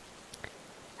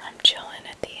 I'm chilling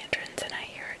at the entrance, and I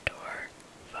hear a door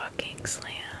fucking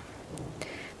slam.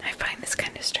 I find this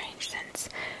kind of strange since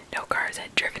no cars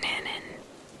had driven in and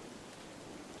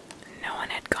no one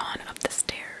had gone up the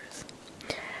stairs.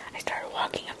 I started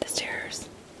walking up the stairs.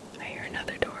 I hear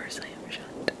another door slam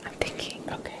shut. I'm thinking,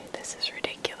 okay, this is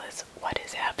ridiculous. What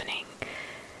is happening?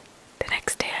 The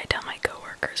next day I tell my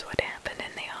coworkers what happened,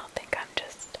 and they all think I'm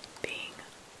just being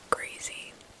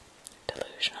crazy,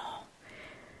 delusional,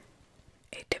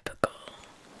 a typical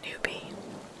newbie.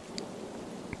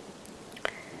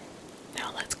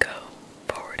 Now let's go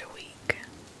forward a week.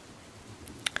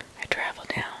 I travel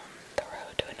down the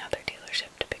road to another dealership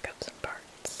to pick up some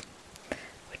parts,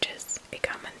 which is a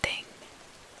common thing.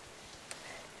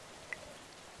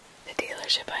 The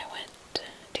dealership I went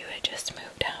to had just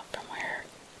moved out from where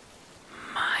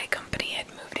my company had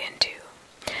moved into.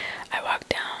 I walked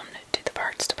down to the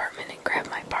parts department and grabbed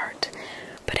my part,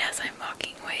 but as I'm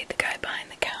walking away, the guy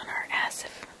behind the counter asks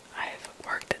if I've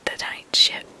worked at the night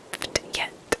shift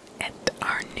yet at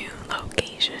our new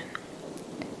location.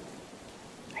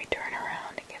 I turn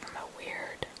around and give him a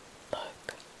weird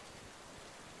look.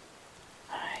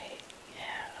 I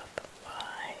have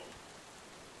why.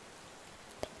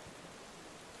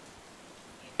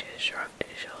 He just shrugged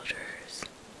his shoulders,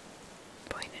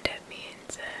 pointed at me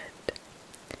and said,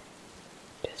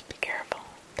 "Just be careful,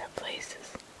 that place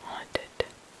is haunted."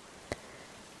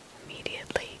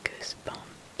 Immediately,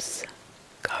 goosebumps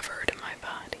covered my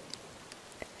body.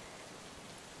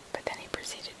 But then he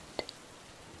proceeded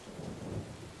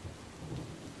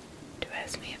to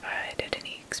ask me if I had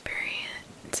any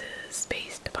experiences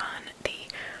based upon the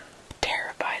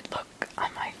terrified look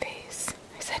on my face.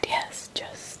 I said yes,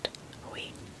 just a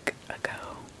week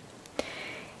ago.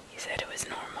 He said it was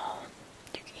normal.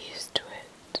 You get used to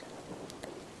it.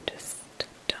 Just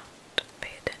don't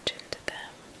pay attention to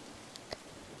them.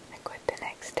 I quit the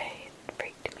next day. It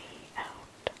freaked me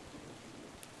out.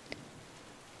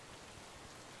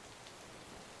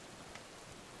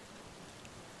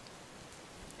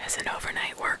 As an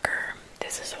overnight worker,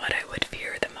 this is what I would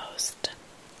fear the most.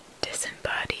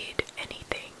 Disembodied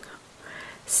anything.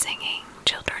 Singing,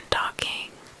 children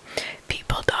talking,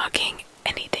 people talking,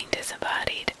 anything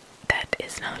disembodied that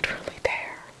is not really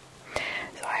there.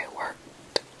 So I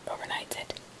worked overnights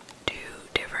at 2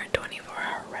 different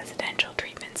 24-hour residential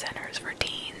treatment centers for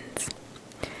teens.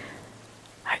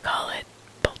 I call it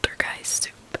poltergeist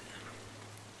soup.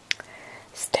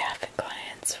 Staff and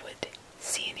clients would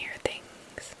see and hear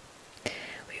things.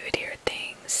 We would hear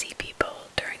things, see people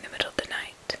during the middle of the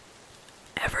night.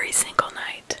 Every single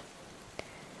night.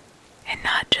 And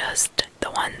not just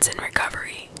the ones in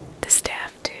recovery, the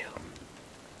staff too.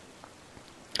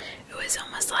 It was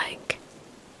almost like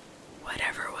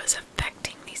whatever was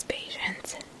affecting these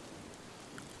patients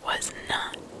was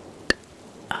not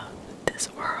of this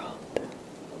world.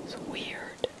 It was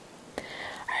weird.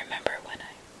 I remember when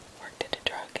I worked at a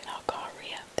drug and alcohol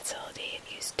rehab facility,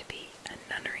 it used to be a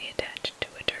nunnery attached to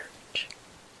a church.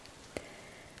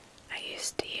 I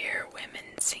used to hear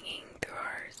women singing through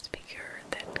our speaker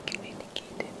that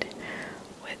communicated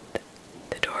with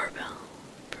the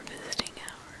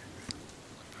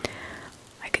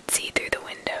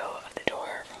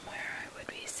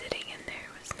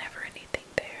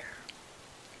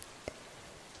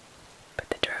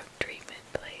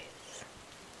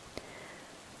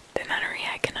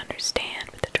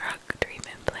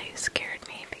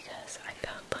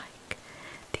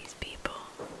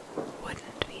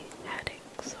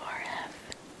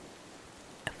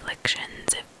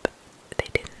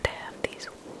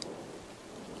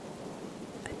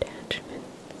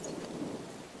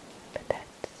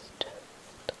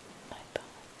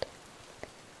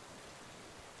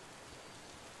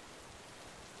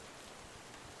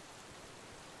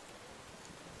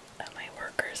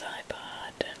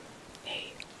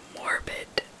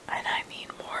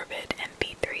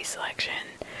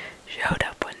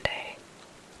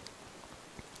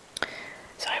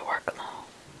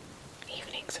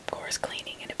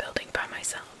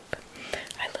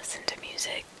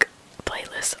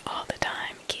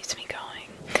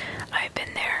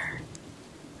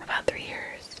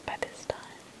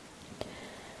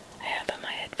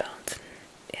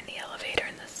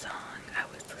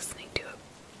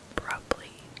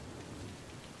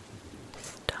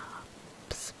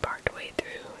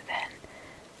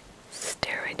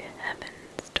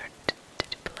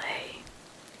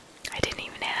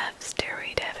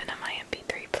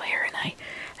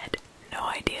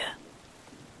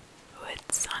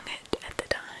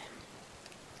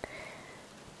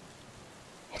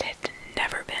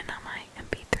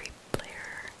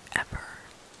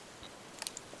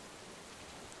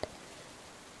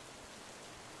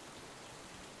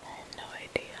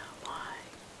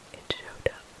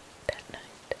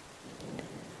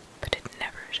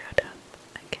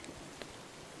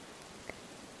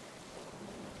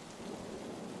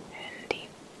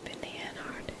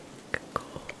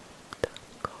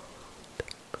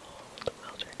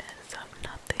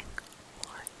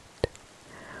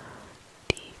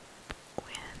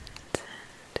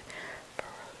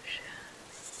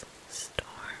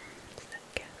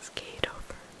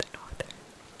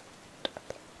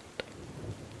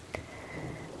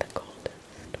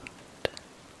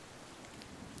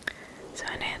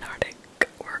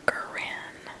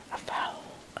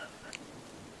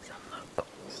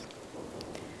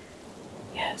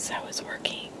Yes, I was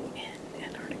working in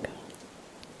Antarctica.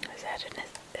 I was at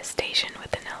a station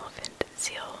with an elephant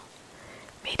seal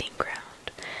mating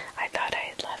ground. I thought I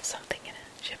had left something in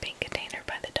a shipping container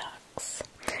by the docks,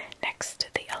 next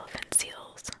to the elephant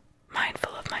seals.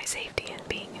 Mindful of my safety and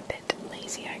being a bit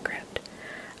lazy, I grabbed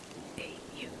a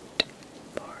ute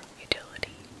or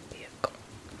utility vehicle.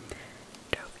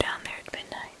 Drove down there at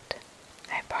midnight.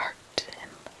 I parked and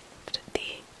left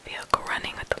the vehicle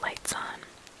running with the lights on,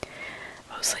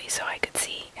 mostly so I could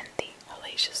see in the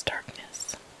hellacious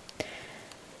darkness.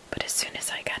 But as soon as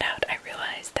I got out, I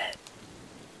realized that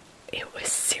it was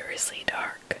seriously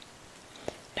dark.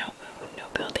 No moon, no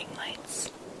building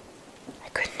lights. I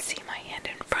couldn't see my hand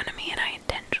in front of me, and I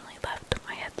intentionally left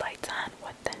my headlights on.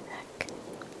 What the heck?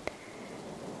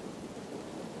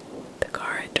 The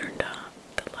car had turned off.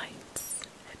 The lights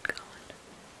had gone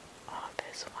off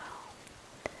as well.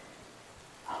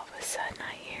 All of a sudden,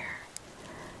 I hear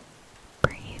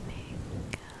breathing.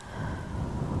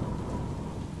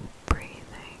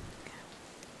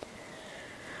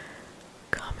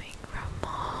 Coming from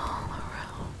all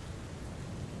around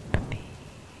me.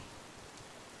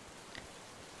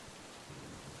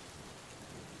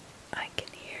 I can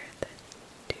hear the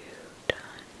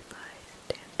 2-ton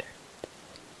bystanders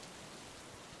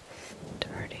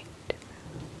starting to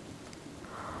move.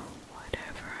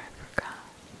 Whatever I forgot,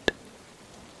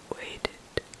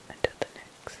 waited until the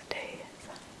next day as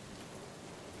I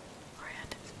ran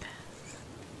as fast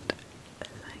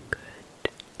as I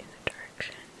could in the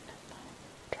direction of my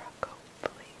truck,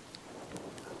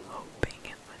 hoping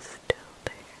it was still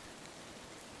there.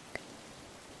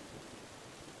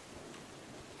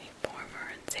 A former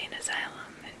insane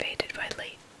asylum invaded by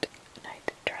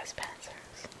late-night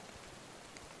trespassers.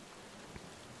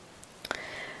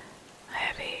 I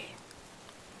have a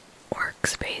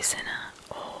workspace in an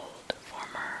old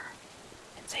former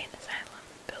insane asylum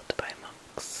built by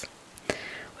monks,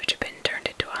 which had been turned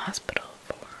into a hospital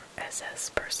for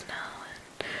SS personnel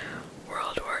in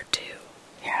World War II.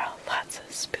 Yeah, lots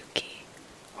of spooky,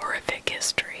 horrific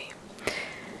history.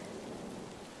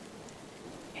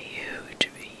 A huge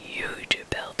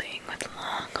building with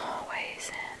long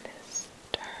hallways and a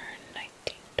stern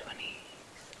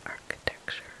 1920s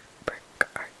architecture, brick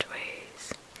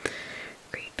archways,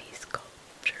 creepy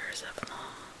sculptures of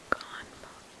long-gone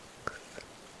monks.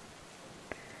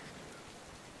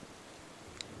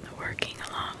 Working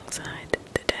alongside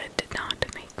the dead did not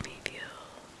make me feel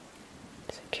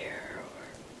secure or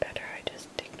better. I just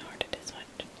ignored it as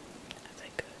much as I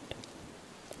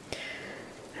could.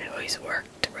 I always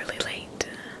worked really late,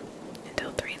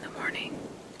 until 3 in the morning.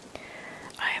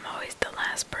 I am always the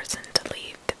last person to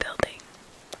leave the building.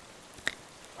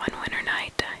 One winter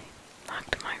night, I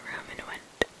locked my room and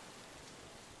went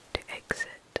to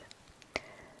exit.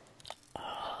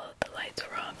 All the lights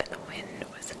were off and the wind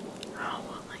was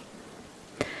howling.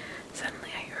 Suddenly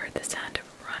I heard the sound of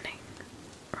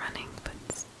running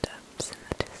footsteps in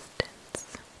the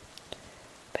distance.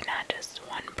 But not just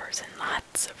one person,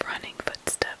 lots of running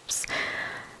footsteps.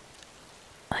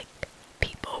 Like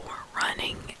people were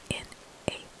running in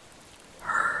a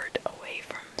herd away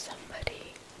from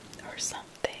somebody or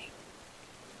something.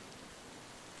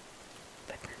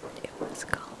 But it was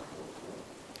calm.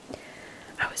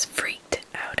 I was freaked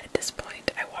out at this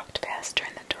point. I walked faster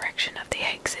in the direction of the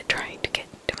exit, trying to get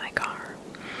to my car.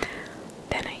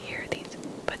 Then I hear these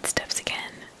footsteps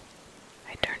again.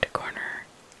 I turned a corner.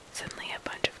 Suddenly a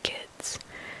bunch of kids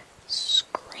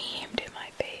screamed in my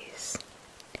face.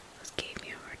 Almost gave me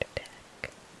a heart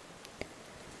attack.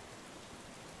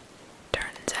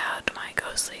 Turns out my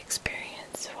ghostly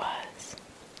experience was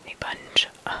a bunch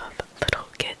of little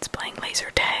kids playing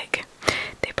laser tag.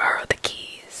 They borrowed the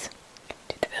keys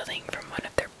to the building from one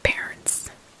of their parents,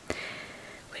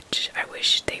 which I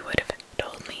wish they would have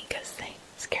told me because they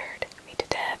scared me to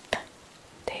death.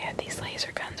 They had these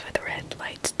laser guns with red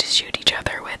lights to shoot each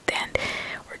other with and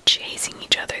were chasing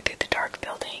each other through the dark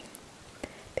building.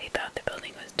 They thought the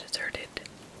building was deserted,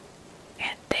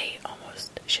 and they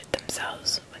almost shit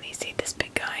themselves when they see this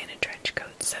big guy in a trench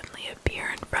coat suddenly appear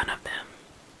in front of them.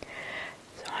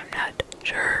 So I'm not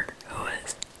sure who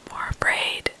was more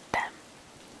afraid, them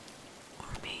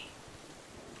or me.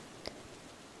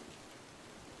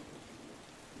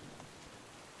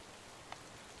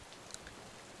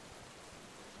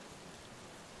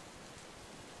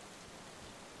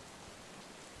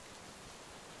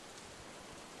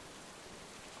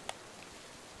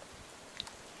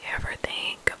 You ever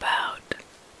think about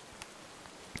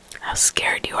how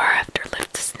scared you are after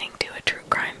listening to a true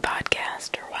crime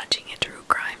podcast or watching a true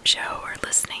crime show or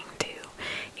listening to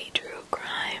a true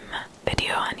crime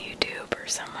video on YouTube or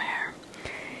somewhere?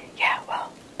 Yeah,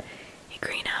 well,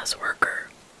 greenhouse worker.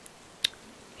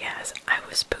 Yes, I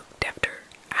was spooked after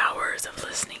hours of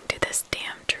listening to this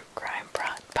damn true crime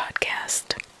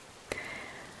podcast.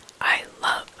 I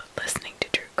love listening to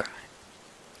true crime.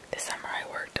 This summer I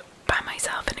worked by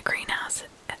myself in a greenhouse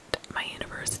at my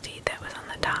university that was on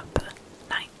the top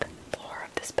 9th floor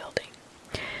of this building.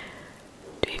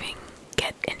 To even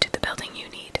get into the building you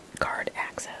need card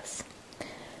access.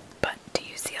 But to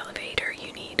use the elevator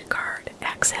you need card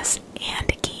access and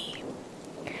a key.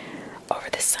 Over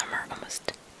the summer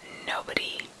almost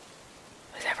nobody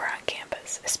was ever on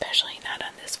campus, especially not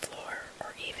on this floor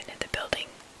or even in the building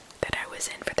that I was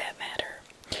in for that matter.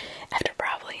 After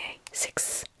probably a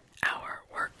 6-hour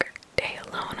work day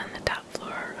alone on the top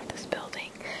floor of this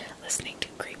building, listening to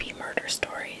creepy murder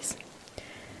stories,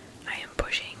 I am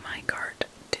pushing my cart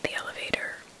to the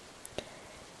elevator.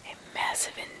 A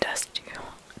massive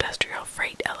industrial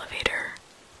freight elevator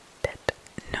that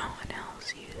no one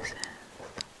else uses.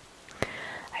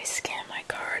 I scanned my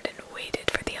card and waited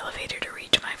for the elevator to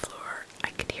reach my floor. I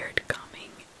could hear it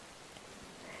coming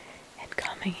and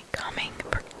coming and coming.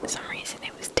 For some reason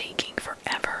it was taking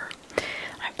forever.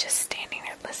 I'm just standing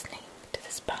there listening to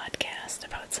this podcast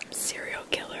about some serial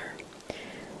killer.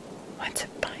 Once it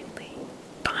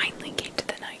finally came to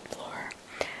the 9th floor,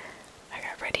 I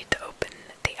got ready to open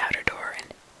the outer door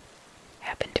and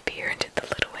happened to peer into the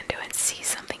little window and see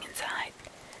something inside,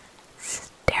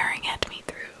 staring at me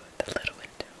through the little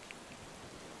window.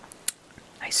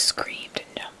 I screamed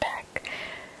and jumped back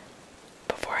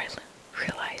before I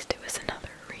realized it was another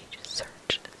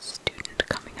research student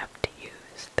coming up to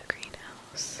use the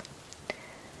greenhouse.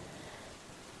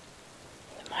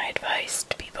 My advice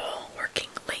to people working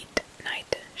late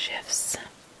night shifts: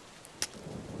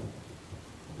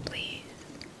 please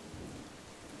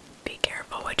be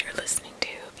careful what you're listening to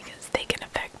because they can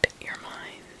affect your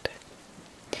mind.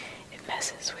 It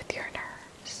messes with your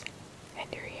nerves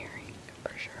and your hearing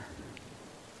for sure.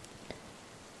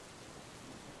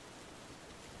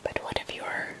 But what if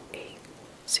you're a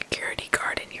security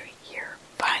guard and you hear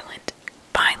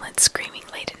violent screaming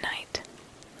late at night?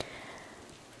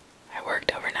 I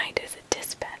worked overnight as a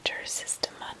dispatcher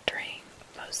system monitoring.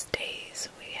 Most days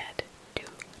we had two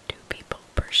people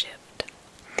per shift.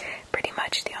 Pretty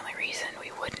much the only reason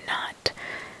we would not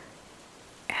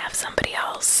have somebody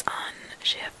else on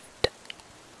shift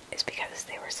is because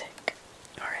they were sick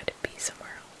or had to be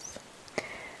somewhere else.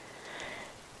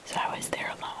 So I was there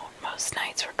alone. Most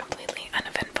nights were completely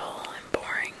uneventful and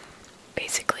boring.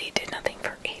 Basically did nothing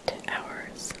for 8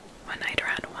 hours. One night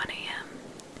around 1 a.m.,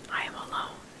 I am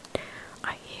alone.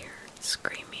 I hear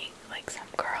screaming like some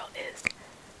girl is,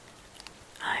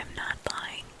 I'm not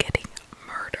lying, getting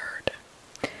murdered.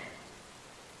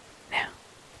 Now,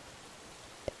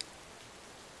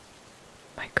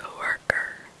 my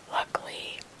coworker,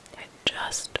 luckily, had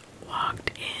just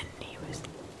walked in. He was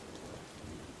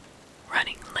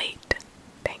running late,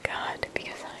 thank God,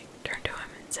 because I turned to him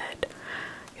and said,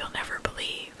 you'll never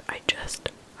believe I just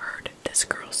heard this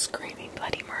girl screaming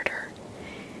bloody murder.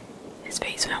 His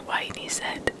face went white and he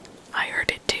said, I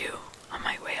heard it too on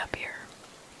my way up here.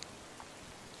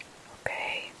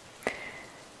 Okay,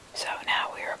 so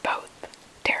now we are both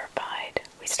terrified.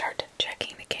 We start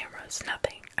checking the cameras,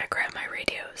 nothing. I grab my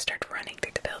radio, start running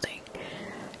through the building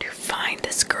to find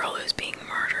this girl who's being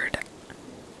murdered.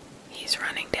 He's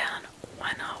running down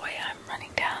one hallway, I'm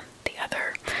running down the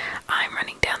other. I'm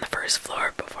running down the first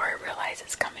floor before I realize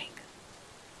it's coming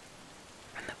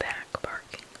from the back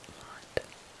parking lot.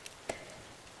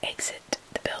 Exit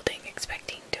the building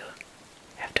expecting to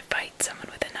have to fight someone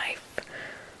with a knife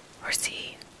or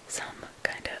see some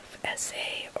kind of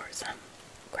essay or some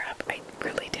crap I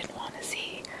really didn't want to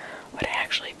see. What I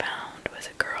actually found was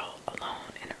a girl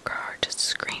alone in her car just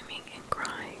screaming and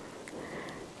crying,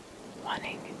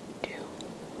 wanting to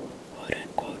quote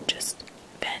unquote just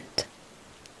vent.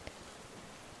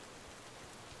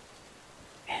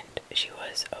 And she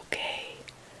was okay.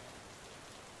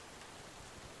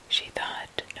 She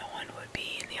thought no one would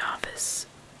be in the office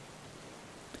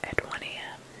at 1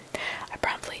 a.m. I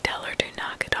promptly tell her to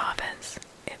knock it off as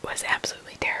it was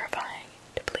absolutely terrifying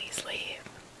to please leave.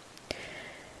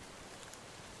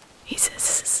 He says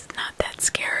this is not that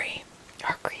scary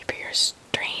or creepy or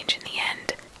strange in the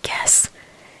end. Yes,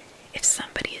 if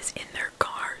somebody is in their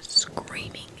car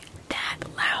screaming that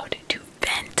loud to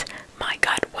vent, my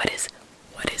God, what is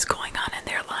going on in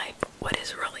their life? What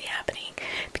is really happening?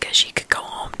 Because she could go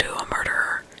home to a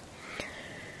murderer.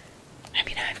 I mean,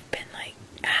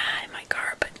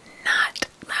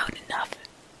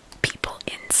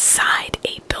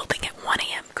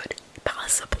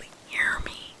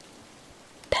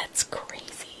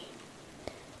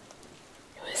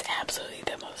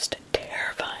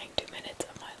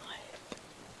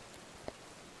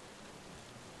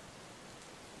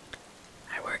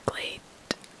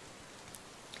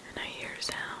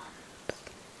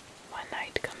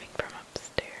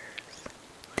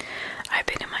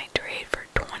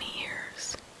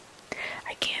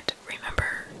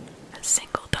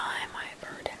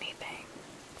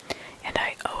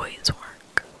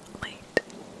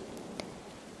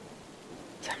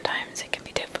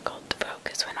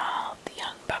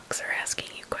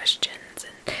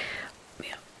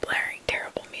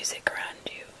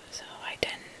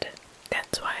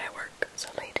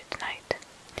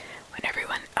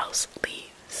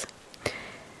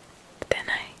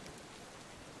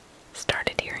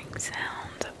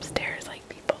 sounds upstairs, like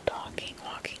people talking,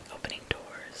 walking, opening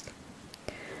doors.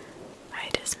 I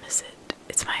dismiss it.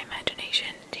 It's my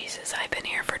imagination. Jesus, I've been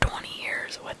here for 20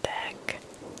 years. What the heck?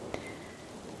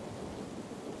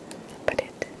 But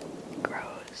it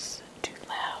grows too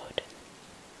loud,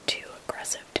 too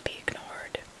aggressive to be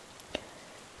ignored.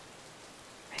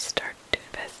 I start to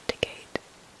investigate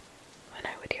when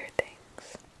I would hear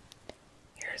things.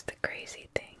 Here's the crazy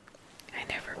thing. I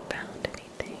never found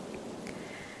anything.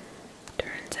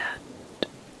 Turns out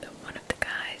that one of the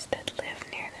guys that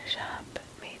lived near the shop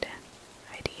made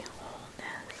a hidey hole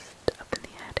nest up in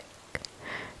the attic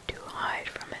to hide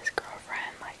from his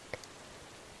girlfriend like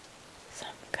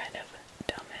some kind of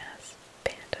dumbass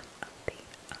phantom of the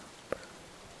opera.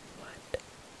 What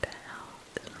the hell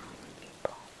is wrong with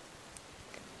people?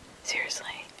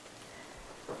 Seriously.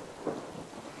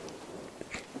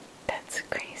 That's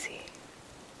crazy.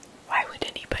 Why would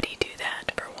anybody do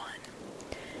that, for one?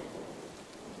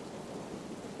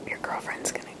 Your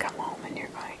girlfriend's gonna come home and you're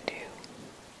going to,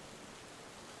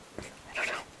 I don't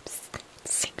know,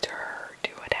 sing to her, or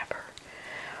do whatever,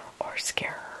 or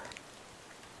scare her.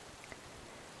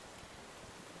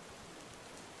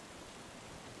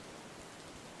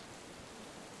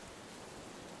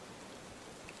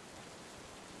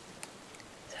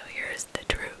 So here's the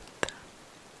truth.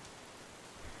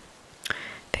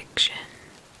 Fiction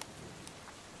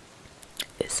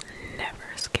is never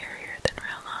scarier than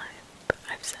real life.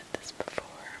 I've said this before.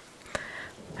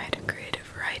 I had a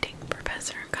creative writing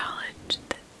professor in college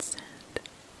that said,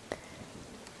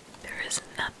 there is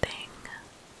nothing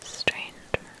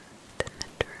stranger than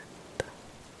the truth.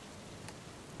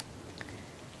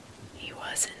 He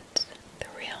wasn't the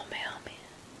real mailman.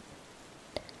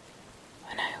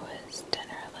 When I was 10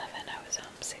 or 11, I was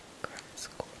homesick from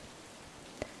school,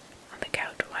 on the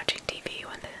couch watching TV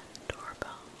when the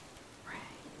doorbell rang.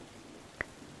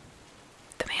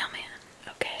 The mailman,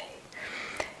 okay.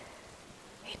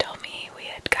 He told me we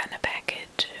had gotten a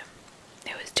package.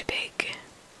 It was too big,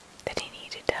 that he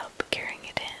needed help carrying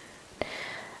it in.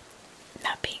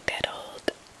 Not being that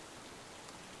old,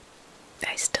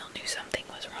 I still knew something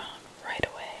was wrong right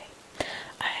away.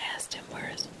 I asked him where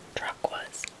his truck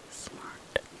was.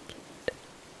 Smart kid.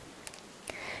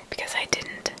 Because I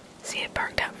didn't see it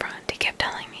parked out front. He kept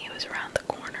telling me it was around the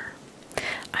corner.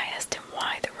 I asked him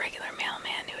why the regular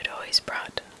mailman who had always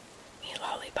brought me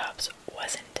lollipops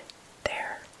wasn't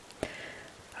there.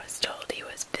 I was told he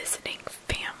was visiting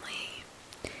family.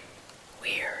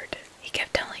 Weird. He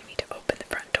kept telling me to open the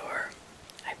front door.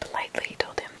 I politely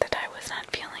told him that I was not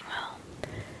feeling well,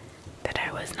 that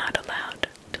I was not allowed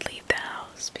to leave the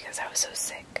house because I was so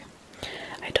sick.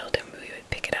 I told him we would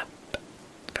pick it up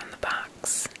from the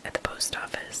box at the post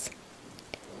office.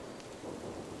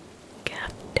 He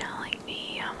kept telling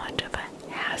me how much of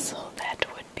a hassle that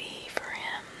would be for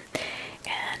him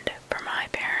and for my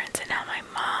parents, and how my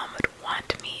mom would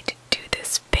want me to do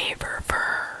this favor for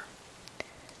her.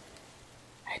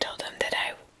 I told him that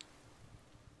I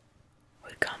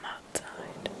would come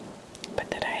outside, but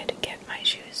that I had to get my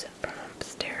shoes from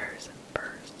upstairs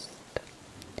first.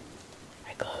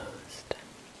 I closed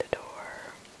the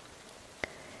door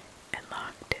and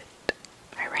locked it.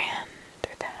 I ran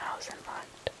through the house and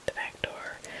locked the back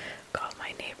door, called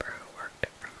my neighbor who worked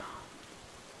from home,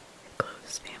 a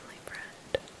close family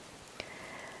friend.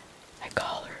 I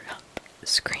called her up,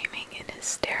 screaming in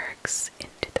hysterics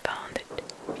into the phone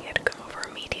that he had to come over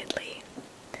immediately.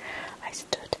 I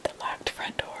stood at the locked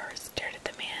front door, stared at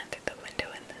the man through the window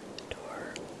in the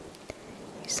door.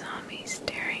 He saw me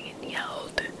staring and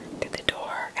yelled through the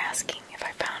door, asking if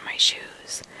I found my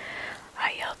shoes.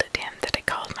 I yelled at him that I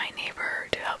called my neighbor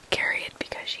to help carry it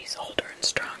because she's older and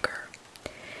stronger.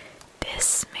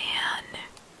 This man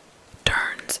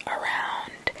turns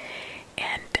around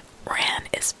and ran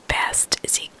as fast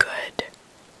as he could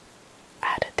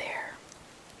out of there.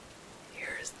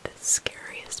 Here's the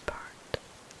scariest part.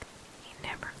 He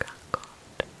never got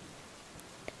caught.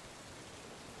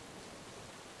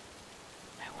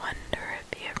 I wonder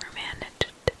if he ever managed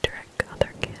to trick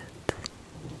other kids.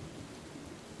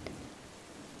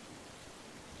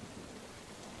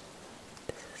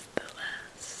 This is the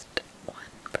last one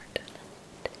for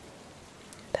tonight.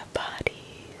 The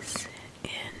bodies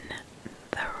in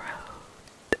the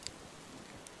road.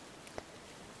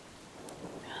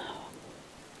 Oh.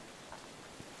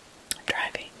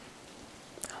 Driving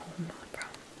home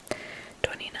from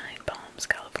 29 Palms,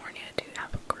 California to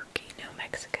Albuquerque, New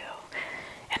Mexico,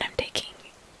 and I'm taking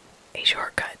a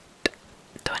shortcut.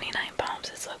 29 Palms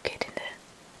is located in the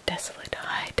desolate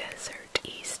high desert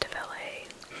east of LA.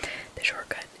 The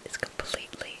shortcut is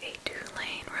completely a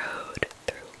 2-lane road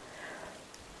through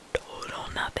total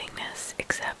nothingness. this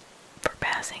except for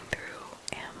passing through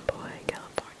Amboy,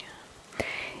 California.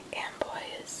 Amboy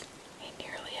is a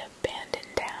nearly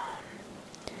abandoned town,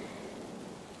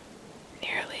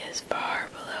 nearly as far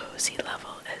below sea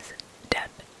level as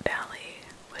Death Valley,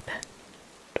 with a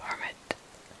dormant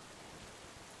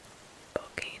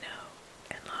volcano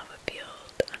and lava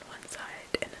field on one side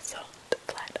and a salt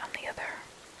flat on the other.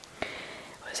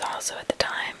 It was also at the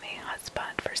time a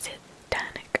hotspot for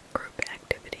satanic group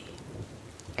activity.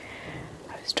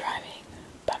 I was driving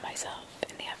by myself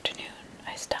in the afternoon.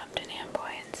 I stopped in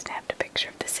Amboy and snapped a picture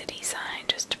of the city sign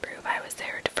just to prove I was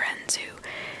there to friends who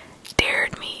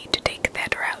dared me to take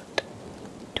that route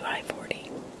to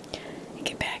I-40. I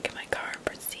get back in my car and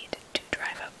proceed to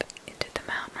drive up into the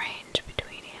mountain range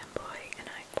between Amboy and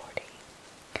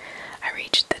I-40. I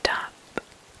reached the top.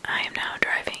 I am now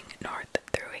driving north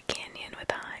through a canyon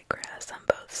with high grass on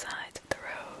both sides of the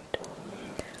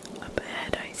road. Up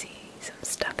ahead I see some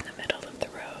stuff in the middle of the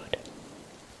road.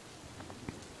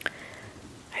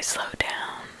 I slow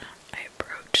down. I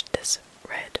approached this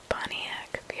red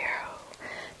Pontiac Fiero,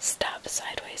 stopped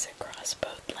sideways across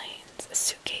both lanes, a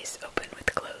suitcase open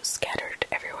with clothes scattered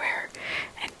everywhere,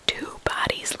 and two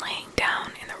bodies laying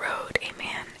down in the road, a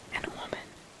man and a woman.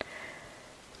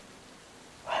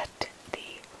 What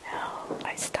the hell?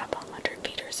 I stop 100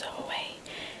 feet or so away.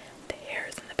 The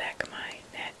hairs on the back of my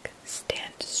neck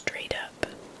stand straight up.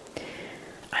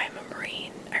 I am a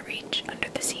Marine. I reach under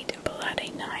the seat and pull out a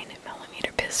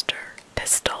 9mm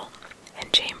pistol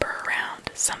and chamber around.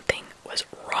 Something was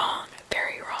wrong,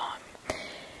 very wrong.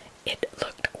 It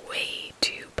looked way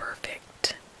too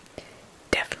perfect.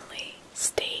 Definitely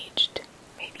staged,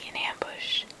 maybe an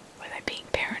ambush. Was I being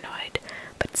paranoid?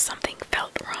 But something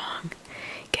felt wrong.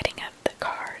 Getting out of the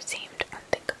car seemed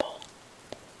unthinkable.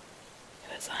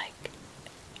 It was like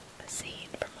a scene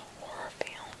from a horror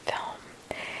film.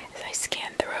 As I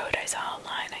scanned the road, I saw a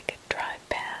line I could drive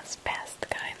past the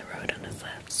guy in the road on his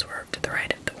left, swerved to the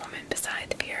right of the woman beside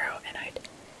the Fiero, and I'd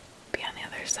be on the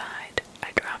other side.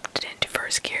 I dropped it into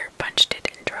first gear, punched it,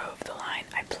 and drove the line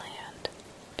I planned.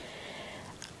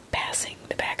 Passing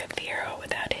the back of the Fiero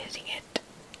without hitting it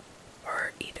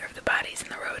or either of the bodies in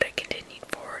the road, I continued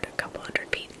forward a couple hundred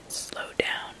feet and slowed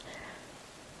down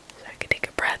so I could take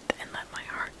a breath and let my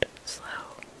heart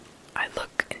slow. I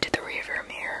look into the rearview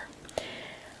mirror.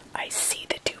 I see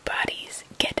the two bodies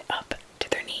get up to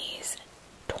their knees.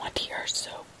 20 or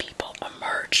so people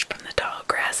emerged from the tall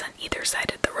grass on either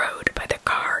side of the road by the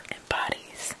car and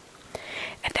bodies.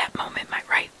 At that moment, my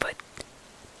right foot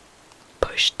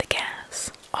pushed the gas